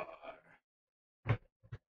 Balthazar.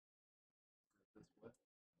 This way.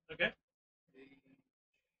 Okay.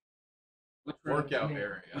 Which room? Workout Yeah.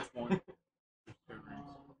 area. Which one? There's 2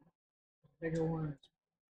 rooms. Bigger one.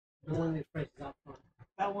 The one that faces out front.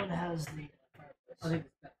 That one has the fireplace. I think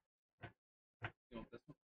it's that. You want this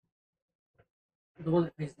one? The one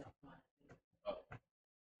that faces out front. Oh,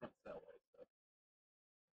 Front's that way.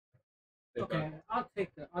 So. Okay, I'll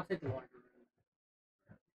take the larger room.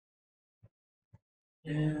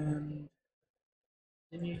 And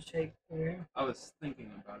then you take where? I was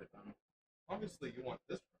thinking about it, but obviously you want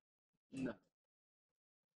this no. room.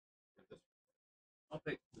 Or this I'll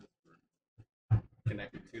take this room. room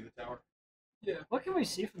connected to the tower. Yeah. What can we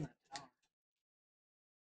see from that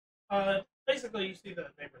tower? Basically, you see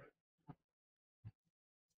the neighborhood.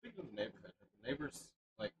 Speaking of the neighborhood, have the neighbors,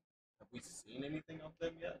 like, have we seen anything of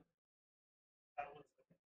them yet?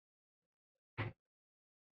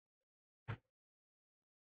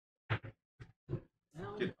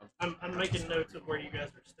 Now, Dude, I'm making notes of where you guys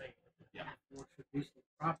are staying. more traditional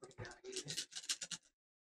property values.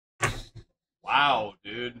 wow,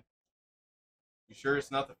 dude. You sure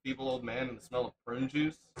it's not the feeble old man and the smell of prune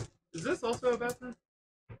juice? Is this also a bathroom?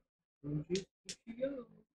 Room juice, here you go.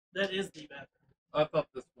 That is the bathroom. I thought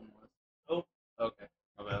this one was. Oh. Okay.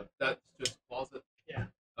 How about That's just closet? Yeah.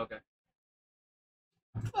 Okay.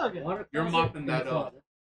 Okay. Water You're closet, mopping and that up. closet.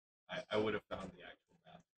 I would have found the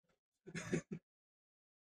actual bathroom.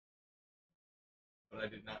 But I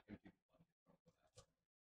did not empty the bucket.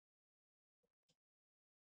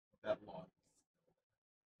 That log.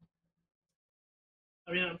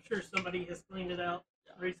 I mean, I'm sure somebody has cleaned it out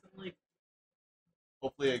recently.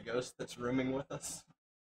 Hopefully a ghost that's rooming with us.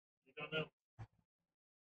 You don't know.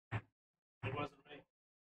 It wasn't me.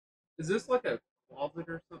 Is this like a closet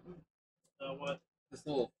or something? What? This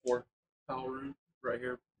little 4-tile room right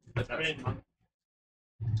here. Attached mean- to mine?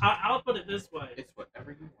 I'll put it this way. It's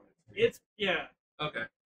whatever you want it to be. It's yeah, Okay.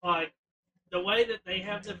 like the way that they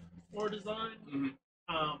have the floor design.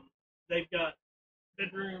 Mm-hmm. They've got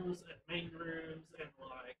bedrooms and main rooms and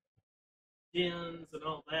like dens and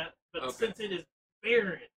all that. But Okay. since it is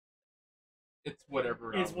barren, It's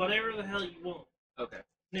whatever. it's whatever the hell you want. Okay.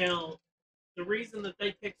 Now, the reason that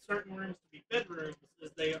they pick certain rooms to be bedrooms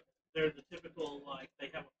is they're the typical, like,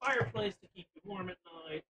 they have a fireplace to keep you warm at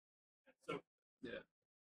night. And so, Yeah.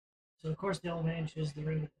 So of course the old man chooses the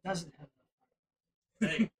room that doesn't have that.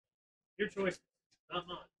 hey, your choice, not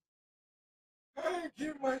mine. I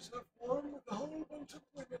keep myself warm with a whole bunch of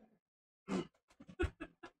women.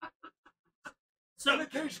 So, And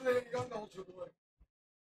occasionally a young altar boy.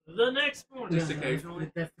 the next morning, Just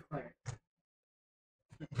occasionally? That's the cleric.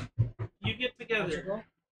 you get together.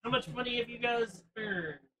 How much money have you guys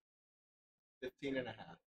earned? 15 and a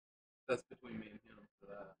half. That's between me and him for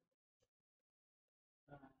that.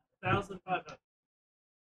 1,500.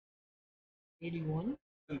 81. It's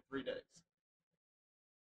been 3 days.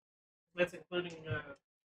 That's including,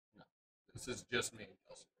 This is just me and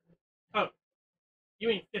Kelsey. oh, you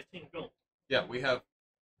mean 15 gold. Yeah, we have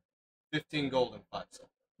 15 gold and 5 silver.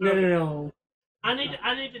 No. I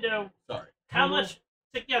need to know Sorry. how much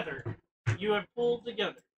together you have pulled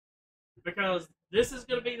together, because this is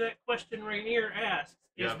going to be that question Rainier asks: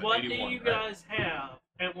 You is have what do 81, you right? guys have,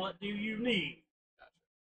 and what do you need? Gotcha.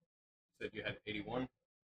 Said you had 81.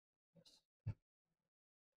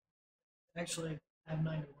 Actually, I have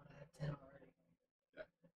 91. I have 10 already. Okay.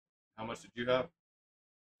 How much did you have?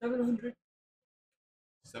 700.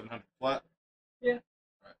 700 flat. Yeah. All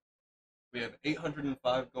right. We have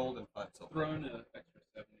 805 gold and 5 silver. Throw in an extra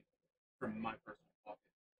 70 from my personal pocket.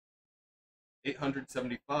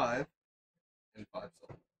 875 and 5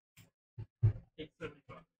 silver.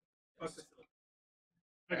 875. Yes.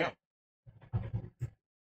 Okay.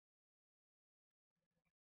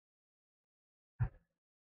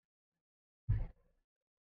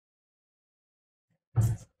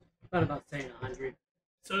 Thought about saying 100.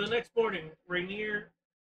 So the next morning, Rainier,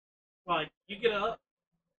 like, you get up,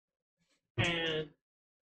 and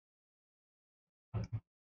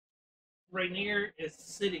Rainier is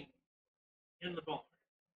sitting in the barn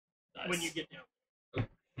when you get down.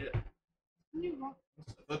 Shit.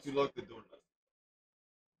 I thought you locked the door last.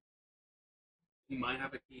 He might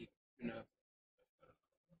have a key. Who knows?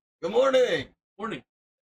 Good morning. Morning.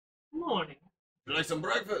 Morning. Would you like some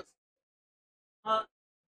breakfast?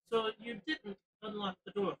 So you didn't unlock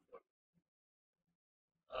the door for me.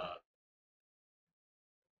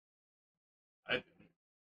 I didn't.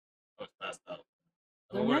 I was passed out.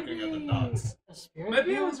 I There was might working at the be docks. a spirit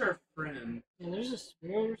Maybe it here. was our friend. Yeah, there's a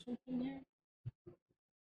spirit or something here.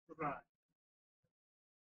 Right.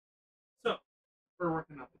 So, We're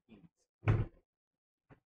working out the keys.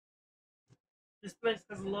 this place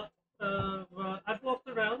has a lot of. I've walked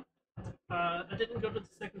around. I didn't go to the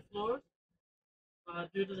second floor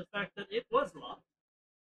due to the fact that it was locked.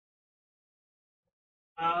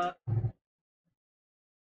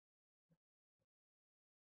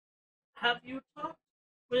 Have you talked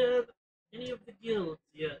with any of the guilds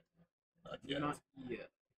yet? Not yet. Not yet.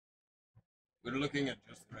 We're looking at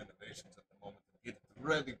just the renovations at the moment to get it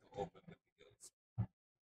ready to open with the guilds.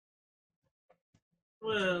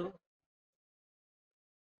 Well,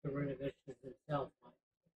 The renovations themselves might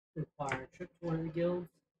require a trip to one of the guilds.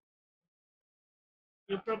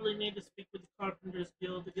 you'll probably need to speak with the Carpenters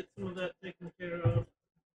Guild to get some of that taken care of.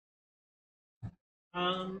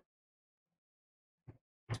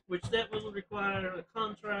 Which that will require a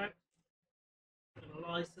contract and a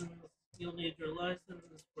license. You'll need your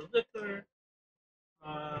license for liquor.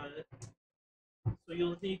 So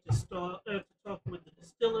you'll need to talk with the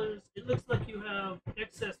distillers. It looks like you have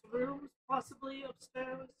excess rooms, possibly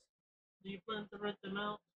upstairs. Do you plan to rent them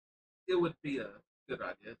out? It would be a good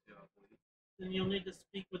idea to, I believe. Then you'll need to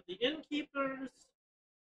speak with the innkeepers.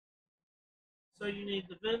 So you need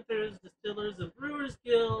the Vintners, Distillers, and Brewers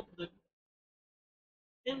Guild, the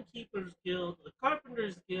Innkeepers Guild, the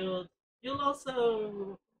Carpenters Guild. You're gonna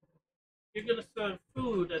serve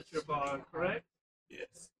food at your bar, correct?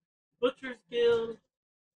 Yes. Butchers Guild.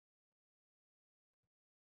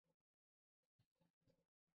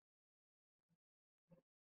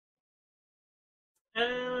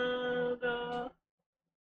 And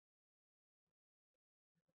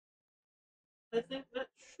I think that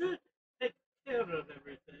should take care of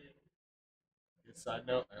everything. Good side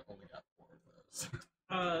note, I only got 4 of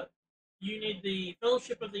those. You need the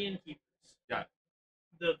Fellowship of the Innkeepers. Got it.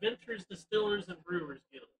 The Vintners, Distillers, and Brewers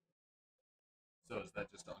Guild. So is that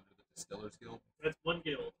just under the Distillers Guild? That's one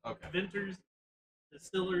guild. Okay. Vintners,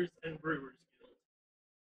 Distillers, and Brewers Guild.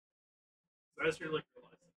 So that's your liquor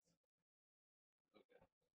license.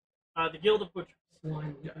 Okay. The Guild of Butchers.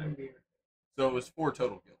 Wine Yeah. and beer. So it was 4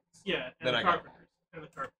 total guilds. Yeah, and Then the I got them Carpenters. And the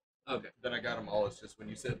Carpenters. Okay. Then I got them all. It's just when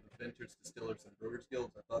you said the Vintners, Distillers, and Brewers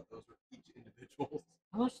Guilds, I thought those were each individuals.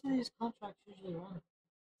 How much do these contracts usually run?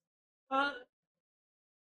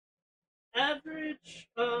 Average,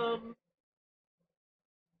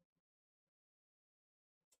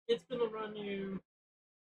 it's gonna run you,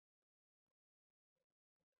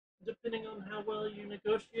 depending on how well you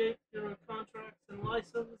negotiate your contracts and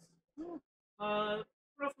license,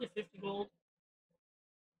 roughly 50 gold.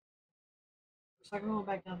 So I can go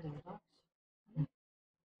back down to the docks.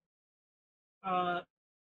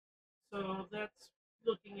 So that's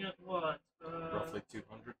looking at what? Roughly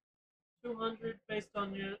 200. 200 based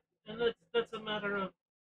on your, and that's a matter of,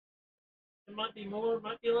 it might be more, it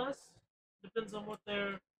might be less, depends on what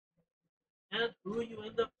they're, and who you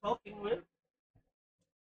end up talking with,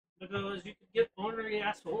 because you could get ornery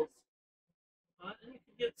assholes, and you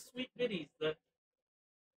could get sweet biddies that,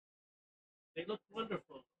 they look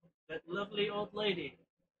wonderful, that lovely old lady,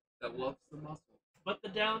 That loves the muscle. but the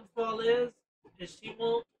downfall is she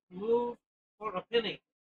won't move for a penny.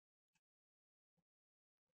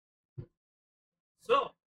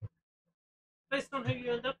 So, based on who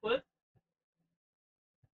you end up with,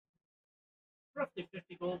 roughly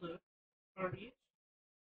 50 gold a card each.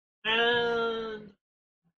 And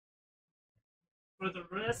for the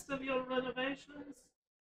rest of your renovations,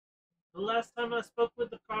 the last time I spoke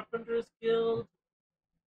with the Carpenters Guild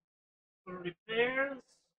for repairs,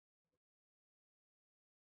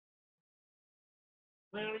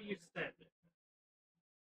 where are you standing?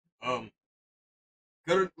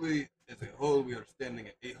 Currently, as a whole, we are standing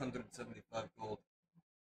at 875 gold,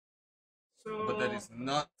 So, but that is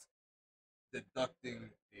not deducting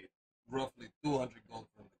the roughly 200 gold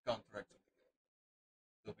from the contracts of the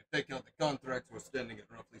guild. So if we take out the contracts, we're standing at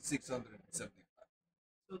roughly 675.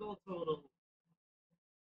 so all total,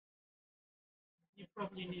 you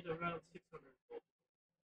probably need around 600 gold.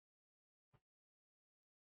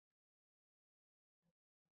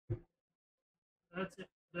 That's it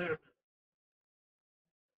there, man.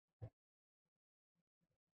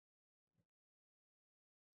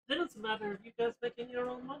 Then it's a matter of you guys making your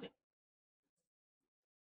own money.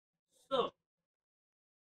 So,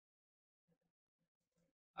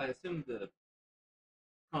 I assume the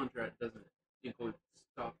contract doesn't include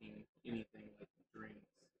stocking anything like drinks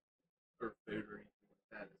or food or anything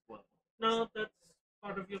like that as well. no, that's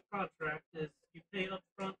part of your contract is you pay up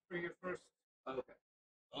front for your first Okay.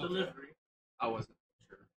 delivery. I wasn't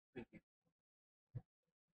sure. Thank you.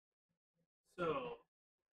 So,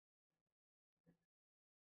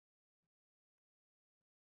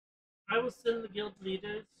 I will send the guild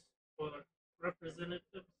leaders or representatives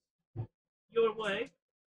your way.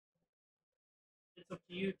 It's up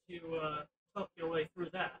to you to talk your way through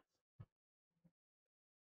that.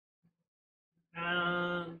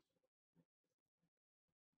 And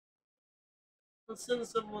I'll send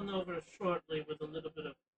someone over shortly with a little bit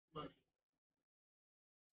of money.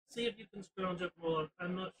 See if you can scrounge up more.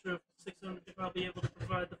 I'm not sure if 600 if I'll be able to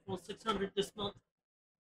provide the full 600 this month.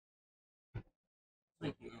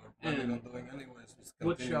 Thank We you. were planning on And doing anyways. Was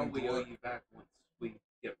what shall continuing we to owe work. you back once we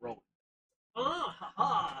get rolling? Ah, ha,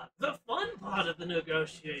 ha! The fun part of the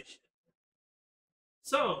negotiation.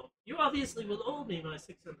 So, you obviously will owe me my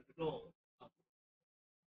 600 gold.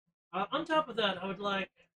 On top of that, I would like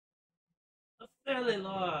a fairly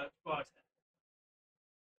large bartender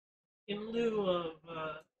in lieu of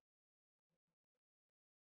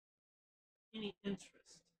any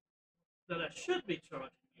interest that I should be charging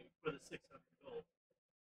you for the 600 gold.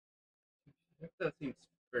 That seems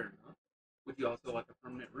fair enough. Would you also like a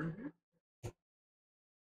permanent room here?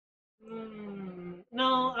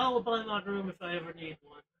 No, I will buy my room if I ever need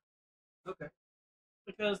one. Okay.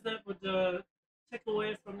 Because that would take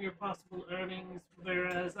away from your possible earnings,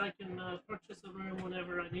 whereas I can purchase a room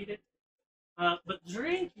whenever I need it. But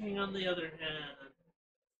drinking, on the other hand,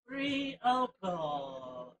 free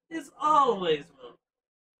alcohol is always welcome.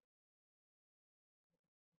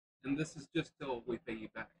 And this is just till we pay you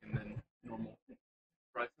back and then normal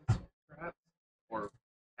prices, perhaps? Or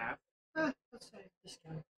half? Let's say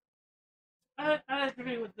discount. I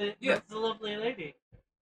agree with Yes. the lovely lady.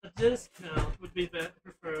 A discount would be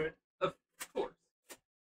preferred. Of course.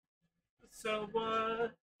 So,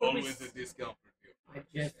 what Always a discount for you. I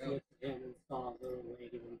just looked at him and saw a little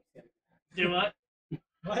lady when he said do what?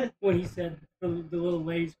 what? When he said the little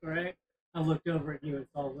lady's correct, I looked over at you and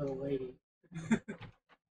saw a little lady.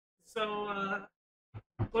 So,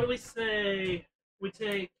 what do we say we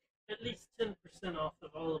take at least 10% off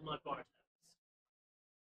of all of my bar tabs?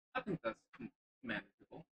 I think that's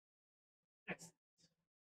manageable. Excellent.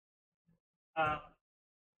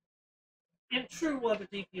 In true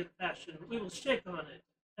Waterdeepian fashion, we will shake on it,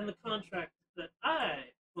 and the contract that I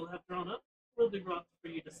will have drawn up will be brought for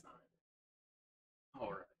you to sign.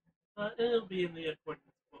 Alright. And it'll be in the accordance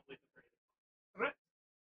with what we've agreed upon. Correct?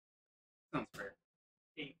 Sounds fair.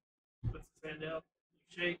 He puts his hand out,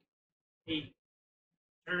 you shake, he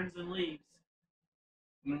turns and leaves.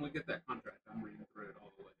 When we get that contract, I'm reading through it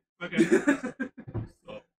all the way. Okay.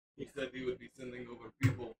 So he said he would be sending over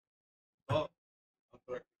people. Oh, I'm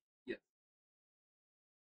correct. Yes.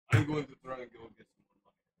 I'm going to try and go get some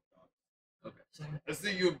more money. Okay. So, I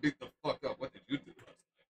see you beat the fuck up. What did you do last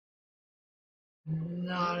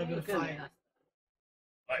not a good Good fight. math.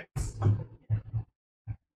 night? Fights.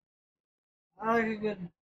 I like a good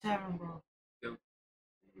tavern brawl. Go with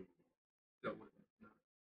it. No.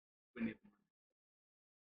 We need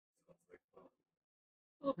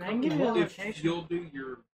Well, I can give you a money. If location. you'll do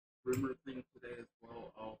your rumor thing today as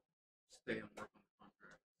well, I'll stay and work on the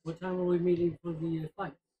contract. What time are we meeting for the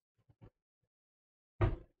fight?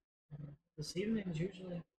 This evening's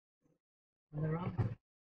usually when they're on.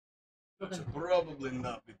 I should probably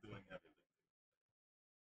not be doing heavy lifting.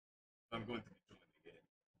 I'm going to be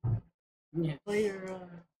doing the game. Yeah. Play your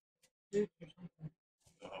flute or something.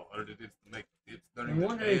 So how hard it is to make tips during I'm the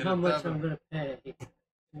wondering day at how a much tavern. I'm gonna pay to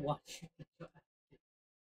watch you.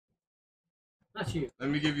 Not you. Let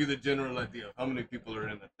me give you the general idea of how many people are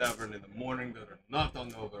in a tavern in the morning that are not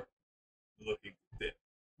hungover looking for tip.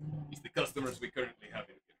 It's the customers we currently have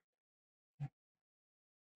in here.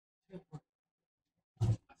 I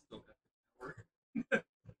still got the tower.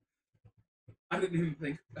 I didn't even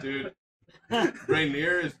think about Dude, it.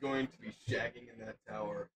 Rainier is going to be shagging in that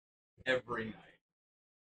tower every night.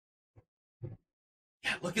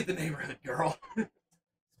 Yeah, look at the neighborhood, girl.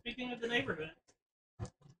 Speaking of the neighborhood,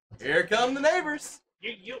 Here come the neighbors.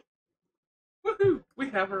 you Woohoo! We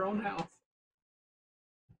have our own house.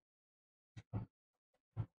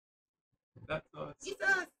 That's us.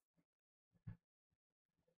 Jesus.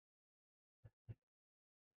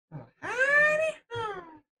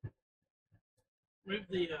 move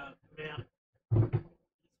the map this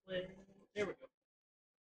way. There we go.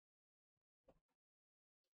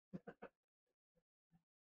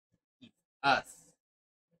 Us.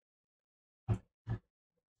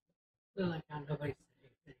 Feel like I'm nobody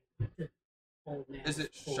saying anything. Old man Is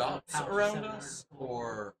it pulls up shops houses around that are us old.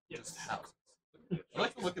 or Yes. just houses? I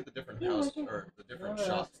like to look at the different houses or the different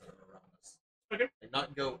shops that are around us. Okay. Like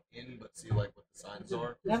not go in, but see like what the signs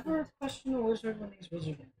are. Never question a wizard when he's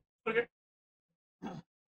wizarding. Okay.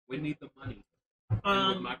 We need the money. And with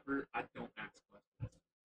Um, my crew, I don't ask questions.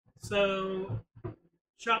 so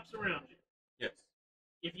shops around you. Yes.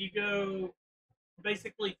 If you go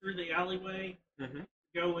basically through the alleyway, Mhm.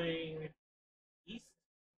 going east.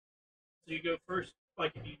 So you go first,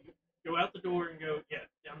 like if you go out the door and go,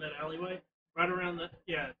 down that alleyway, right around the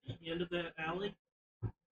end of that alley,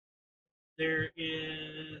 there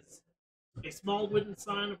is a small wooden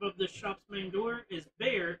sign above the shop's main door is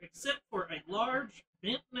bare, except for a large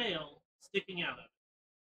bent nail sticking out of it.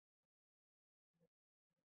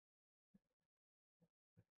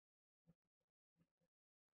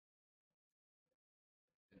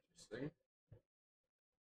 Interesting.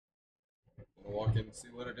 I'm gonna walk in and see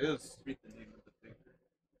what it is. Read the name of the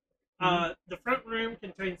figure. The front room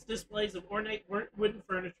contains displays of ornate wooden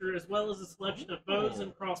furniture as well as a selection of bows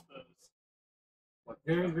and crossbows.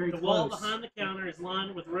 Very, very The close. wall behind the counter is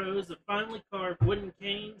lined with rows of finely carved wooden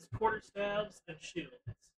canes, quarterstaves, and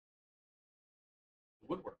shields.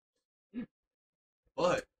 Woodwork.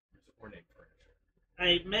 But there's ornate furniture.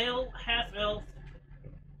 A male half-elf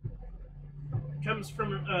comes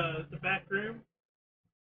from the back room,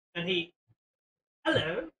 and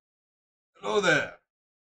hello. Hello there.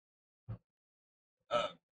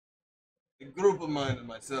 A group of mine and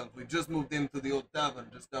myself, we just moved into the old tavern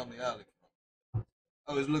just down the alley.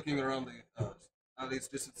 I was looking around the alleys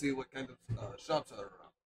just to see what kind of shops are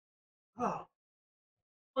around. Oh,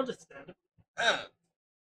 understandable. And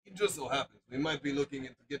it just so happens we might be looking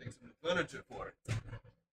into getting some new furniture for it.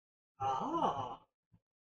 Ah.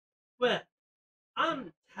 Well,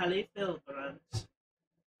 I'm Tally Philbrand.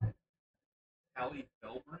 Callie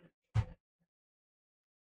Belbrand?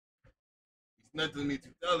 It's nice to meet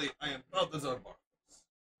you, Tally. I am Balthazar Barnes.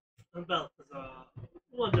 I'm Balthazar.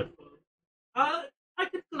 Wonderful. I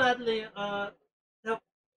could gladly help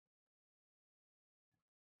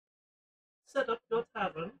set up your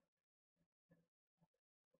tavern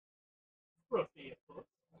for a fee, of course.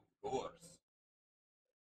 Of course.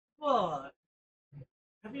 What?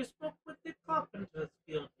 Have you spoke with the Carpenters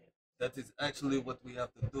Guild yet? That is actually what we have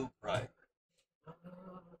to do prior.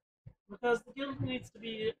 Because the guild needs to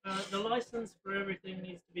be, the license for everything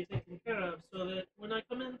needs to be taken care of, so that when I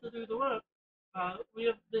come in to do the work, we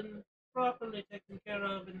have been properly taken care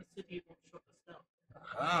of in the city. It won't shut us down.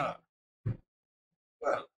 Aha.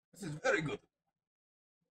 Well, this is very good.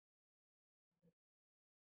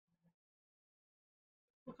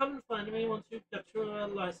 Well, come and find me once you've got your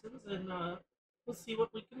license, and we'll see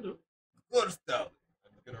what we can do. Of course, Tally.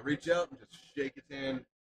 I'm gonna reach out and just shake his hand.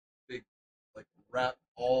 Big, like, wrap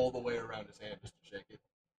all the way around his hand just to shake it.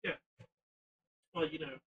 Yeah. Well,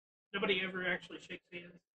 nobody ever actually shakes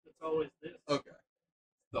hands. It's always this. Okay.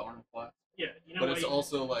 The arm clasp. Yeah, But it's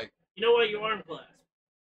also like, you know why you arm clasp.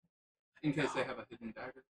 In case they have a hidden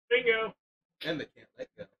dagger. Bingo. and they can't let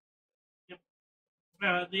go.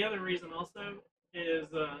 The other reason also is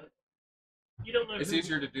you don't know. It's who,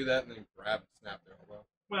 easier to do that and then grab and snap their elbow.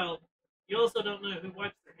 Well, you also don't know who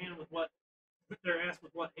wipes their hand with what, their ass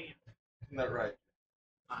with what hand. Isn't that right?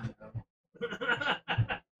 I know.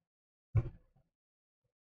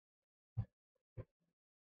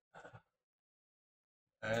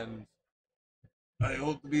 And I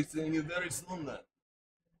hope to be seeing you very soon then.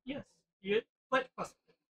 Yes, You get quite possible.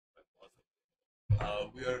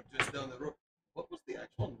 We are just down the road. What was the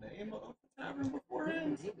actual name of the tavern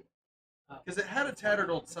beforehand? Because it had a tattered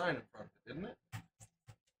old sign in front of it, didn't it?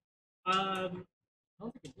 I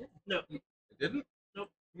don't think it did. No. It didn't? You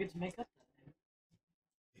get to make up that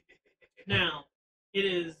name. Now, it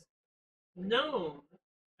is known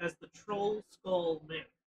as the Troll Skull Manor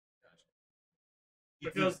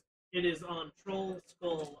because it is on Troll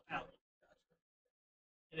Skull Alley.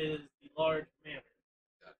 It is the large manor.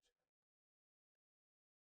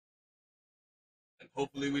 And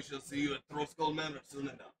hopefully we shall see you at Troll Skull Manor soon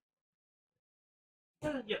enough.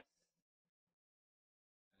 Yes.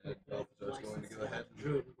 And Balthazar's going to go ahead and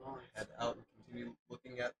Druid and Barnes. head out and continue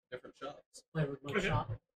looking at different shops. Play with my Okay. shop.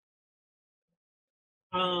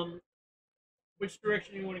 Which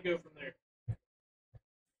direction you want to go from there?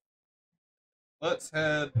 Let's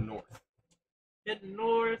head north. Heading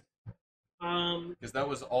north. Because that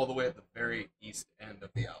was all the way at the very east end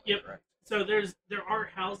of the alley, Yep. correct? So there are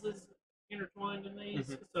houses intertwined in these.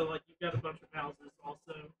 Mhm. So like you've got a bunch of houses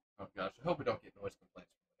also. Oh gosh, I hope we don't get noise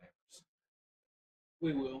complaints from the neighbors.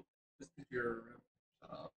 We will. Just because you're around. Shut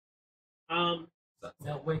up. Um,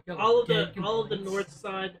 They'll wake up. all of dead the complaints. north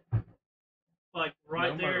side, like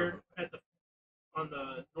right No there murder. at on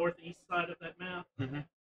the northeast side of that map. Mhm.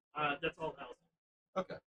 That's all housing.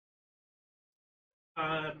 Okay.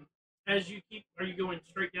 As you are you going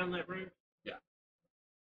straight down that road? Yeah.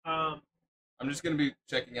 Um, I'm just going to be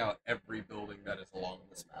checking out every building that is along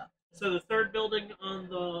this map. so the third building on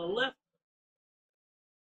the left.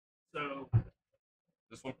 So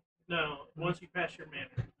This one? no, once you pass your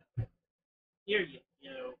manor, here you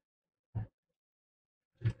go.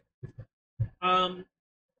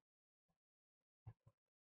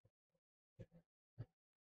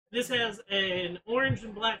 This has an orange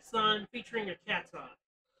and black sign featuring a cat's eye.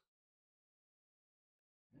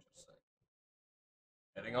 Interesting.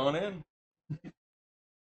 Heading on in.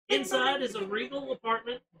 Inside is a regal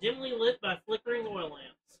apartment, dimly lit by flickering oil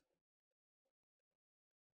lamps.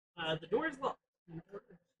 The door is locked.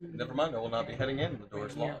 Never mind, I will not be heading in. The door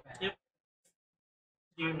is locked. Yep.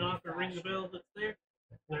 Do you knock or ring the bell that's there?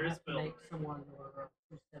 We'll There is have a to bell. make someone order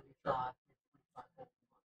 275,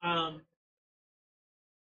 225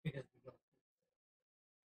 because we go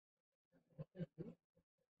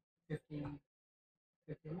 50,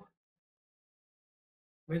 51.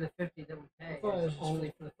 We're the 50 that we pay thought it was is just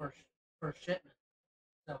only for the first shipment.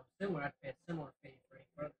 So then we're have to pay a similar fee for any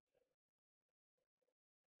further.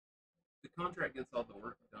 The contract gets all the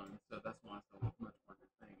work done, so that's why it's a much more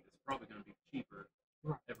thing. It's probably going to be cheaper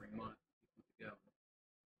Right. every month to keep it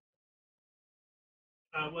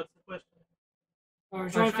going. What's the question? I was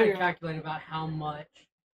I'm trying to trying to figure out. calculate about how much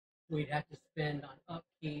we'd have to spend on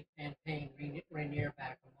upkeep and paying Rainier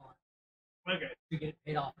back a month Okay. to get it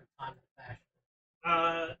paid off in time and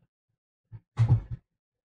fashion.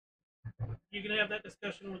 You can have that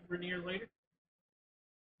discussion with Rainier later.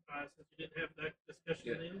 Since you didn't have that discussion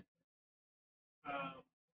Yeah. then.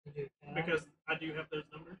 To do that. Because I do have those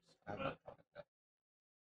numbers, I have but not talked about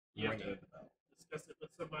you have ringing to the bell. discuss it with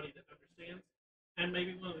somebody that understands, and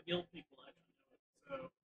maybe one of the guild people actually know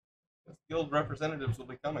it. Yes, guild representatives will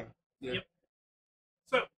be coming. Yeah. Yep.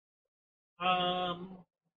 So,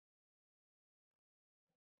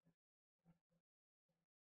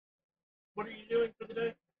 what are you doing for the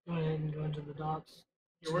day? Go ahead and go into the docks.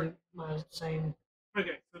 Your to work. do my same.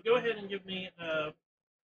 Okay, so go ahead and give me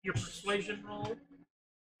your persuasion roll.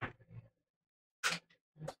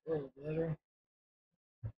 That's a little better.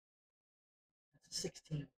 That's a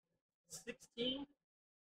 16. 16.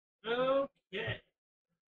 Okay.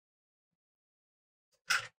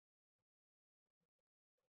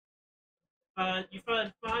 You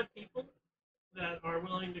find 5 people that are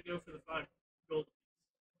willing to go for the 5 gold.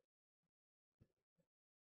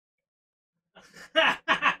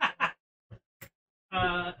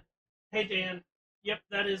 Hey Dan. Yep,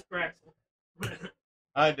 that is Braxel.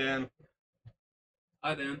 Hi, Dan.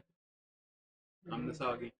 Hi, Dan. I'm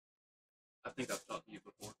Misagi. I think I've talked to you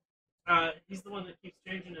before. He's the one that keeps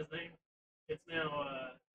changing his name. It's now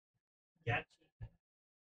Gachi.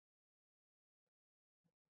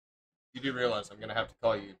 You do realize I'm going to have to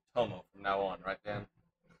call you Tomo from now on, right, Dan?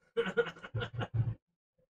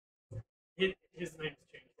 his name's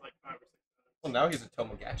changed like 5 or 6 times. Well, now he's a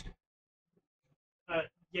Tomogachi.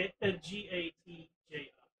 Gatji.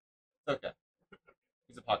 It's okay.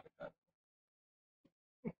 He's a pocket pet.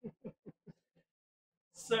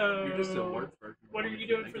 So, You're just a word version. what are you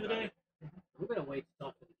doing for the day? I'm gonna wait to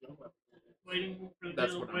talk to the guild representative. Waiting for the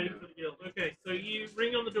That's guild. what I'm Waiting doing. for the guild. Okay, so you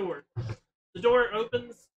ring on the door. The door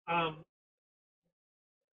opens.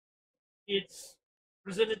 It's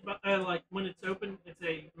presented by like when it's open, it's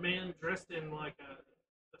a man dressed in like a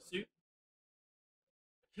suit.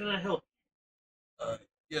 Can I help?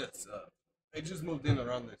 Yes, I just moved in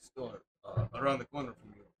around the store, around the corner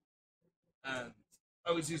from you. And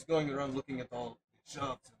I was just going around looking at all the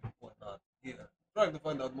shops and whatnot here, trying to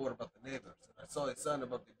find out more about the neighbors. And I saw a sign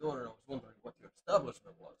above the door and I was wondering what your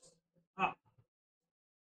establishment was. Ah,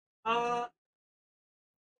 uh,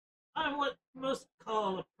 I'm what most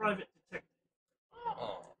call a private detective.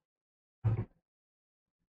 Oh,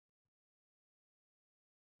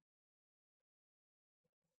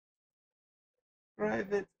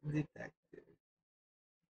 Private detective.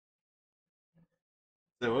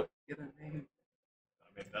 So what? Get a name. I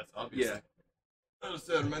mean, that's obvious. Yeah. hello,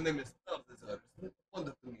 sir. My name is Balthazar. It's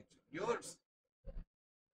wonderful to meet you. Yours?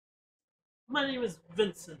 My name is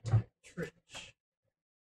Vincent Trench.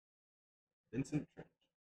 Vincent Trench.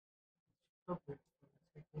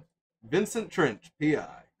 Vincent Trench, PI.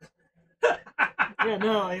 Yeah,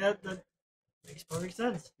 no, like that makes perfect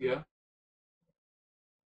sense. Yeah.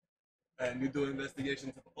 And you do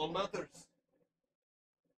investigations of all matters?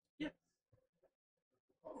 Yes.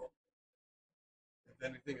 Oh. If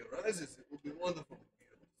anything arises, it would be wonderful to be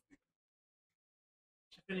able to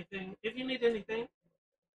speak. If you need anything,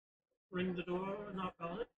 ring the door or knock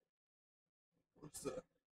on it. What's that?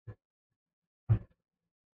 And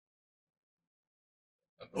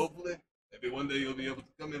hopefully, maybe one day you'll be able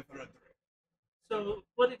to come in for a drink. So,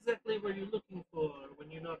 what exactly were you looking for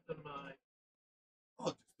when you knocked on my? I'll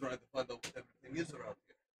just try to find out what everything is around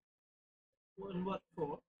here. And what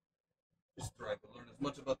for? Just trying to learn as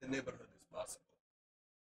much about the neighborhood as possible.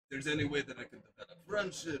 If there's any way that I can develop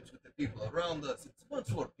friendships with the people around us, it's much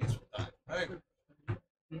more peaceful time, right?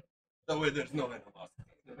 That way there's no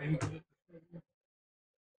animosity.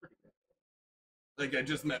 Like I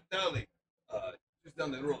just met Dally, just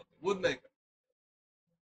down the road, the woodmaker.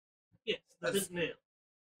 Yes, the That's- big nail.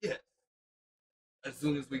 Yes. As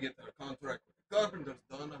soon as we get our contract with the carpenters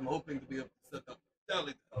done, I'm hoping to be able to set up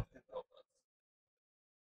Dally to help him help us.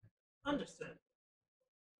 Understand.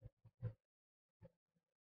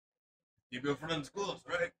 Keep your friends close,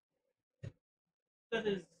 right? That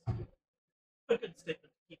is a good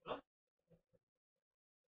statement to keep up.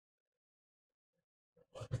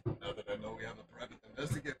 But now that I know we have a private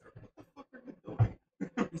investigator, what the fuck are you doing?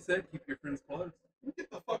 He said keep your friends close. Get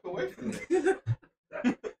the fuck away from me.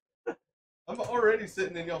 I'm already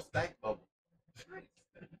sitting in your stank bubble. I'm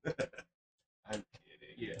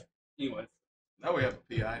kidding. Yeah. Anyways. Now we have a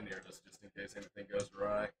PI near us just in case anything goes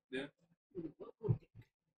awry. Yeah.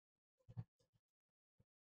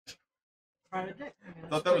 Private dick. I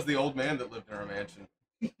thought that was the old man that lived in our mansion.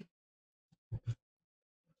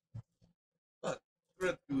 But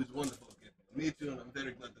Fred, it was wonderful getting to meet you, and I'm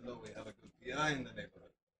very glad to know we have a good PI in the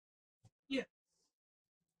neighborhood. Yeah.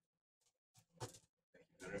 Thank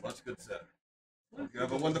you very much, good sir. Hope you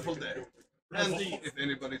have a wonderful day. And if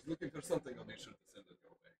anybody's looking for something, I'll be sure to send it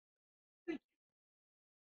your way.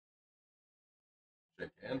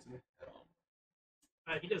 Shake hands and head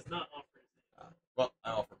on. He does not offer his hand. Well,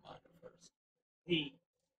 I offer mine first. He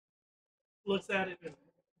looks at it and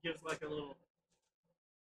gives like a little.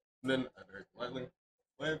 And then I very politely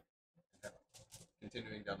wave and head on,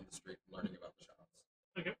 continuing down the street and learning about the shops.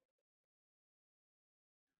 Okay.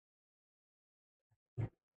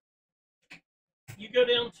 You go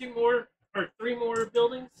down three more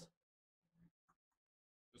buildings.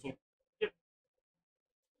 This one? Yep.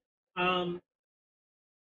 The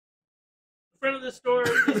front of the store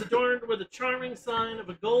is adorned with a charming sign of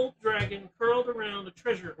a gold dragon curled around a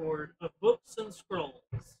treasure hoard of books and scrolls.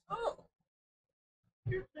 Oh.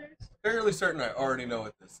 Fairly certain I already know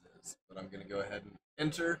what this is, but I'm going to go ahead and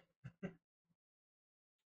enter.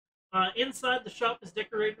 Inside, the shop is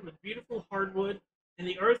decorated with beautiful hardwood, and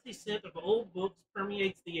the earthy scent of old books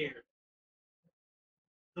permeates the air.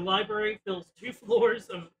 The library fills 2 floors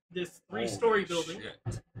of this 3-story building.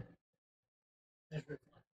 Shit.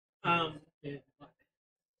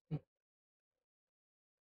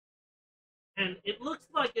 And it looks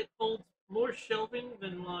like it holds more shelving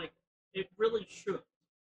than like it really should.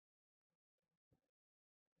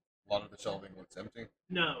 A lot of the shelving looks empty.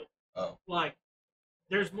 No, Oh. like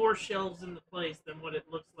there's more shelves in the place than what it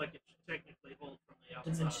looks like it should technically hold from the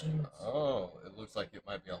outside. Dimensions. Oh, it looks like it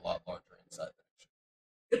might be a lot larger inside than it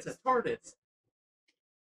should. It's a TARDIS.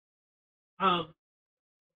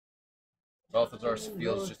 Balthazar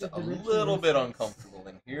feels just a little bit uncomfortable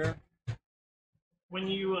in here. When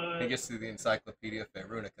you He gets through the Encyclopedia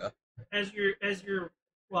Verunica. as you're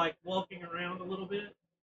like walking around a little bit,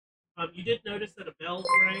 you did notice that a bell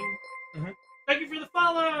rang. Mhm. Thank you for the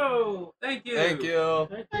follow. Thank you. Thank you.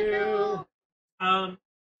 Thank you. Um,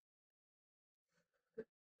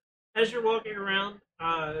 as you're walking around,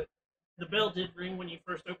 the bell did ring when you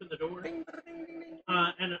first opened the door.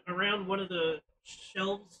 And around one of the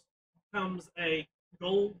shelves comes a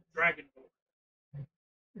gold dragon board.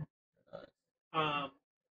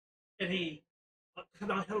 And he, can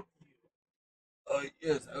I help you?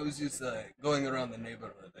 Yes, I was just going around the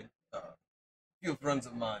neighborhood. A few friends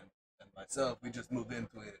of mine and myself, we just moved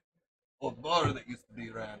into a old bar that used to be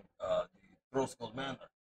ran the Roscoe Manor.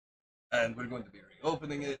 And we're going to be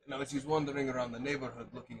reopening it. And I was just wandering around the neighborhood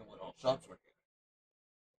looking at what all shops were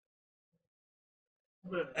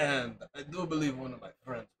here. And I do believe one of my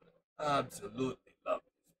friends would absolutely love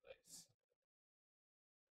this place.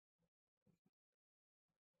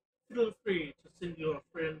 Feel free to send your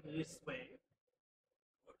friend this way.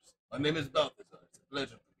 Of course. My name is Balthazar. It's a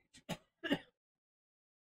pleasure to meet you.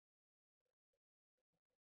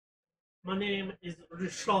 My name is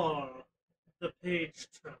Richard, the page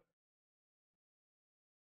turner.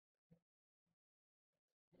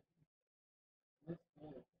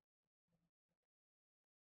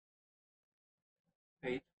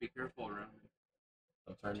 Paige, be careful around me.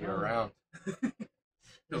 I'll turn you around.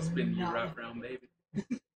 He'll spin you right around, baby.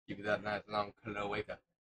 Give you that nice long cloaca.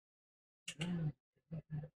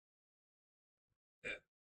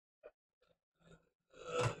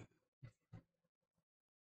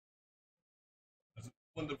 It's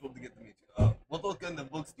wonderful to get to meet you. What kind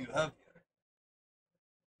of books do you have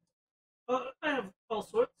here? I have all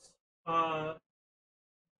sorts. I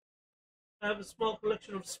have a small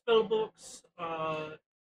collection of spell books,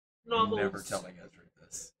 novels. Never telling Ezra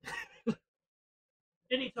this.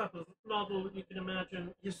 Any type of novel you can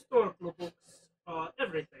imagine, historical books,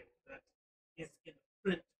 everything that is in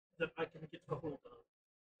print that I can get a hold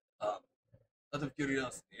of. Out of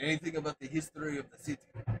curiosity, anything about the history of the city?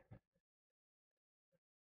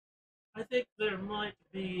 I think there might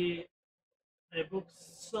be a book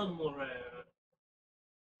somewhere.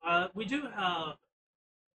 We do have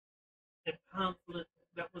a pamphlet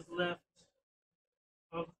that was left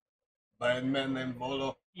of, By a man named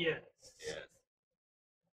Volo? yes. Yes.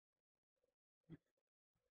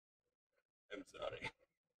 I'm sorry.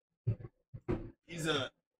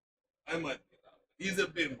 I might be loud. He's a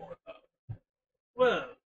bit more loud. Well,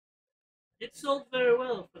 it sold very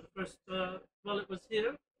well for the first, while it was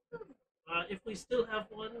here. If we still have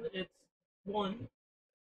one, it's one.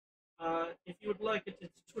 If you would like it,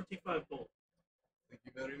 it's 25 gold. Thank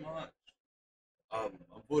you very much.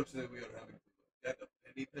 Unfortunately, we are having to get a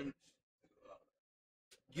penny pinch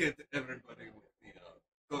to get everybody with the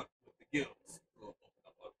guilds to open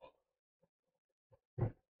up our bar.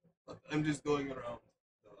 But I'm just going around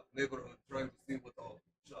the neighborhood trying to see what all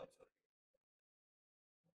the shops are.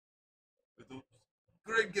 It was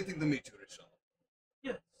great getting to meet you, Richard.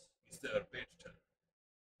 Yes. Mr. Page Turner.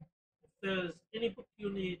 If there's any book you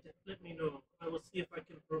need, let me know. I will see if I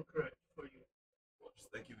can procure it for you. Of course,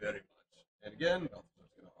 thank you very much. And again,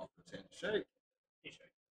 Balthazar's going to offer his hand to shake. He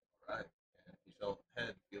shakes. All right. And he shall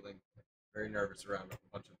head, feeling very nervous around a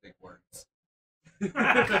bunch of big words.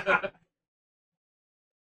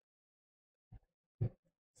 His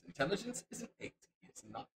intelligence is an 8. He is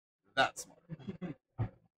not that smart. He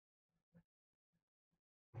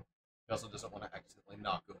also doesn't want to accidentally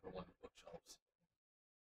knock over one of the bookshelves.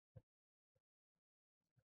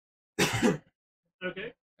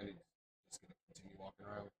 Okay. And he's just going to continue walking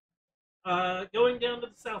around. Going down to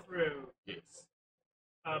the south road. Yes.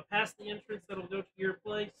 Past the entrance that'll go to your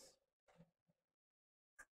place.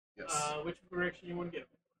 Yes. Which direction you want to go?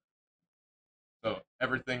 So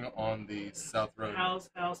everything on the south road. House.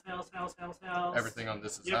 Everything on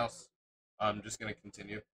this is Yep. house. I'm just gonna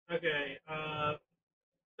continue. Okay.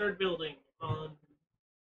 Third building on.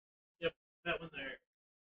 Yep, that one there.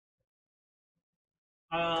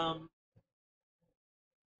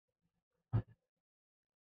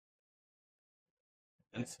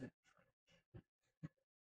 Vincent.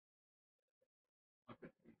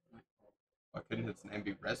 Why couldn't its name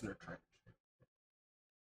be Resner Trench?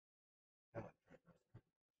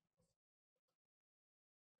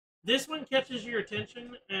 This one catches your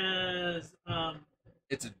attention as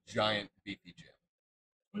It's a giant beefy gym.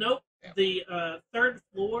 nope. Damn. The third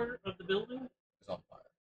floor of the building It's on fire.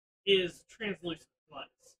 is translucent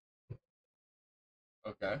lights,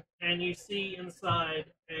 Okay. and you see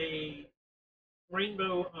inside a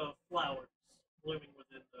rainbow of flowers blooming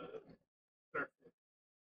within the third floor.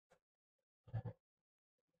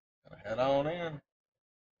 Gotta head on in.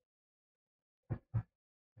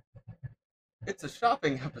 It's a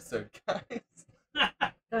shopping episode, guys.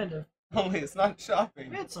 Kind of. Only it's not shopping.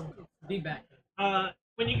 We had some. Be back.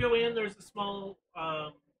 When you go in, there's a small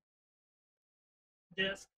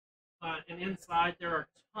desk, and inside there are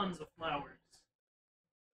tons of flowers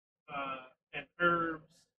and herbs.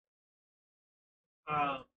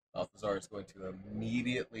 Um, Balthazar is going to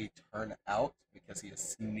immediately turn out because he is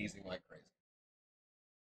sneezing like crazy.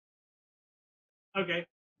 okay.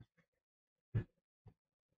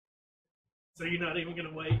 So you're not even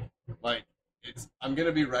gonna wait? Like, I'm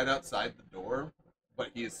gonna be right outside the door, but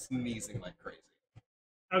he is sneezing like crazy.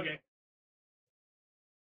 Okay.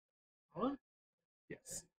 What?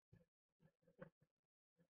 Yes.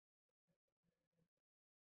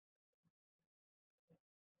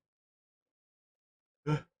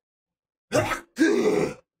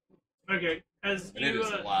 Okay. As And it you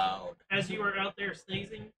is loud. as you are out there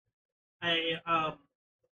sneezing, a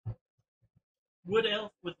wood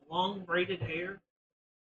elf with long braided hair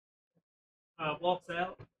walks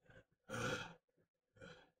out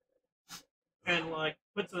and like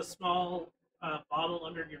puts a small bottle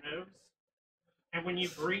under your nose, and when you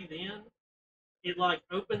breathe in, it like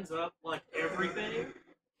opens up like everything.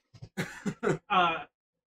 Uh,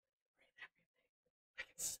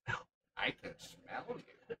 I can smell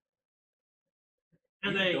you.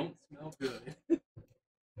 and You they, don't smell good.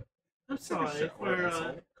 I'm sorry Shower, for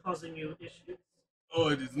asshole. causing you issues. Oh,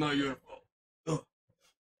 it is not your fault. Oh,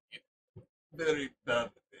 it's very bad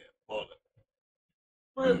that they have fallen.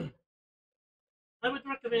 Well, I would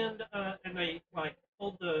recommend, and they like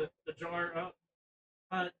hold the jar up,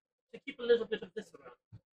 to keep a little bit of this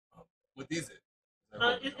around. What is it? Is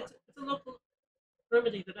that It's a local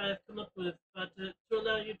remedy that I have come up with to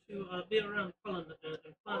allow you to be around pollen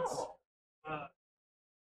and plants. Uh,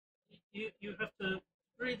 you have to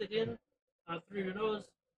breathe it in through your nose,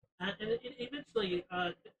 and it eventually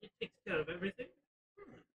it takes care of everything.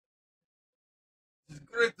 It's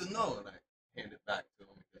great to know, and I hand it back to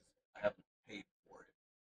him because I haven't paid for it.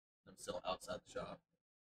 I'm still outside the shop.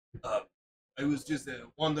 I was just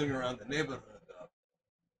wandering around the neighborhood. A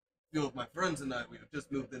few of my friends and I, we have just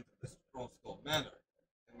moved into this Troll Skull Manor,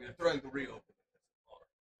 and we are trying to reopen it as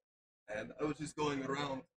a bar. And I was just going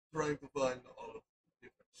around trying to find all of the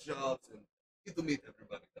different shops and get to meet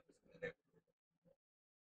everybody that was in the neighborhood.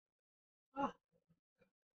 Ah.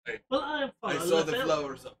 Hey, Well, I am I following saw that the down.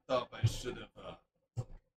 flowers up top. I should have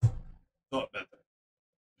thought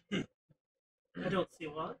better. I don't see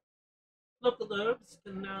why. Local herbs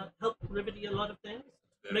can help remedy a lot of things,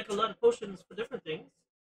 make a lot of potions for different things.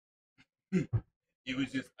 It was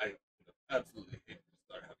just, I absolutely hated to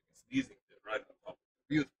start having a sneezing fit right on top of the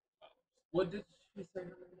beautiful flowers. What did she say her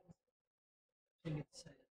name was? I think it's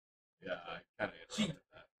Yeah, I kind of She- interrupted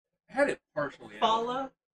that. I had it partially out.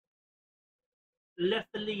 Fala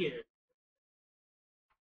Lefelier.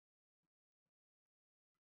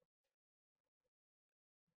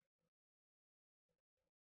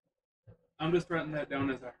 I'm just writing that down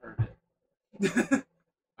as I heard it.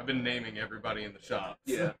 I've been naming everybody in the shop.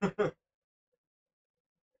 Yeah. I'm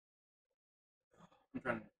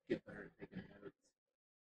trying to get better at taking notes.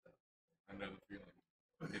 I know the feeling.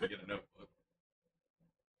 I need to get a notebook.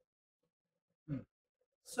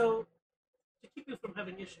 So, to keep you from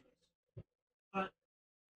having issues,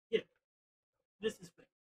 yeah, this is great.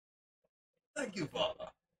 Thank you, Father.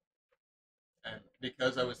 And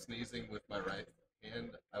because I was sneezing with my right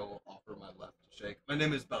hand, I will offer my left to shake. My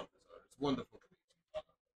name is Balthazar. It's wonderful to meet you, Father.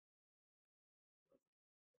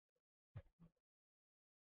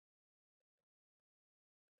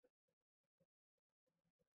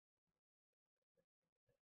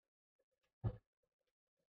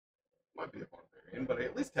 Might be a barbarian, but I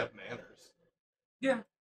at least have manners. Yeah.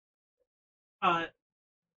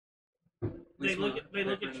 They least look we're at they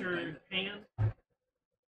look not at your independent. hand,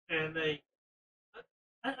 and they.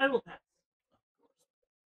 I will pass. Of course.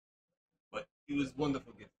 But it was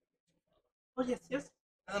wonderful getting to meet you, Father. Oh yes, yes.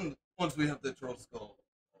 And once we have the Troll Skull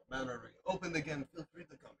Manor reopened again, feel free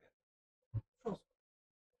to come in. Oh,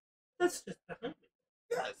 that's just behind me.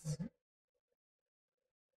 Yes.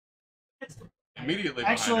 Excellent. Immediately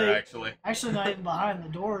Actually- behind her, actually. Actually, not even behind the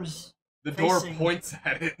doors. The door facing- points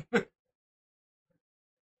at it.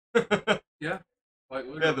 Like,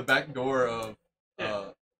 Yeah, the back door of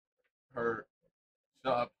Yeah. her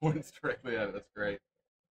shop points directly at it. That's great.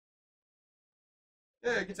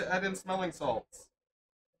 Yeah, I get to add in smelling salts.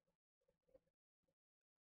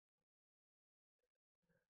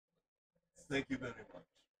 Thank you very much.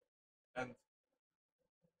 And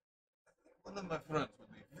one of my friends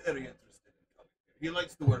would be very interested in coming here. He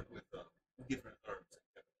likes to work with different herbs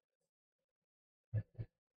and chemicals.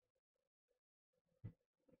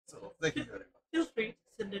 So thank you very much. Feel free to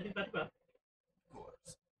send anybody back. Of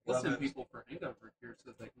course. We'll Well, send that's- people for hangover here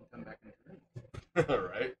so they can come back and drink.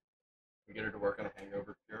 Right? We get her to work on a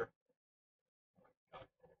hangover cure.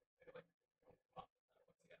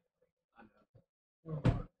 Don't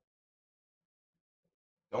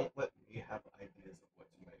let me have ideas of what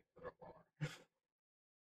to make for a bar.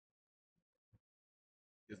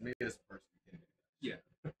 Because me as a person can do Yeah.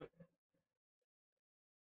 that.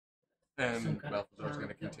 Some And kind of Balthazar's going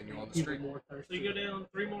to herb that continue will on the make street. people more So thirsty. you go down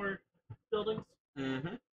 3 more buildings.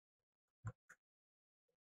 Mm-hmm.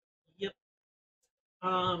 Yep.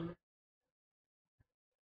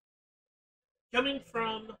 Coming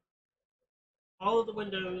from all of the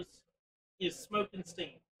windows is smoke and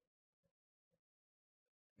steam.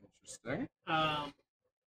 Interesting.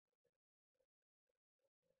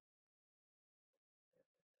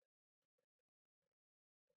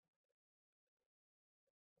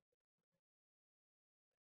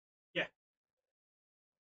 Yeah.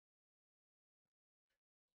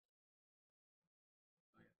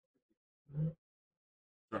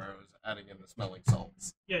 Sorry, I was adding in the smelling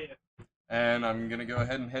salts. Yeah. And I'm going to go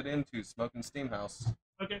ahead and head into Smoke and Steam House.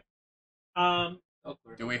 Okay.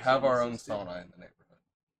 Do we have our own sauna in the neighborhood?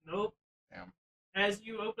 Nope. Damn. As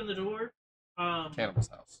you open the door, Cannibal's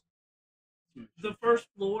house. the first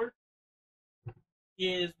floor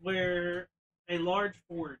is where a large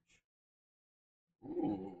forge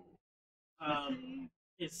Ooh.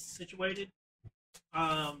 is situated.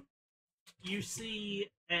 You see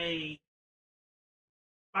a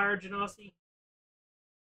fire genasi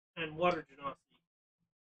and water genasi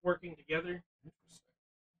working together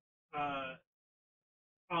Interesting.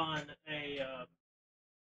 on a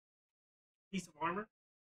piece of armor.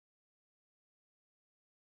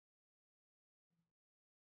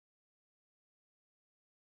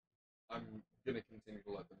 I'm going to continue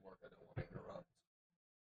to let them work. I don't want to interrupt.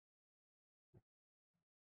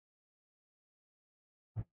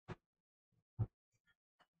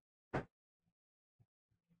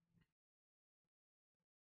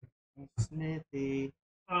 Smithy.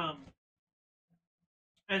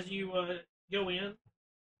 As you go in,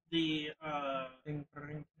 the Ding,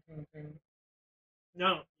 ding, ding, ding.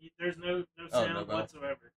 no, there's no Oh, sound no bell.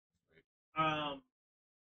 whatsoever.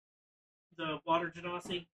 The water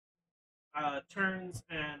genasi turns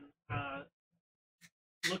and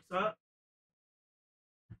looks up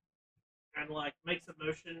and like makes a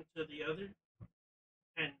motion to the other,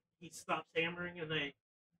 and he stops hammering, and they,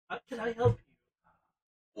 can I help you?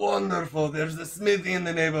 Wonderful. There's a smithy in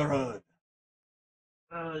the neighborhood.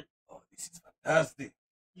 Uh, Oh, this is fantastic.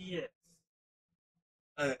 yes.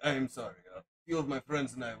 I am sorry. A few of my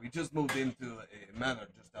friends and I, we just moved into a manor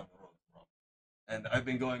just down the road from. And I've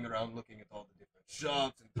been going around looking at all the different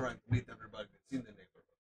shops and trying to meet everybody that's in the neighborhood.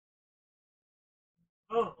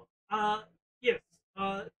 Oh, yes.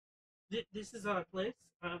 This is our place.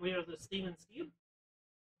 We are the Steam and Steel.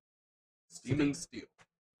 Steam and Steel.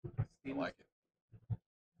 I like it.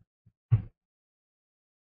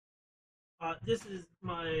 This is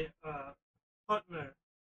my partner,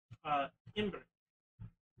 Imber.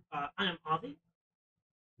 I am Avi.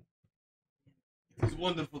 It is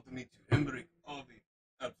wonderful to meet you, Embry, Avi.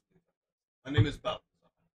 Absolutely. My name is Balthazar.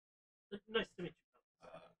 Nice to meet you.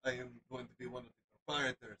 I am going to be one of the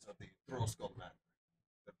proprietors of the Trollskull Manor.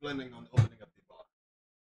 They're planning on opening up the bar.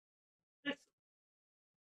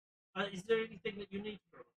 Excellent. Is there anything that you need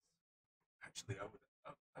from us? Actually, I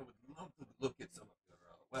would love to look at some of your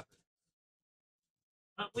weapons.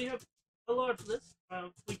 We have a large list.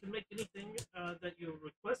 We can make anything that you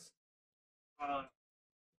request.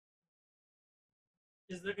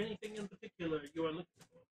 Is there anything in particular you are looking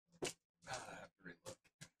for? I have to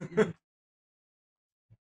relook.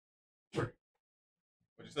 What'd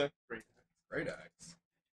you say? Great axe.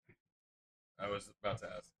 I was about to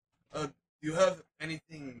ask. Do you have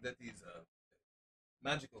anything that is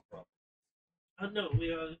magical property? No,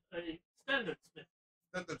 we are a standard smith.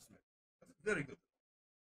 Standard Smith. That's very good.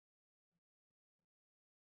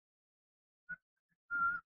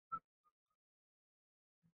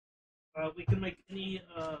 We can make any.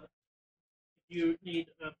 If you need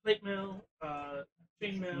plate mail,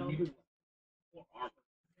 chain mail, or armor.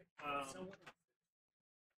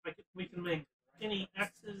 We can make any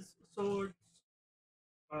axes, swords,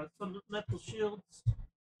 some metal shields,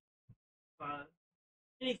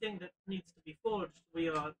 anything that needs to be forged. We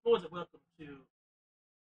are more than welcome to.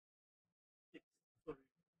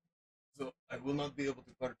 So I will not be able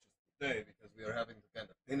to purchase today because we are having to kind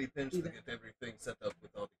of penny pinch to get everything set up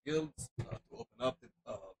with all the guilds to open up the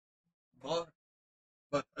bar.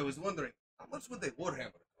 But I was wondering, how much would a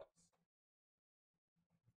warhammer cost?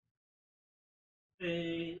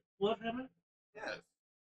 A warhammer Yes.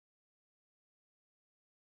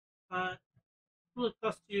 will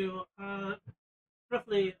cost you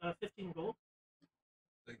roughly 15 gold.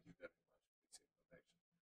 Thank you very much for this information.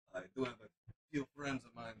 I do have a few friends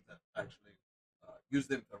of mine that actually use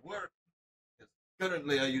them for work. Because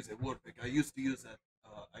currently I use a warpick. I used to use that.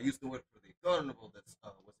 I used to work for the carnival that's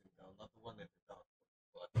was in town, not the one in the town,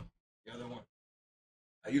 but the other one.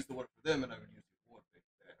 I used to work for them, and I would use the warpick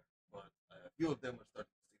there. But a few of them are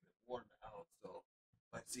starting to see them worn out, so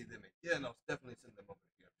if I see them again, I'll definitely send them over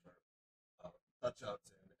here for touch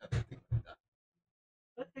ups and everything like that.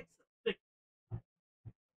 That takes a big.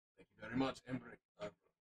 Thank you very much, Embrick.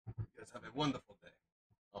 You guys have a wonderful day.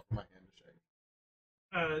 Offer my hand to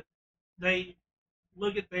shake. They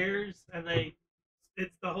look at theirs and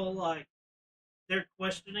it's the whole like they're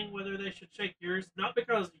questioning whether they should shake yours, not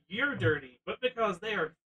because you're dirty, but because they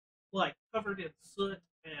are like covered in soot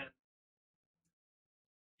and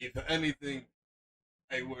If anything,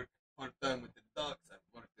 I work part time with the ducks. I've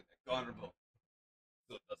worked in a carnival,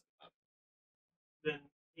 so it doesn't matter. then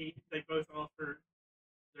they both offer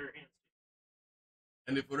their hands to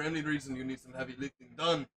And if for any reason you need some heavy lifting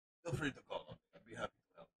done, feel free to call on me. I'd be happy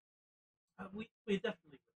to help. you. We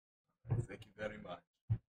definitely Thank you very much.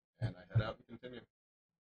 And I head out and continue.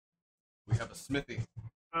 We have a smithy,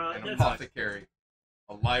 an that's- apothecary,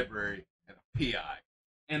 a library, and a PI.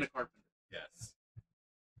 And a carpenter. Yes.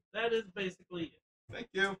 that is basically it. Thank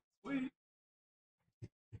you. Sweet.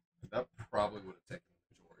 That probably would have taken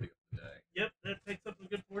the majority of the day. Yep, that takes up a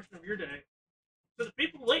good portion of your day. For the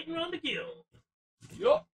people waiting on the guild,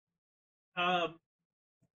 Yup.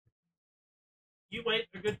 you wait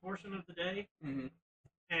a good portion of the day, Mm-hmm.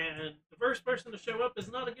 and the first person to show up is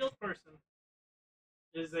not a guild person.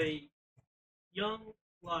 It is a young,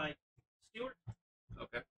 like, steward,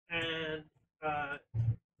 Okay. and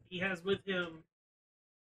he has with him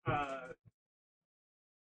a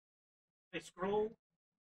scroll,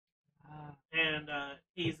 and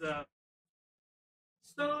he's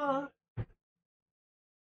sir.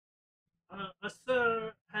 A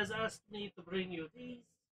sir has asked me to bring you these,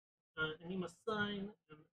 and you must sign,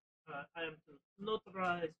 and I am to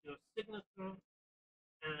notarize your signature,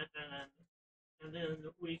 and then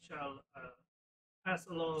we shall pass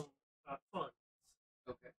along funds.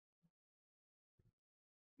 Okay.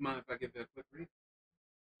 Mind if I give it a quick read?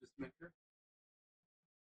 Just to make sure.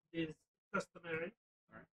 It is customary.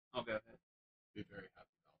 I'll go ahead. Be very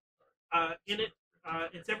happy. In it,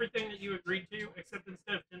 it's everything that you agreed to, except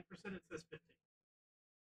instead of 10%, it says 15.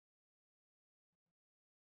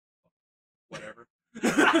 Whatever.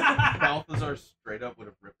 Balthazar straight up would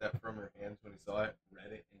have ripped that from her hands when he saw it,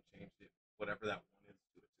 read it, and changed it, whatever that one is,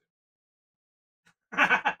 to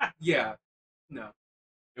it. Yeah. No.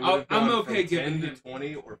 It would have I'm gone okay from giving 10 him- to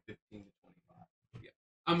 20 or 15 to 25.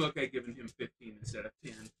 I'm okay giving him 15 instead of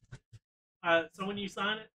 10. So when you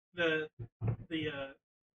sign it, the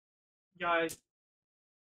guy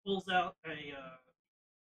pulls out a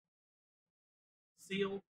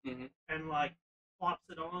seal Mhm. and like plops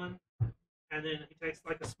it on, and then he takes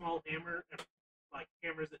like a small hammer and like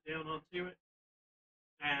hammers it down onto it,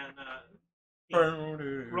 and he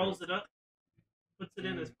rolls it up, puts it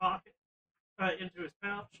in his pocket, into his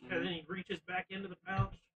pouch, and then he reaches back into the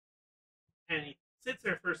pouch, and he sits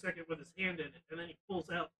there for a second with his hand in it, and then he pulls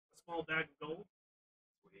out a small bag of gold,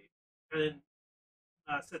 and then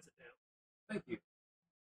sets it down. Thank you.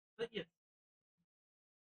 But yeah,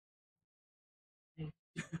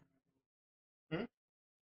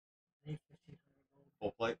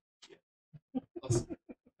 Full plate. Awesome.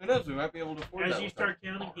 Who knows? We might be able to afford as that. you with start our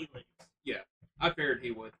counting, car. he leaves. I figured he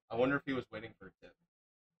would. I wonder if he was waiting for a tip.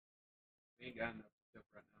 We ain't got enough tip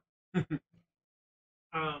right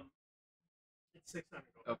now. It's 600.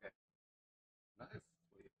 Okay. Nice.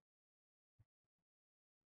 Sweet.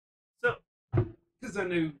 So, Because I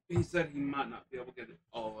knew he said he might not be able to get it,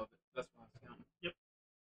 all of it. That's why I was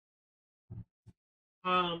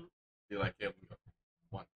counting. Be like, yeah, we go.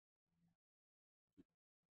 One.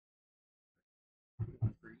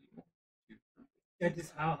 1 for you. 2 for me. That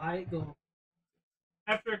is how high it goes.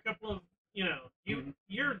 after a couple of,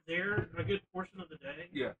 you're there a good portion of the day,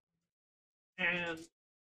 Yeah. and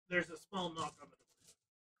there's a small knock on the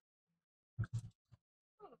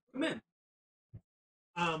Come in.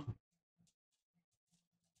 door.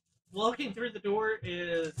 Walking through the door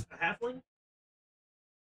is a halfling.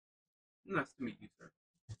 Nice to meet you, sir.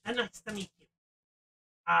 Nice to meet you.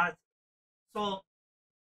 So,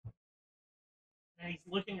 and he's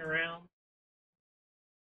looking around.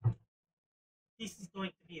 This is going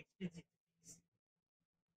to be expensive.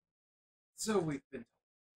 So we've been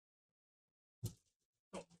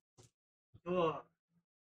Sure.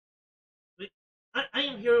 I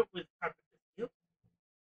am here with Carpenter Steel.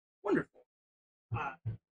 wonderful.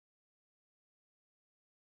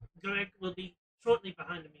 Greg will be shortly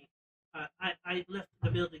behind me. I left the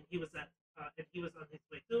building he was at, and he was on his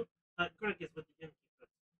way too. Greg is with the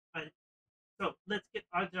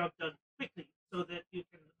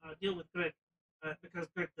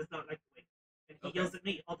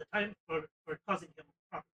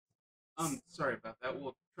Sorry about that.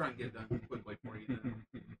 We'll try and get it done quickly for you. Then.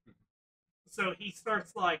 So he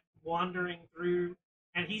starts like wandering through,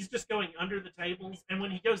 and he's just going under the tables. And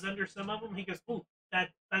when he goes under some of them, he goes, "Ooh,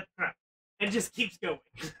 that's crap," and just keeps going.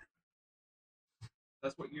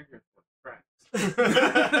 That's what you're here for, cracks.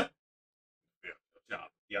 Yeah, good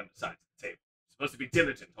job. The undersides of the table. You're supposed to be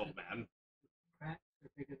diligent, old man. Cracks are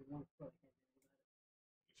bigger than 1 foot. You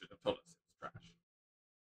should have told us it's trash.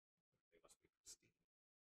 They must be pristine.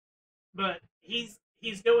 But he's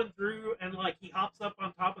going through, and like he hops up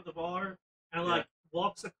on top of the bar and like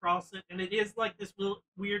walks across it, and it is like this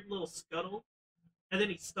weird little scuttle, and then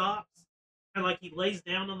he stops and like he lays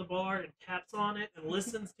down on the bar and taps on it and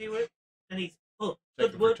listens to it, and he's Checking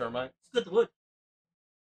good for wood, termites. good wood,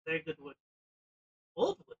 very good wood,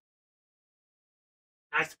 old wood,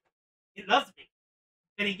 nice. He loves me,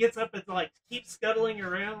 and he gets up and like keeps scuttling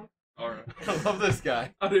around. All right. I love this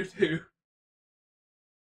guy. I do too.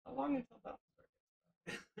 How long until that?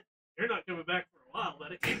 You're not coming back for a while,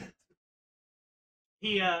 buddy.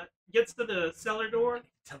 He gets to the cellar door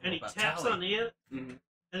and he taps on it, Mhm.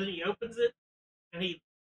 and then he opens it and he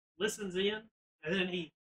listens in, and then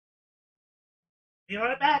he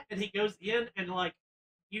right back, and he goes in, and like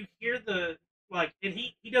you hear the like, and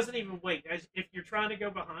he doesn't even wait. As if you're trying to go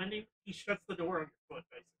behind him, he shuts the door on your foot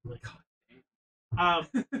basically.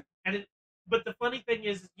 But the funny thing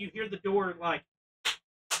is, you hear the door like,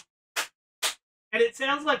 and it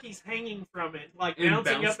sounds like he's hanging from it, like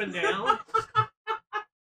bouncing up and down.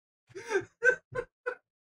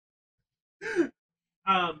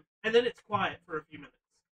 And then it's quiet for a few minutes.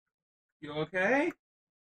 You okay?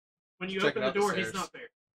 When you Checking open the out the door, he's stairs. not there.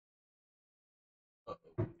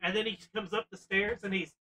 Uh-oh. And then he comes up the stairs, and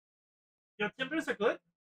your timbers are good,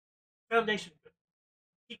 foundation good.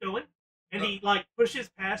 Keep going. And he like pushes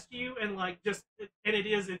past you, and like it's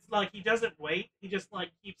like he doesn't wait. He just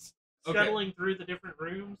like keeps scuttling through the different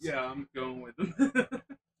rooms. Yeah, I'm going with him.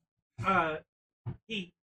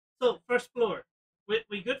 So first floor.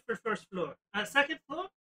 We good for first floor. Second floor?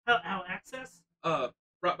 How access?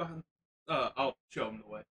 Right behind. I'll show him the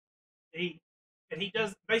way. He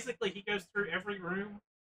does basically, he goes through every room,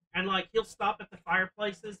 and like he'll stop at the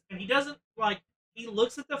fireplaces, and he doesn't like, he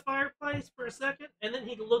looks at the fireplace for a second, and then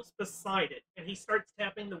he looks beside it, and he starts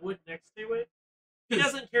tapping the wood next to it. He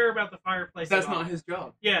doesn't care about the fireplace. That's at all. not his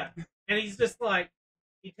job. Yeah, and he's just like,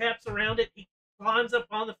 he taps around it, he climbs up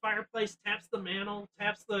on the fireplace, taps the mantle,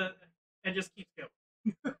 and just keeps going.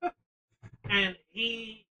 And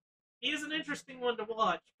he is an interesting one to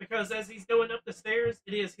watch, because as he's going up the stairs,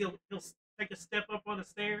 he'll take a step up on a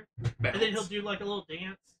stair, and then he'll do like a little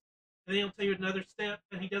dance, and then he'll take another step,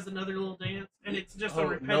 and he does another little dance, and it's just a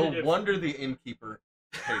repetitive. No wonder the innkeeper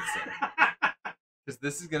hates him. Because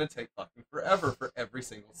this is going to take fucking forever for every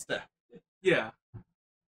single step. Yeah.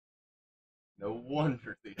 No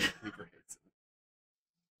wonder the innkeeper hates him.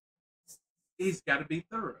 He's got to be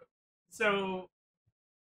thorough. So,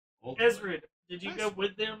 Old Ezra, did you Nice. go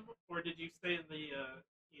with them, or did you stay in the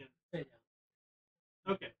inn? Stay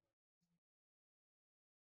down. Okay.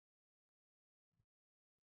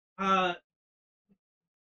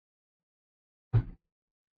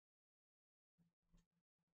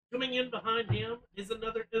 Coming in behind him is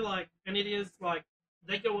another, like, and it is like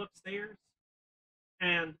they go upstairs,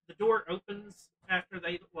 and the door opens after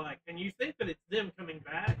they like, and you think that it's them coming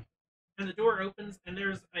back, and the door opens, and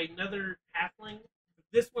there's another halfling.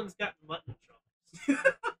 This one's got mutton chops.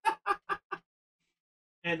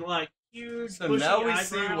 And like huge. So bushy now we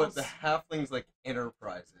see what eyebrows. the halflings like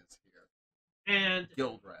enterprise is here. And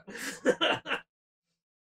Guild rats.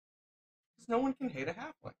 No one can hate a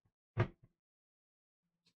halfling.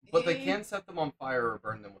 But they can set them on fire or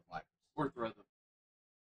burn them with lighters. Or throw them.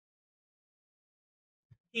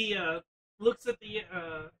 he looks at the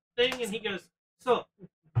thing, and he goes, "So,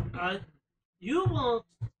 you want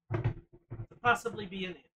to possibly be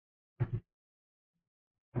in it?"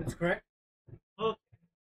 That's correct. Okay.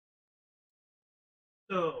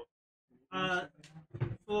 So,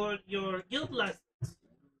 for your guild license,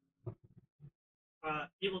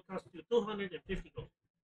 it will cost you 250 gold.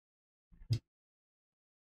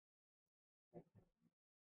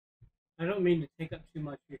 I don't mean to take up too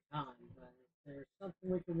much of your time, but if there's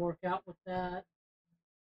something we can work out with that,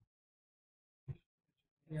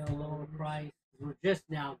 lower price. We're just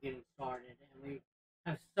now getting started, and we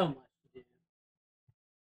have so much to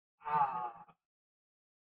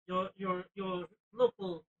do. Your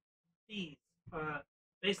local fees,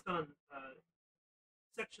 based on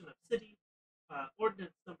section of city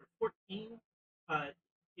ordinance number 14,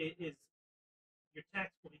 is your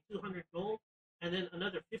tax will be 200 gold, and then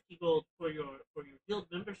another 50 gold for your guild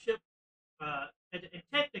membership. And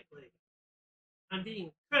technically, I'm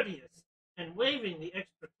being courteous and waiving the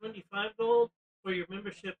extra 25 gold for your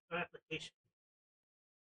membership application.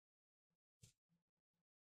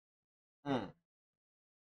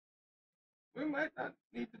 We might not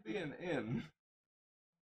need to be an inn.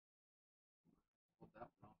 Hold that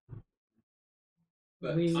one off.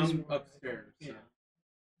 But We- I'm upstairs. Yeah.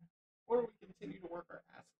 Or we continue to work our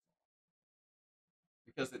asses off.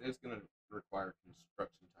 Because it is going to require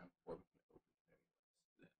construction time before we can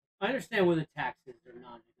open it. I understand where the taxes are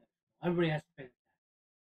non-negotiable. Everybody has to pay the tax.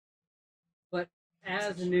 But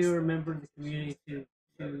as a newer member of the community to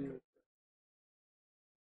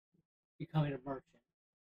becoming a merchant,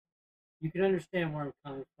 you can understand where I'm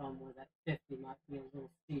coming from, where that 50 might be a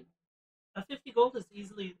little steep. 50 gold is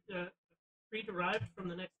easily pre-derived from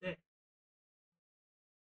the next day.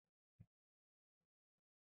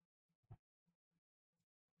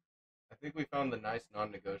 I think we found the nice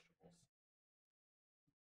non-negotiables.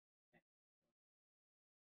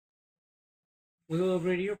 We will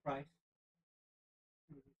agree to your price.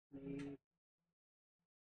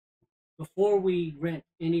 Before we rent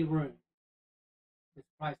any room, this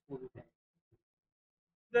price will be paid.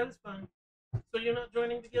 That is fine. So you're not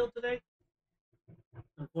joining the guild today?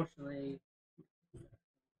 Unfortunately,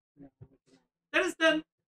 no, That is done.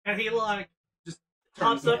 And he like Just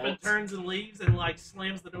hops turns up and walks. turns and leaves and like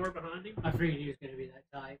slams the door behind him. I figured he was going to be that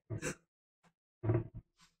type.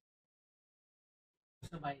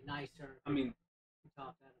 Somebody nicer. I mean, to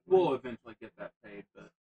talk out of we'll eventually get that paid, but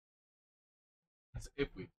That's if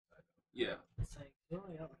we decide. yeah, It's like, oh,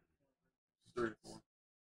 yeah. 3 or 4,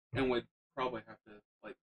 and we'd probably have to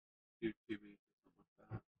like do 2 weeks or something like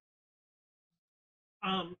that.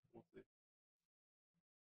 We'll see.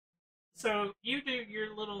 So you do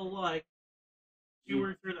your little like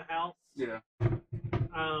tour through the house. Yeah.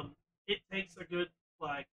 It takes a good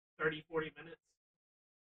like 30, 40 minutes.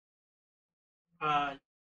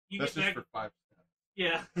 You That's get just back. for 5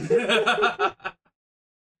 Yeah.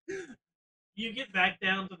 You get back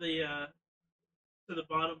down to the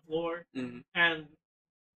bottom floor, Mhm. and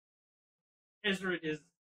Ezra is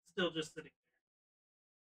still just sitting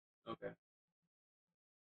Okay.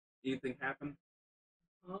 Anything happen?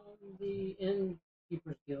 The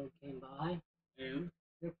innkeepers guild came by. And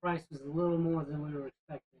Their price was a little more than we were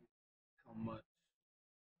expecting. how much?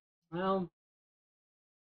 Well,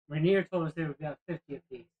 Rainier told us they were about 50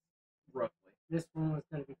 apiece. Roughly. This one was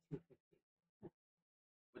going to be 250.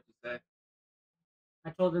 What'd you say? I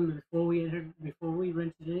told them before we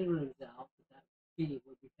rented any rooms out, that fee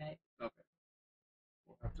would be paid. Okay.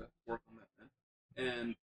 We'll have to work on that then.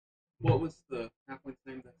 And what was the halfling's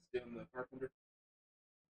name that's doing the carpenter?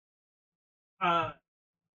 there.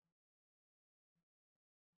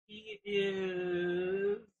 He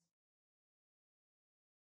is.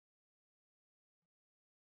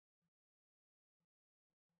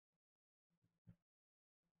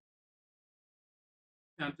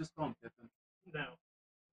 Yeah, just call him Pippin. No,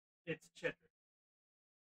 it's Chedrick.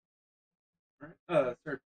 Alright.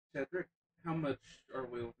 Sir Chedrick, how much are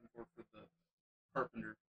we looking for the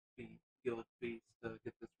carpenter fee, guild fees to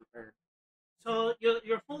get this repaired? So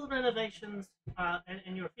your full renovations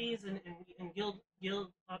and your fees and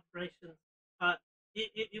guild operations,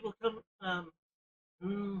 it will come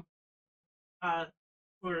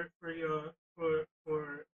for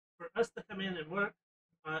us to come in and work.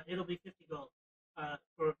 It'll be 50 gold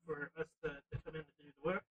for us to come in and do the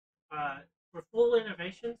work. For full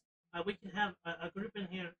renovations, we can have a group in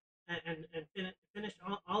here and finish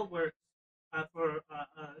all works for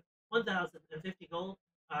 1,050 gold.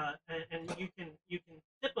 And you can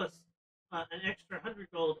tip us an extra 100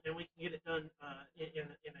 gold, and we can get it done in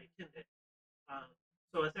a 10-day.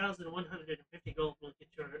 So 1,150 gold will get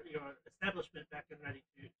your establishment back and ready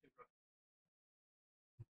to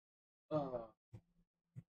run.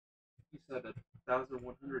 You said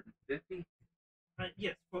 1,150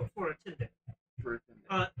 Yes, for a 10-day. for a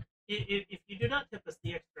 10 day. If you do not tip us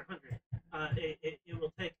the extra 100, it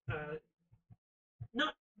will take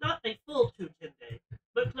not a full 2 10-day,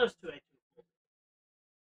 but close to a 2 full.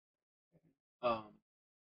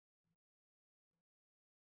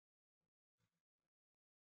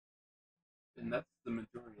 And that's the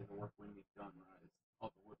majority of the work we need done, right? Is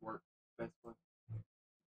all the woodwork, basically.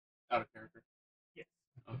 Out of character. Yes.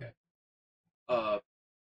 Okay.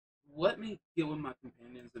 Let me get with my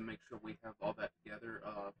companions and make sure we have all that together.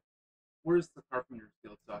 Where's the Carpenter's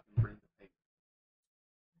Guild so I can bring the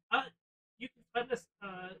payment? You can find us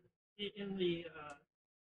in the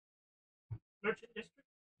merchant district.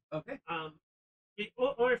 Okay.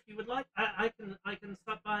 Or if you would like, I can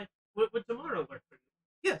stop by. Would tomorrow work for you?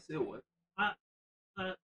 Yes, it would. How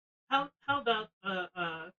about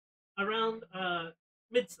a around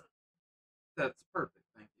mid-sun. That's perfect.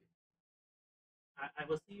 Thank you. I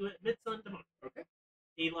will see you at mid-sun tomorrow. Okay.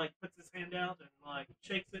 He like puts his hand out and like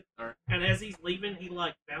shakes it, All right. and as he's leaving, he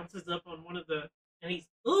like bounces up on one of the, and he's,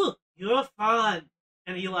 "Ooh, you're fun,"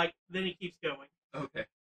 and he like then he keeps going. Okay.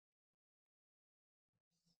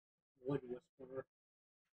 Wood whisperer.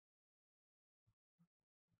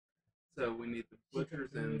 So we need the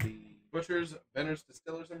butchers and the. Butchers, vendors,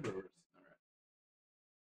 distillers, and brewers. All right.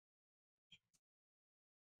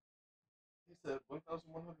 He said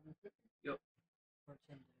 1,150. For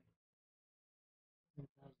 10 days.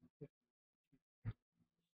 1,050.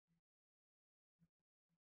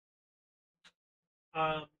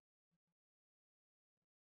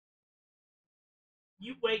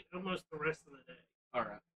 You wait almost the rest of the day, All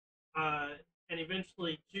right. and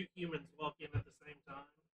eventually 2 humans walk in at the same time,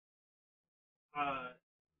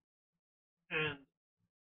 and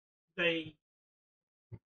they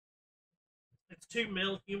it's 2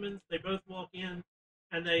 male humans. They both walk in,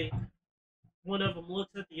 and one of them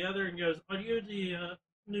looks at the other and goes, "Are you the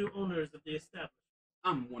new owners of the establishment?"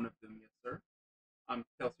 I'm one of them, yes, sir. I'm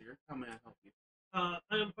Kelsier. How may I help you? I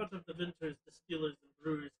am part of the Vintners, Distillers, and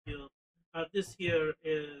Brewers Guild. This here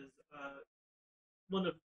is one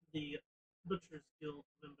of the Butchers Guild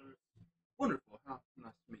members. Wonderful. How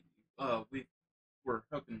nice to meet you. We were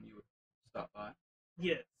hoping you would stop by.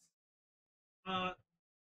 Yes.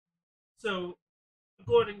 So,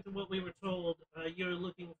 according to what we were told, you're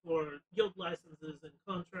looking for guild licenses and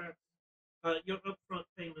contracts. Your upfront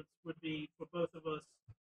payments would be for both of us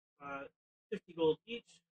 50 gold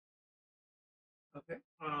each. Okay.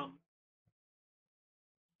 Um,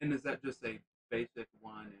 And is that just a basic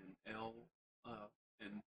wine and ale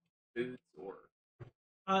and foods, or?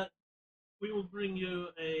 we will bring you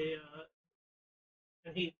a,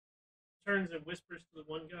 and he turns and whispers to the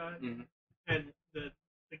one guy, Mhm. and the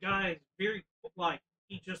guy is very like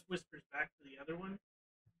he just whispers back to the other one,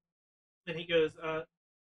 and he goes,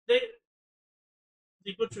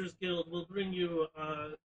 the Butchers Guild will bring you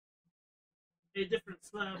a different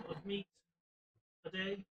slab of meat a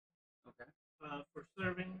day Okay. for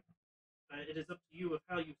serving. It is up to you of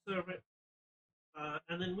how you serve it,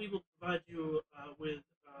 and then we will provide you with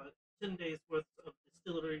 10 days worth of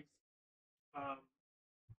distilleries um,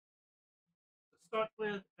 to start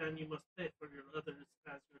with, and you must pay for your others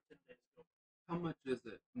as your 10 days go. How much is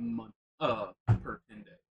it per 10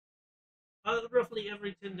 days? Roughly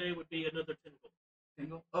every 10 day would be another 10 gold.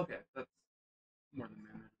 Single? Okay, that's more than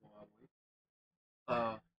manageable, I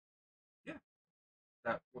believe. Yeah,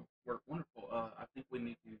 that would work wonderful. I think we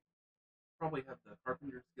need to probably have the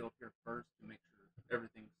Carpenter's Guild here first to make sure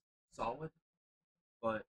everything's solid.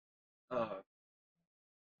 But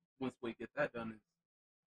once we get that done,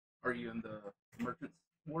 are you in the merchant's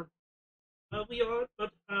ward? We are,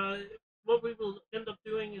 but what we will end up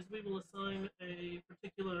doing is we will assign a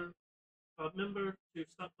particular member to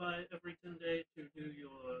stop by every 10 days to do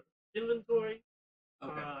your inventory,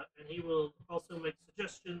 Okay. and he will also make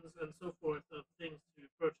suggestions and so forth of things to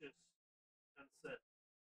purchase and sell.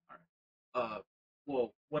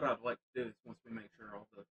 Well, what I'd like to do is once we make sure all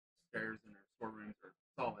the stairs and our storerooms are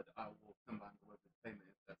solid, I will come by and deliver the payment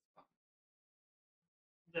if that's fine.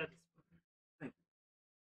 That is perfect. Thank you.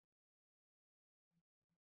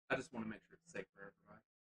 I just want to make sure it's safe for everybody.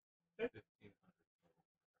 1,500 total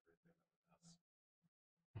for everything with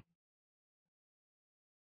us.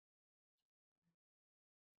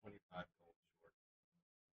 25 gold short.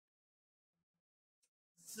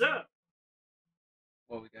 So,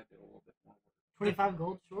 Well, we got to do a little bit more work. 25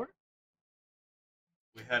 gold short?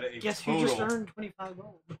 We had a Guess total. who just earned 25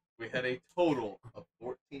 gold? We had a total of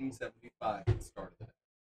 1475 at the start of the day.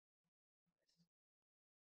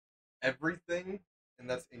 Everything, and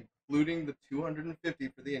that's including the 250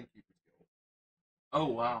 for the Innkeeper's Guild, Oh,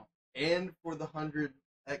 wow. and for the 100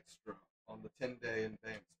 extra on the 10-day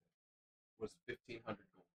advancement, was 1,500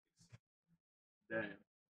 gold piece. Damn.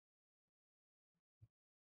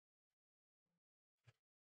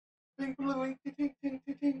 Ping, pling, ting, ting,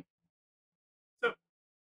 ting, ting. so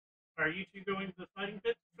are you two going to the fighting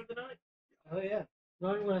pit for the night? Oh, yeah.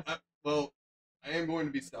 Going with. Well, I am going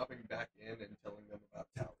to be stopping back in and telling them about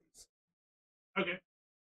tallies. Okay.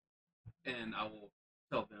 And I will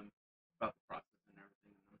tell them about the process and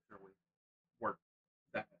everything, and I'm sure we work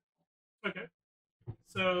that out. Okay.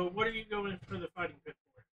 So, what are you going for the fighting pit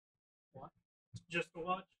for? What? Just to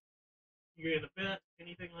watch? You're going to bet?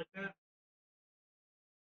 Anything like that?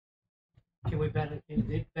 Can we bet?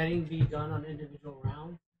 Can betting be done on individual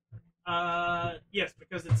rounds? Yes,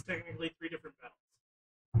 because it's technically 3 different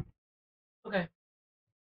battles. Okay.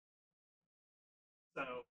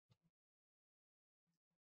 So,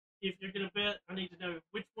 if you're gonna bet, I need to know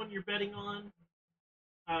which one you're betting on.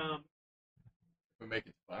 If we make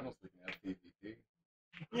it to finals, we can have PvP.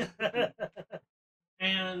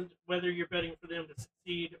 And whether you're betting for them to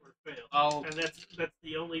succeed or fail. Oh, And that's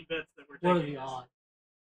the only bets that we're What are taking. the odds?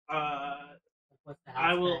 What's the I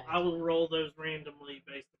house will tag? roll those randomly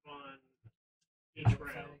based upon each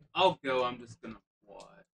round. I'll go. I'm just gonna watch.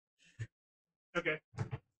 Okay.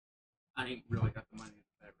 I ain't really got the money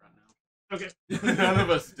to bet right now. Okay. None of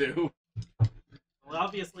us do. Well,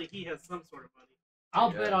 obviously he has some sort of money. I'll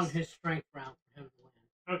bet on Yes. his strength round for him to win.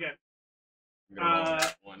 Okay. I'm gonna roll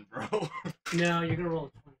that one, bro. No, you're gonna roll a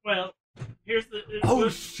 20. Well, here's the. Oh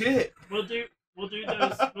shit! We'll do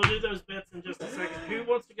those bets in just a second. Who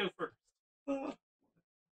wants to go first?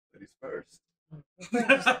 Ladies first.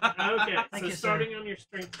 Okay, Thank so you, sir. starting on your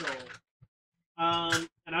strength roll, and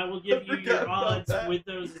I will give you forgot your about odds that. with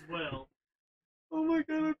those as well. Oh my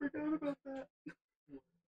god, I forgot about that.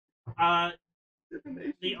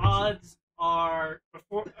 The odds are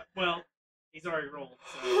before. Well, he's already rolled.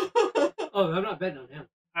 So Oh, I'm not betting on him.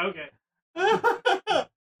 okay.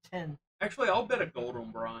 10. Actually, I'll bet a gold on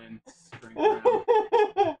Brian's strength round.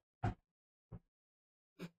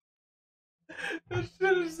 That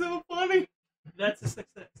shit is so funny. That's a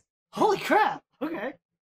success. Holy crap! Okay.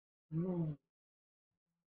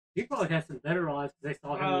 He probably has some better odds because they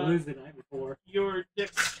saw him lose the night before. Your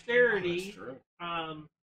dexterity. True. So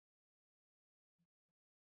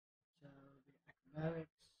the acrobatics.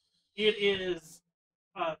 It is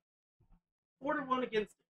 4-1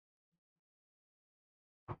 against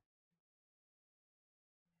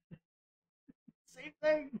Same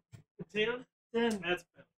thing. 10. 10. That's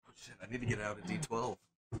better. Oh shit, I need to get out a D12.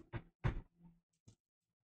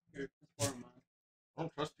 Here, just borrow mine. I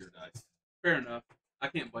don't trust your dice. Fair enough. I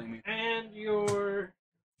can't blame you. And your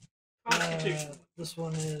constitution. This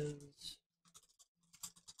one is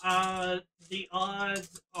The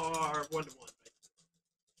odds are 1-1.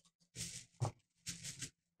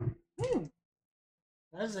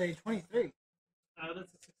 that is a 23. That's a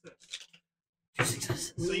success. 2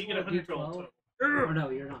 successes. So you get 100 gold. D12? total. Or no,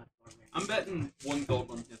 you're not. I'm betting 1 gold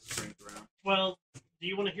on his strength round. Well, do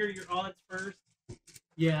you want to hear your odds first?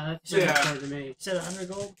 Yeah, that's Yeah. fair to me. You said 100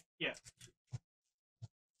 gold?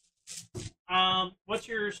 What's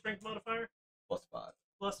your strength modifier? +5.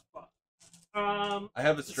 +5. I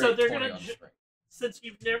have a So straight they're 20 gonna on strength. Since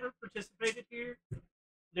you've never participated here,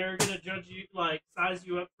 they're gonna judge you, like size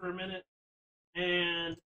you up for a minute,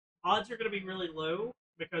 and odds are gonna be really low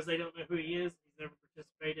because they don't know who he is. He's never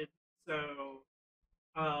participated. So,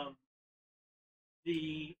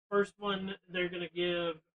 the first one they're gonna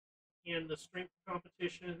give in the strength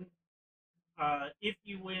competition. If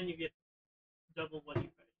you win, you get double what you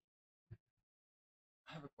pay.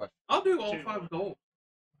 I have a question. I'll do all 2-1. 5 gold.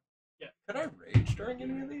 Could I rage during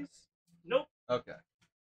any of these? Nope. Okay.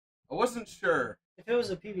 I wasn't sure. If it was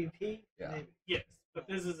a PvP, Yeah. maybe. Yes, but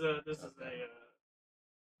this is a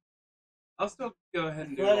I'll still go ahead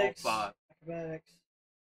and do all Athletics, 5. acrobatics.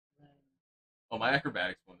 And then Oh, my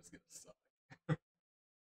acrobatics one is gonna suck.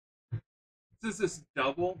 Since it's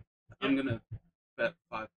double, I'm gonna bet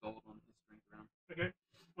 5 gold on his strength round. okay.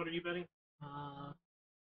 What are you betting?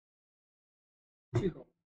 2 gold.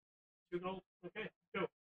 2 gold. Okay, go.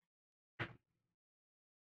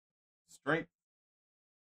 Strength.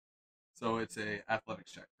 So it's a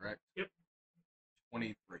athletics check, correct? Yep.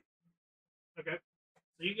 23. Okay.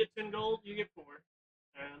 So you get 10 gold, you get 4,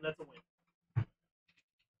 and that's a win.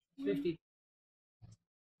 50.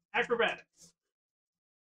 Acrobatics.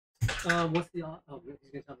 What's the odds? Oh,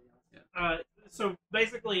 he's gonna tell me the odds. So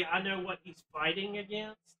basically, I know what he's fighting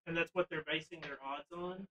against, and that's what they're basing their odds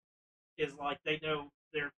on. Is like they know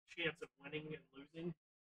their chance of winning and losing.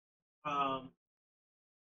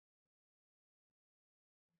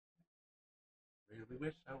 Really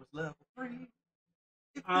wish I was level 3.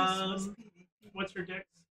 If this was PvP. What's your dex?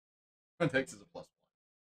 My dex is a +1.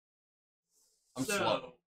 I'm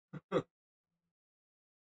slow.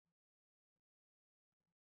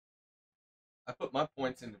 I put my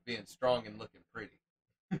points into being strong and looking pretty.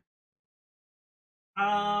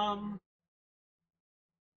 I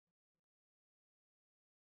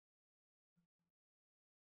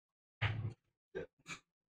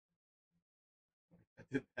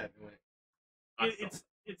did that anyway.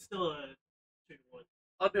 It's still a 2-1.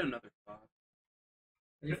 I'll do another 5.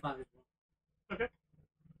 I do 5 as well. Okay.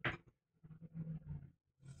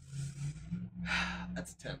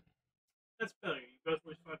 That's 10. That's failure. You both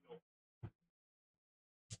lose 5 gold.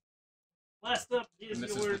 Last up is And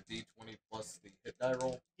this your. is the D20 plus the hit die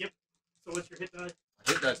roll. So what's your hit die? My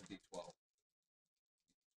hit die is a D12.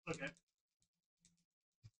 Okay.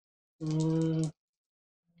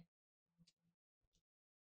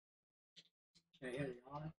 Okay, yeah,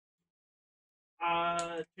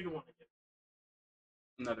 y'all. 2 to 1 again.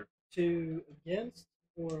 Another. 2 against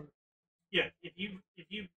or Yeah, if you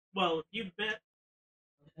bet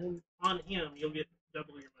him? on him, you'll get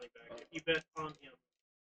double your money back. If you bet on him,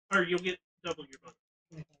 or you'll get double your money.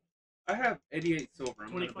 I have 88 silver.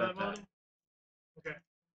 I'm gonna 25 bet on that. him. Okay.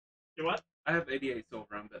 Do what? I have 88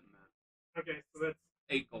 silver. I'm betting that. Okay, so that's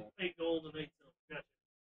 8 gold. 8 gold and 8 silver.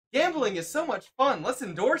 Gambling is so much fun. Let's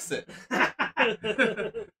endorse it.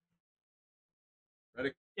 Gotcha.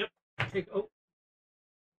 Ready? Take, oh,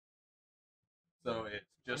 So it's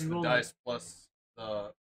just I'm the rolling. dice plus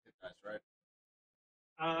the hit dice,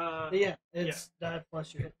 right? Yeah, it's die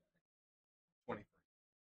plus your hit. 23.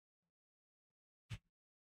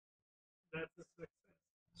 That's a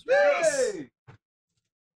success. Yay!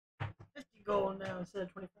 50 gold now instead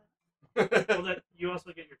of 25. Well, that you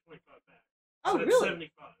also get your 25 back. Oh, So that's really?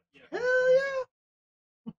 75. Yeah, Hell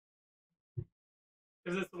yeah!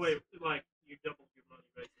 because that's the way, like, you double your money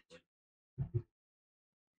basically.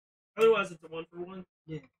 Otherwise, it's a 1-for-1.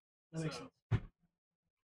 That makes So- sense.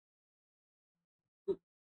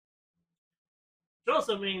 Which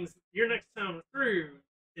also means your next time through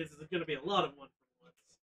is going to be a lot of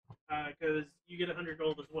 1-for-1s. Because you get 100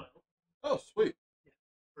 gold as well Oh, sweet.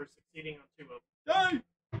 for succeeding on 2 of them.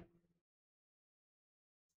 Yay!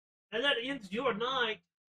 And that ends your night.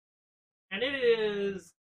 And it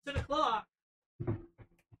is 10 o'clock.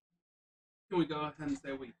 Can we go ahead and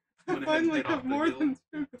say we I went ahead and finally paid off have the more guild? than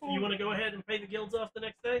 2 gold. You want to go ahead and pay the guilds off the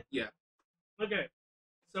next day? Yeah. Okay.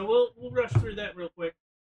 So we'll rush through that real quick.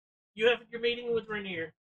 You have your meeting with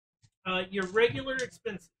Rainier. Your regular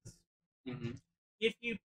expenses. Mm-hmm. If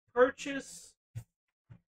you purchase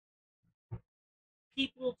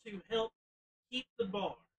people to help keep the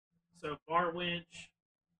bar, so bar wench,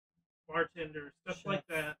 bartender, stuff Chef. like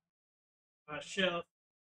that, chef,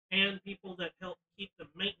 and people that help keep the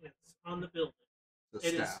maintenance on the building. The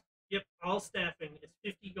It is, staff. yep, all staffing is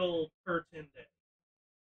 50 gold per 10 day.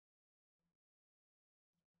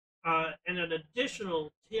 And an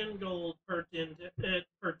additional 10 gold per 10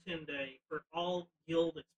 day for all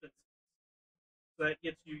guild expenses. So that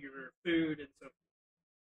gets you your food and so forth.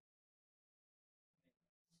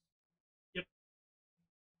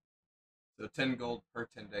 So 10 gold per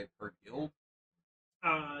 10 day per guild?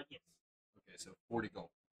 Yes. Okay, so 40 gold.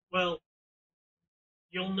 Well,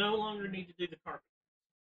 you'll no longer need to do the carpet.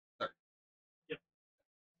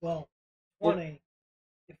 Well, 20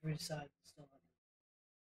 if we decide to still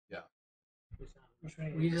have which we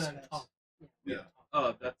need to We just discuss. talk. Yeah.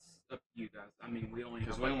 That's up to you guys. I mean, we only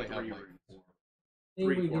Because have we like only have 3 like rooms. 4. I think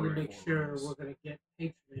we Three, need to four, make four sure rooms. we're going to get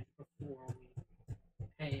patronage before we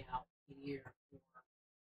pay out the year for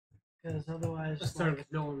Because a otherwise, service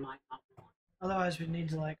no one might not want. otherwise we need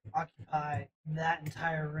to occupy that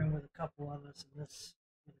entire room with a couple of us, and this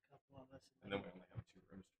with a couple of us. And then we only have 2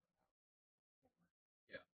 rooms.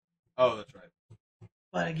 Yeah. Oh, that's right.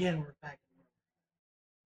 But again, we're back in the room.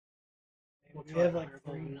 We'll We try have to like hire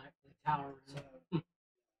Golden 3. Knight for the tower. So,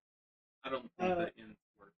 I don't think Uh, the inn's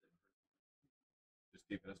worth it. Just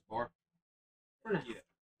keep it as a bar. For now. Yeah.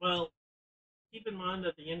 Well, keep in mind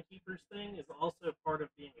that the innkeeper's thing is also part of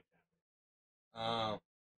being a tavern.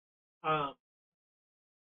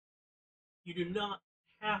 You do not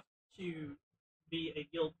have to be a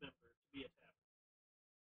guild member to be a tavern.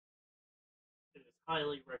 It is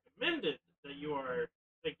highly recommended that you are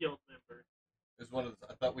a guild member. Is one of the,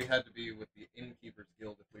 I thought we had to be with the Innkeepers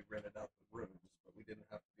Guild if we rented out the rooms, but we didn't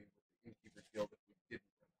have to be with the Innkeepers Guild if we didn't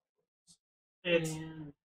rent out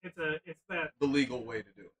rooms. It's that The legal way to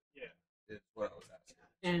do it yeah. is what I was asking.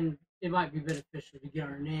 And it might be beneficial to get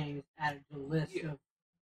our names added to the list Yeah. of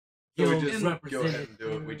So we guilds just go represented. ahead and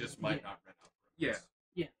do it. We just might Yeah. not rent out rooms. Yeah.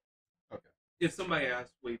 If somebody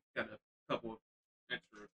asks, we've got a couple of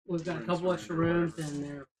extra. We've got a rooms couple to extra rent or rooms, whatever. and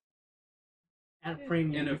they're at a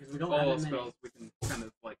premium And if because we don't all have else that many. fails, we can kind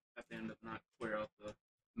of like at the end of the night clear out the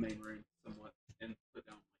main room somewhat and put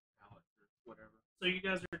down like pallets or whatever. So you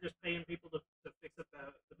guys are just paying people to fix up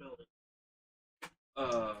the building.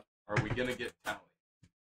 Are we gonna get tally?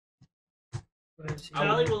 what is he?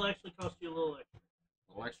 Tally will actually cost you a little extra.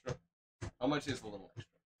 A little extra? How much is a little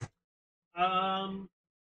extra?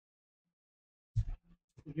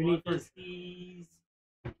 You need What is first. these?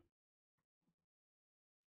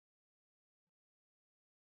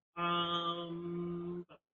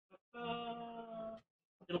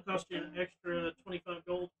 It'll cost you an extra 25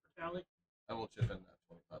 gold for tally. I will chip in that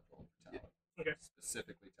 25 gold for tally. Okay.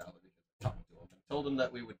 Specifically tally because I talked to him and told him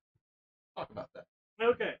that we would talk about that.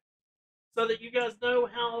 Okay. So that you guys know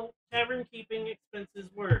how tavern keeping expenses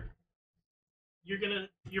work.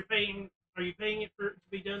 Are you paying it for it to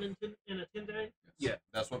be done in a 10 day?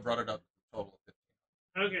 what brought it up to a total of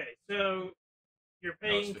 15. Okay, so you're No,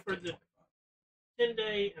 it's paying for 15, the 25.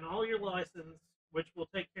 10-day and all your license, which will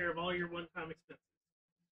take care of all your one-time expenses.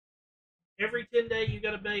 Every 10-day you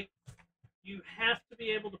got to make. You have to be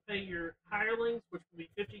able to pay your hirelings, which will be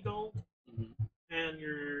 50 gold, and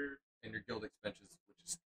your And your guild expenses, which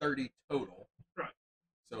is 30 total. right.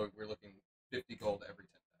 So we're looking 50 gold every 10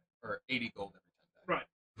 days, or 80 gold every 10 days. Right.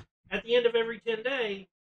 At the end of every 10-day,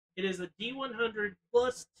 it is a D100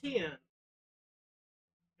 plus 10,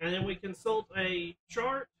 and then we consult a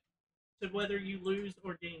chart to whether you lose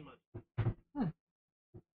or gain money.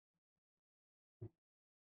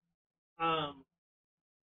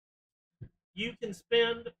 You can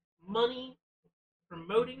spend money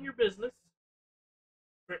promoting your business.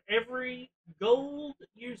 For every gold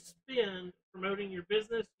you spend promoting your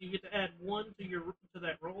business, you get to add 1 to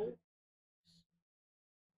that roll.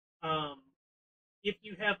 If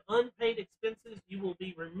you have unpaid expenses, you will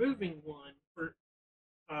be removing 1 for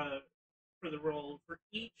the roll for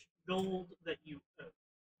each gold that you owe.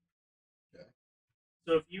 Okay.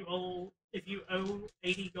 So if you owe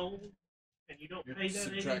 80 gold and you don't You're pay that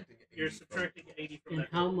 80, subtracting you're 80 from- subtracting 80 from And that.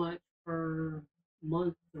 how gold. much per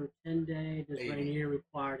month or 10-day does 80. Rainier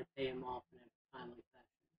require to pay him off in a timely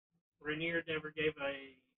fashion? Rainier never gave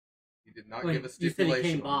a. He did not Wait, give a you said he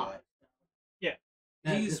stipulation came on by. that. Yeah.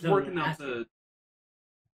 He's That's what working I'm out asking. the.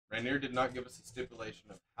 Rainier did not give us a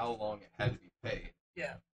stipulation of how long it had to be paid.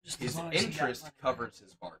 Yeah. Just His as long as he got interest money. covers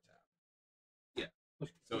his bar tab.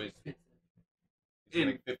 So he's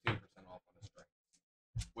getting 15% off on his strength,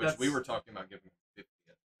 which we That's- were talking about giving him 50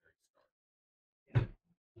 at the very start.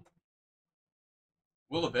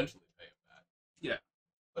 We'll eventually pay him that. Yeah.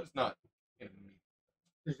 But it's not immediate.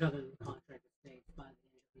 There's nothing in the contract that states by the end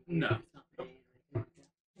of the year. No. It's not paid or anything like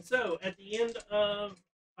that. So at the end of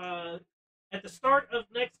at the start of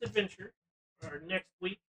next adventure or next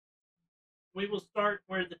week, we will start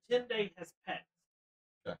where the 10-day has passed.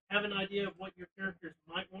 Okay. Have an idea of what your characters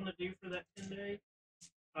might want to do for that 10-day.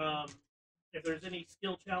 If there's any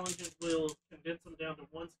skill challenges, we'll condense them down to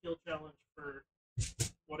 1 skill challenge for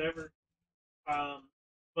whatever.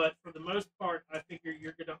 But for the most part, I figure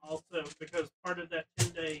you're going to also, because part of that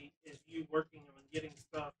 10-day is you working on getting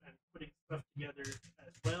stuff and putting stuff together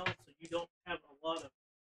as well, so you don't have a lot of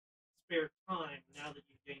spare time now that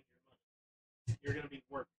you've gained your money. You're going to be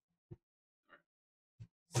working.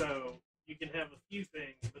 So you can have a few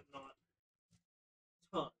things, but not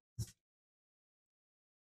tons. I'm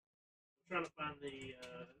trying to find the,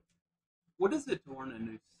 What is it to learn a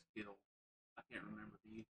new skill? I can't remember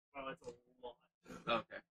the. it's a lot.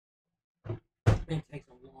 Okay. It takes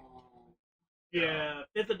a long. Yeah,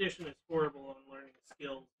 5th edition is horrible on learning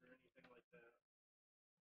skills or anything like that.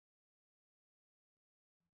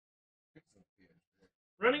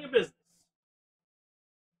 Running a business.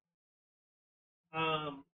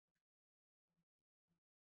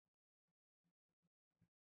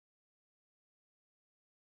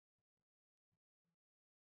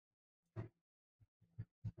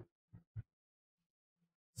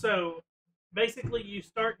 So basically, you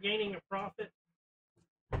start gaining a profit.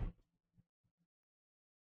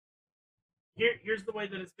 Here's the way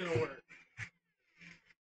that it's going to work.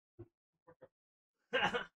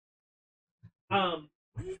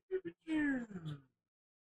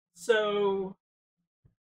 So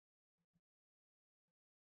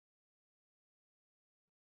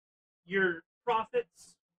your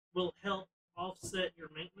profits will help offset your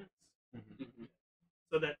maintenance.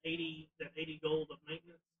 So that 80 gold of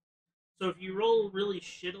maintenance. So if you roll really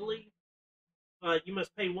shittily, you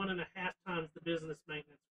must pay 1.5 times the business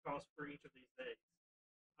maintenance cost for each of these days.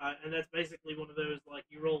 And that's basically one of those, like,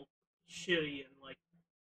 you roll shitty and, like,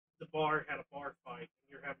 the bar had a bar fight and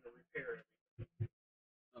you're having to repair everything.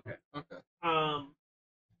 Okay.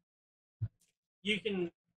 You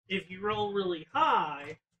can, if you roll really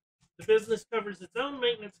high, the business covers its own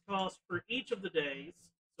maintenance costs for each of the days,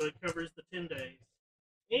 so it covers the 10 days,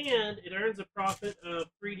 and it earns a profit of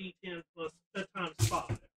 3d10 plus times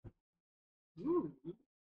 5. Ooh.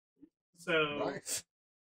 So Nice.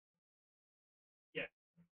 yeah.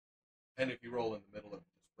 And if you roll in the middle, it just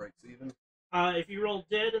breaks even. If you roll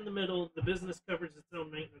dead in the middle, the business covers its own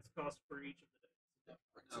maintenance costs for each of the days.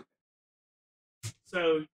 Okay.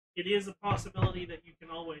 So it is a possibility that you can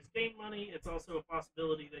always gain money. It's also a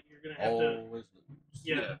possibility that you're going to have to Always lose.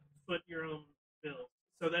 yeah, foot your own bill.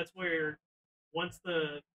 So that's where once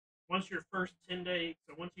your first 10 days,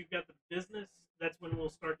 so once you've got the business, that's when we'll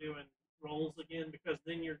start doing rolls again, because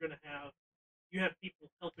then you have people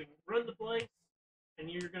helping run the place, and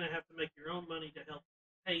you're going to have to make your own money to help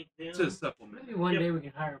pay them. To supplement. Maybe one Yep. day we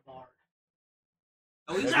can hire a bard.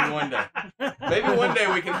 At least Maybe one day. Maybe one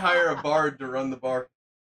day we can hire a bard to run the bar.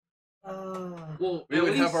 well, We at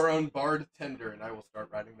would least, have our own bard tender, and I will start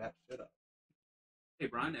writing that shit up. Hey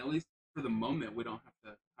Brian, at least for the moment we don't have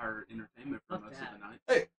to hire entertainment for Fuck most that. of the night.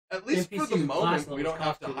 Hey, at least for the NPCs moment, class we don't levels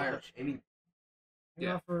have to cost too hire much. any.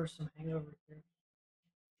 Yeah. For some hangover here.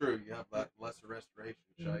 True, you have that lesser restoration,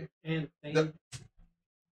 shite. And The-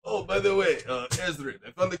 Oh, by the way, Ezra, I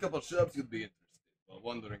found a couple shops you'd be interested while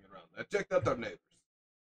wandering around. I checked out our neighbors.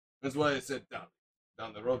 That's why I said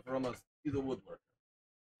down the road from us, he's a woodworker.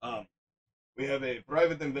 We have a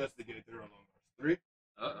private investigator along our street.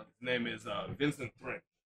 Uh-oh. His name is Vincent Trent.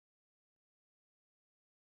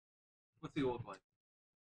 What's he look like?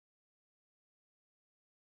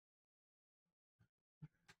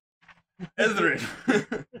 Ezra,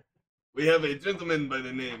 we have a gentleman by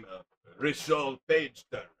the name of Rishal Page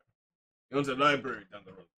Turner. He owns a library down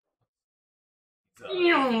the road.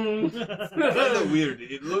 It's kind of weird.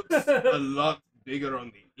 It looks a lot bigger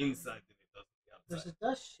on the inside than it does on the There's outside. a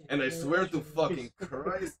dust shit. And I there, swear to actually. fucking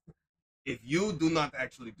Christ, if you do not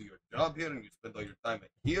actually do your job here and you spend all your time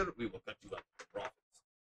here, we will cut you out of your profits.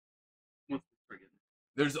 What's the friggin'?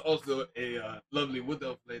 There's also a lovely wood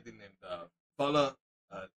elf lady named Paula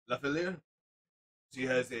Lafayette. She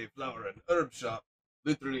has a flower and herb shop,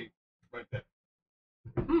 literally right there.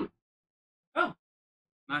 Oh,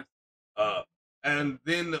 nice. And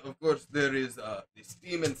then, of course, there is the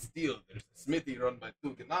Steam and Steel. There's a smithy run by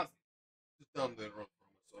two Ganassi, just down the road from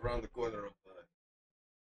us, around the corner of the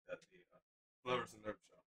flowers and herb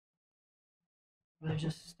shop. They're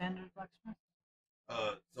just standard blacksmith.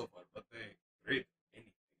 So far, but they create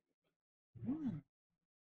anything.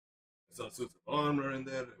 I saw suits of armor in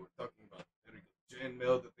there. They were talking about very good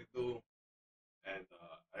chainmail that they do, and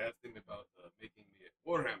I asked him about making me a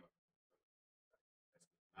warhammer.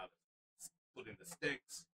 Put in the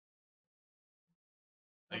stakes.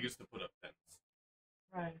 I used to put up tents.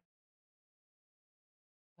 Right.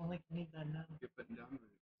 I think you need that now. You're putting down roots.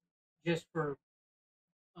 just for,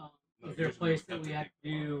 No, is there a usually place we that we to have to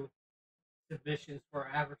dig do submissions for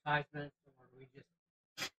advertisements, or do we just?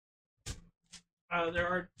 There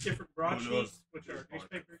are different the bar. broadsheets, which are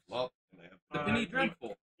newspapers. Well, and they have The to Penny you-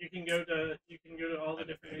 Dreadful. You can go to all the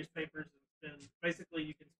different newspapers and spend. Basically,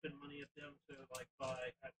 you can spend money at them to like buy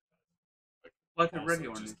advertisements. Like a Also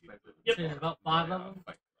regular just newspaper. Yep. There's about 5 of them.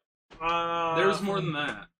 There's more than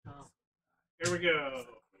that. Oh. Here we go.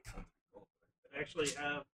 I actually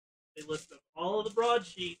have a list of all of the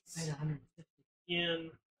broadsheets Paid 150.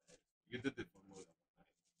 in. You did it for more than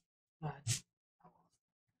But I lost.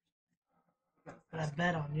 But I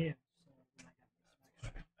bet on you. So then I got this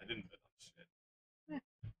extra. I didn't bet on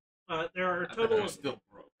shit. There are a I bet total I'm of still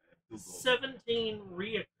broke. I have 2 gold. 17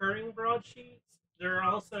 reoccurring broadsheets. There are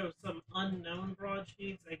also some unknown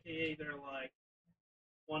broadsheets, aka they're like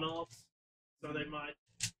one-offs. So they might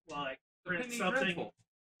like The print Penny something. Dreadful.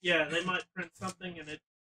 Yeah, they might print something and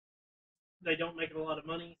they don't make it a lot of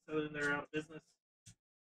money, so then they're out of business.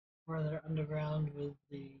 Where they're underground with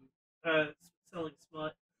the. Selling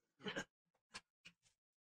smut.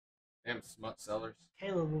 Damn smut sellers.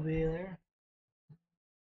 Caleb will be there.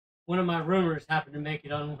 One of my rumors happened to make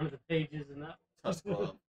it on one of the pages, and that Tusk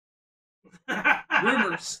Club.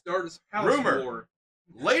 Rumor starts house Rumor. war.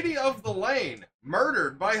 Lady of the Lane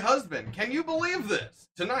murdered by husband. Can you believe this?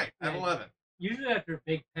 Tonight at Right. 11. usually after a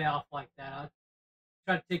big payoff like that, I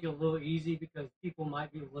try to take it a little easy because people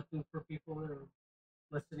might be looking for people that are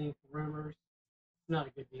listening to rumors. It's not a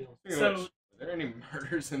good deal. Speaking of So- which, were there any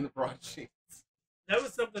murders in the broadsheets? That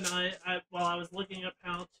was something I while I was looking up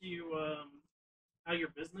how your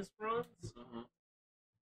business runs. Uh-huh.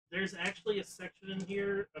 There's actually a section in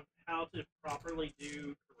here of how to properly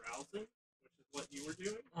do carousing, which is what you were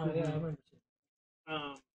doing. Oh yeah, I remember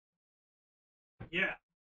seeing. Yeah,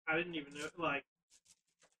 I didn't even know. Like,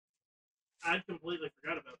 I'd completely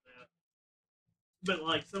forgot about that. But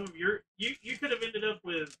like some of you could have ended up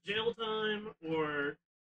with jail time or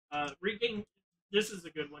regain. This is a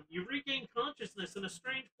good one. You regain consciousness in a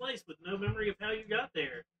strange place with no memory of how you got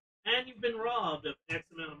there, and you've been robbed of X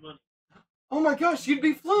amount of money. Oh my gosh, you'd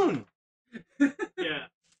be flown. Yeah.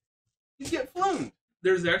 You'd get flown.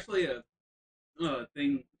 There's actually a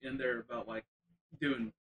thing in there about like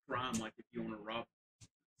doing crime, like if you want to rob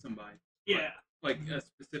somebody, Yeah. like a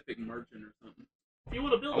specific merchant or something. If you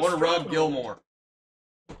want to build I want to rob stronghold- Gilmore.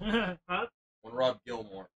 Huh? I want to rob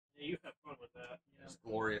Gilmore. Yeah, you have fun with that. Yeah. His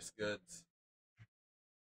glorious goods.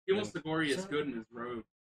 He wants the glorious So- good in his robe.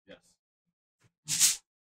 Yes.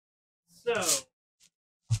 So,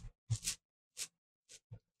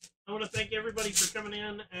 I want to thank everybody for coming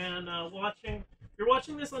in and watching. If you're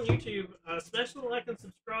watching this on YouTube, smash the like and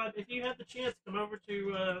subscribe. If you have the chance, come over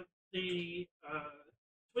to the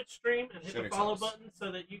Twitch stream and hit the Shinigami's follow house. button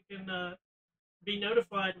so that you can be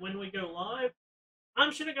notified when we go live.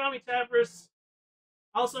 I'm Shinigami Tabris,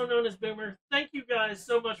 also known as Boomer. Thank you guys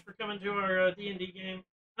so much for coming to our D&D game.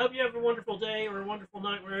 I hope you have a wonderful day or a wonderful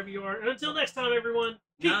night wherever you are. And until next time, everyone,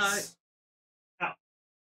 peace! Night.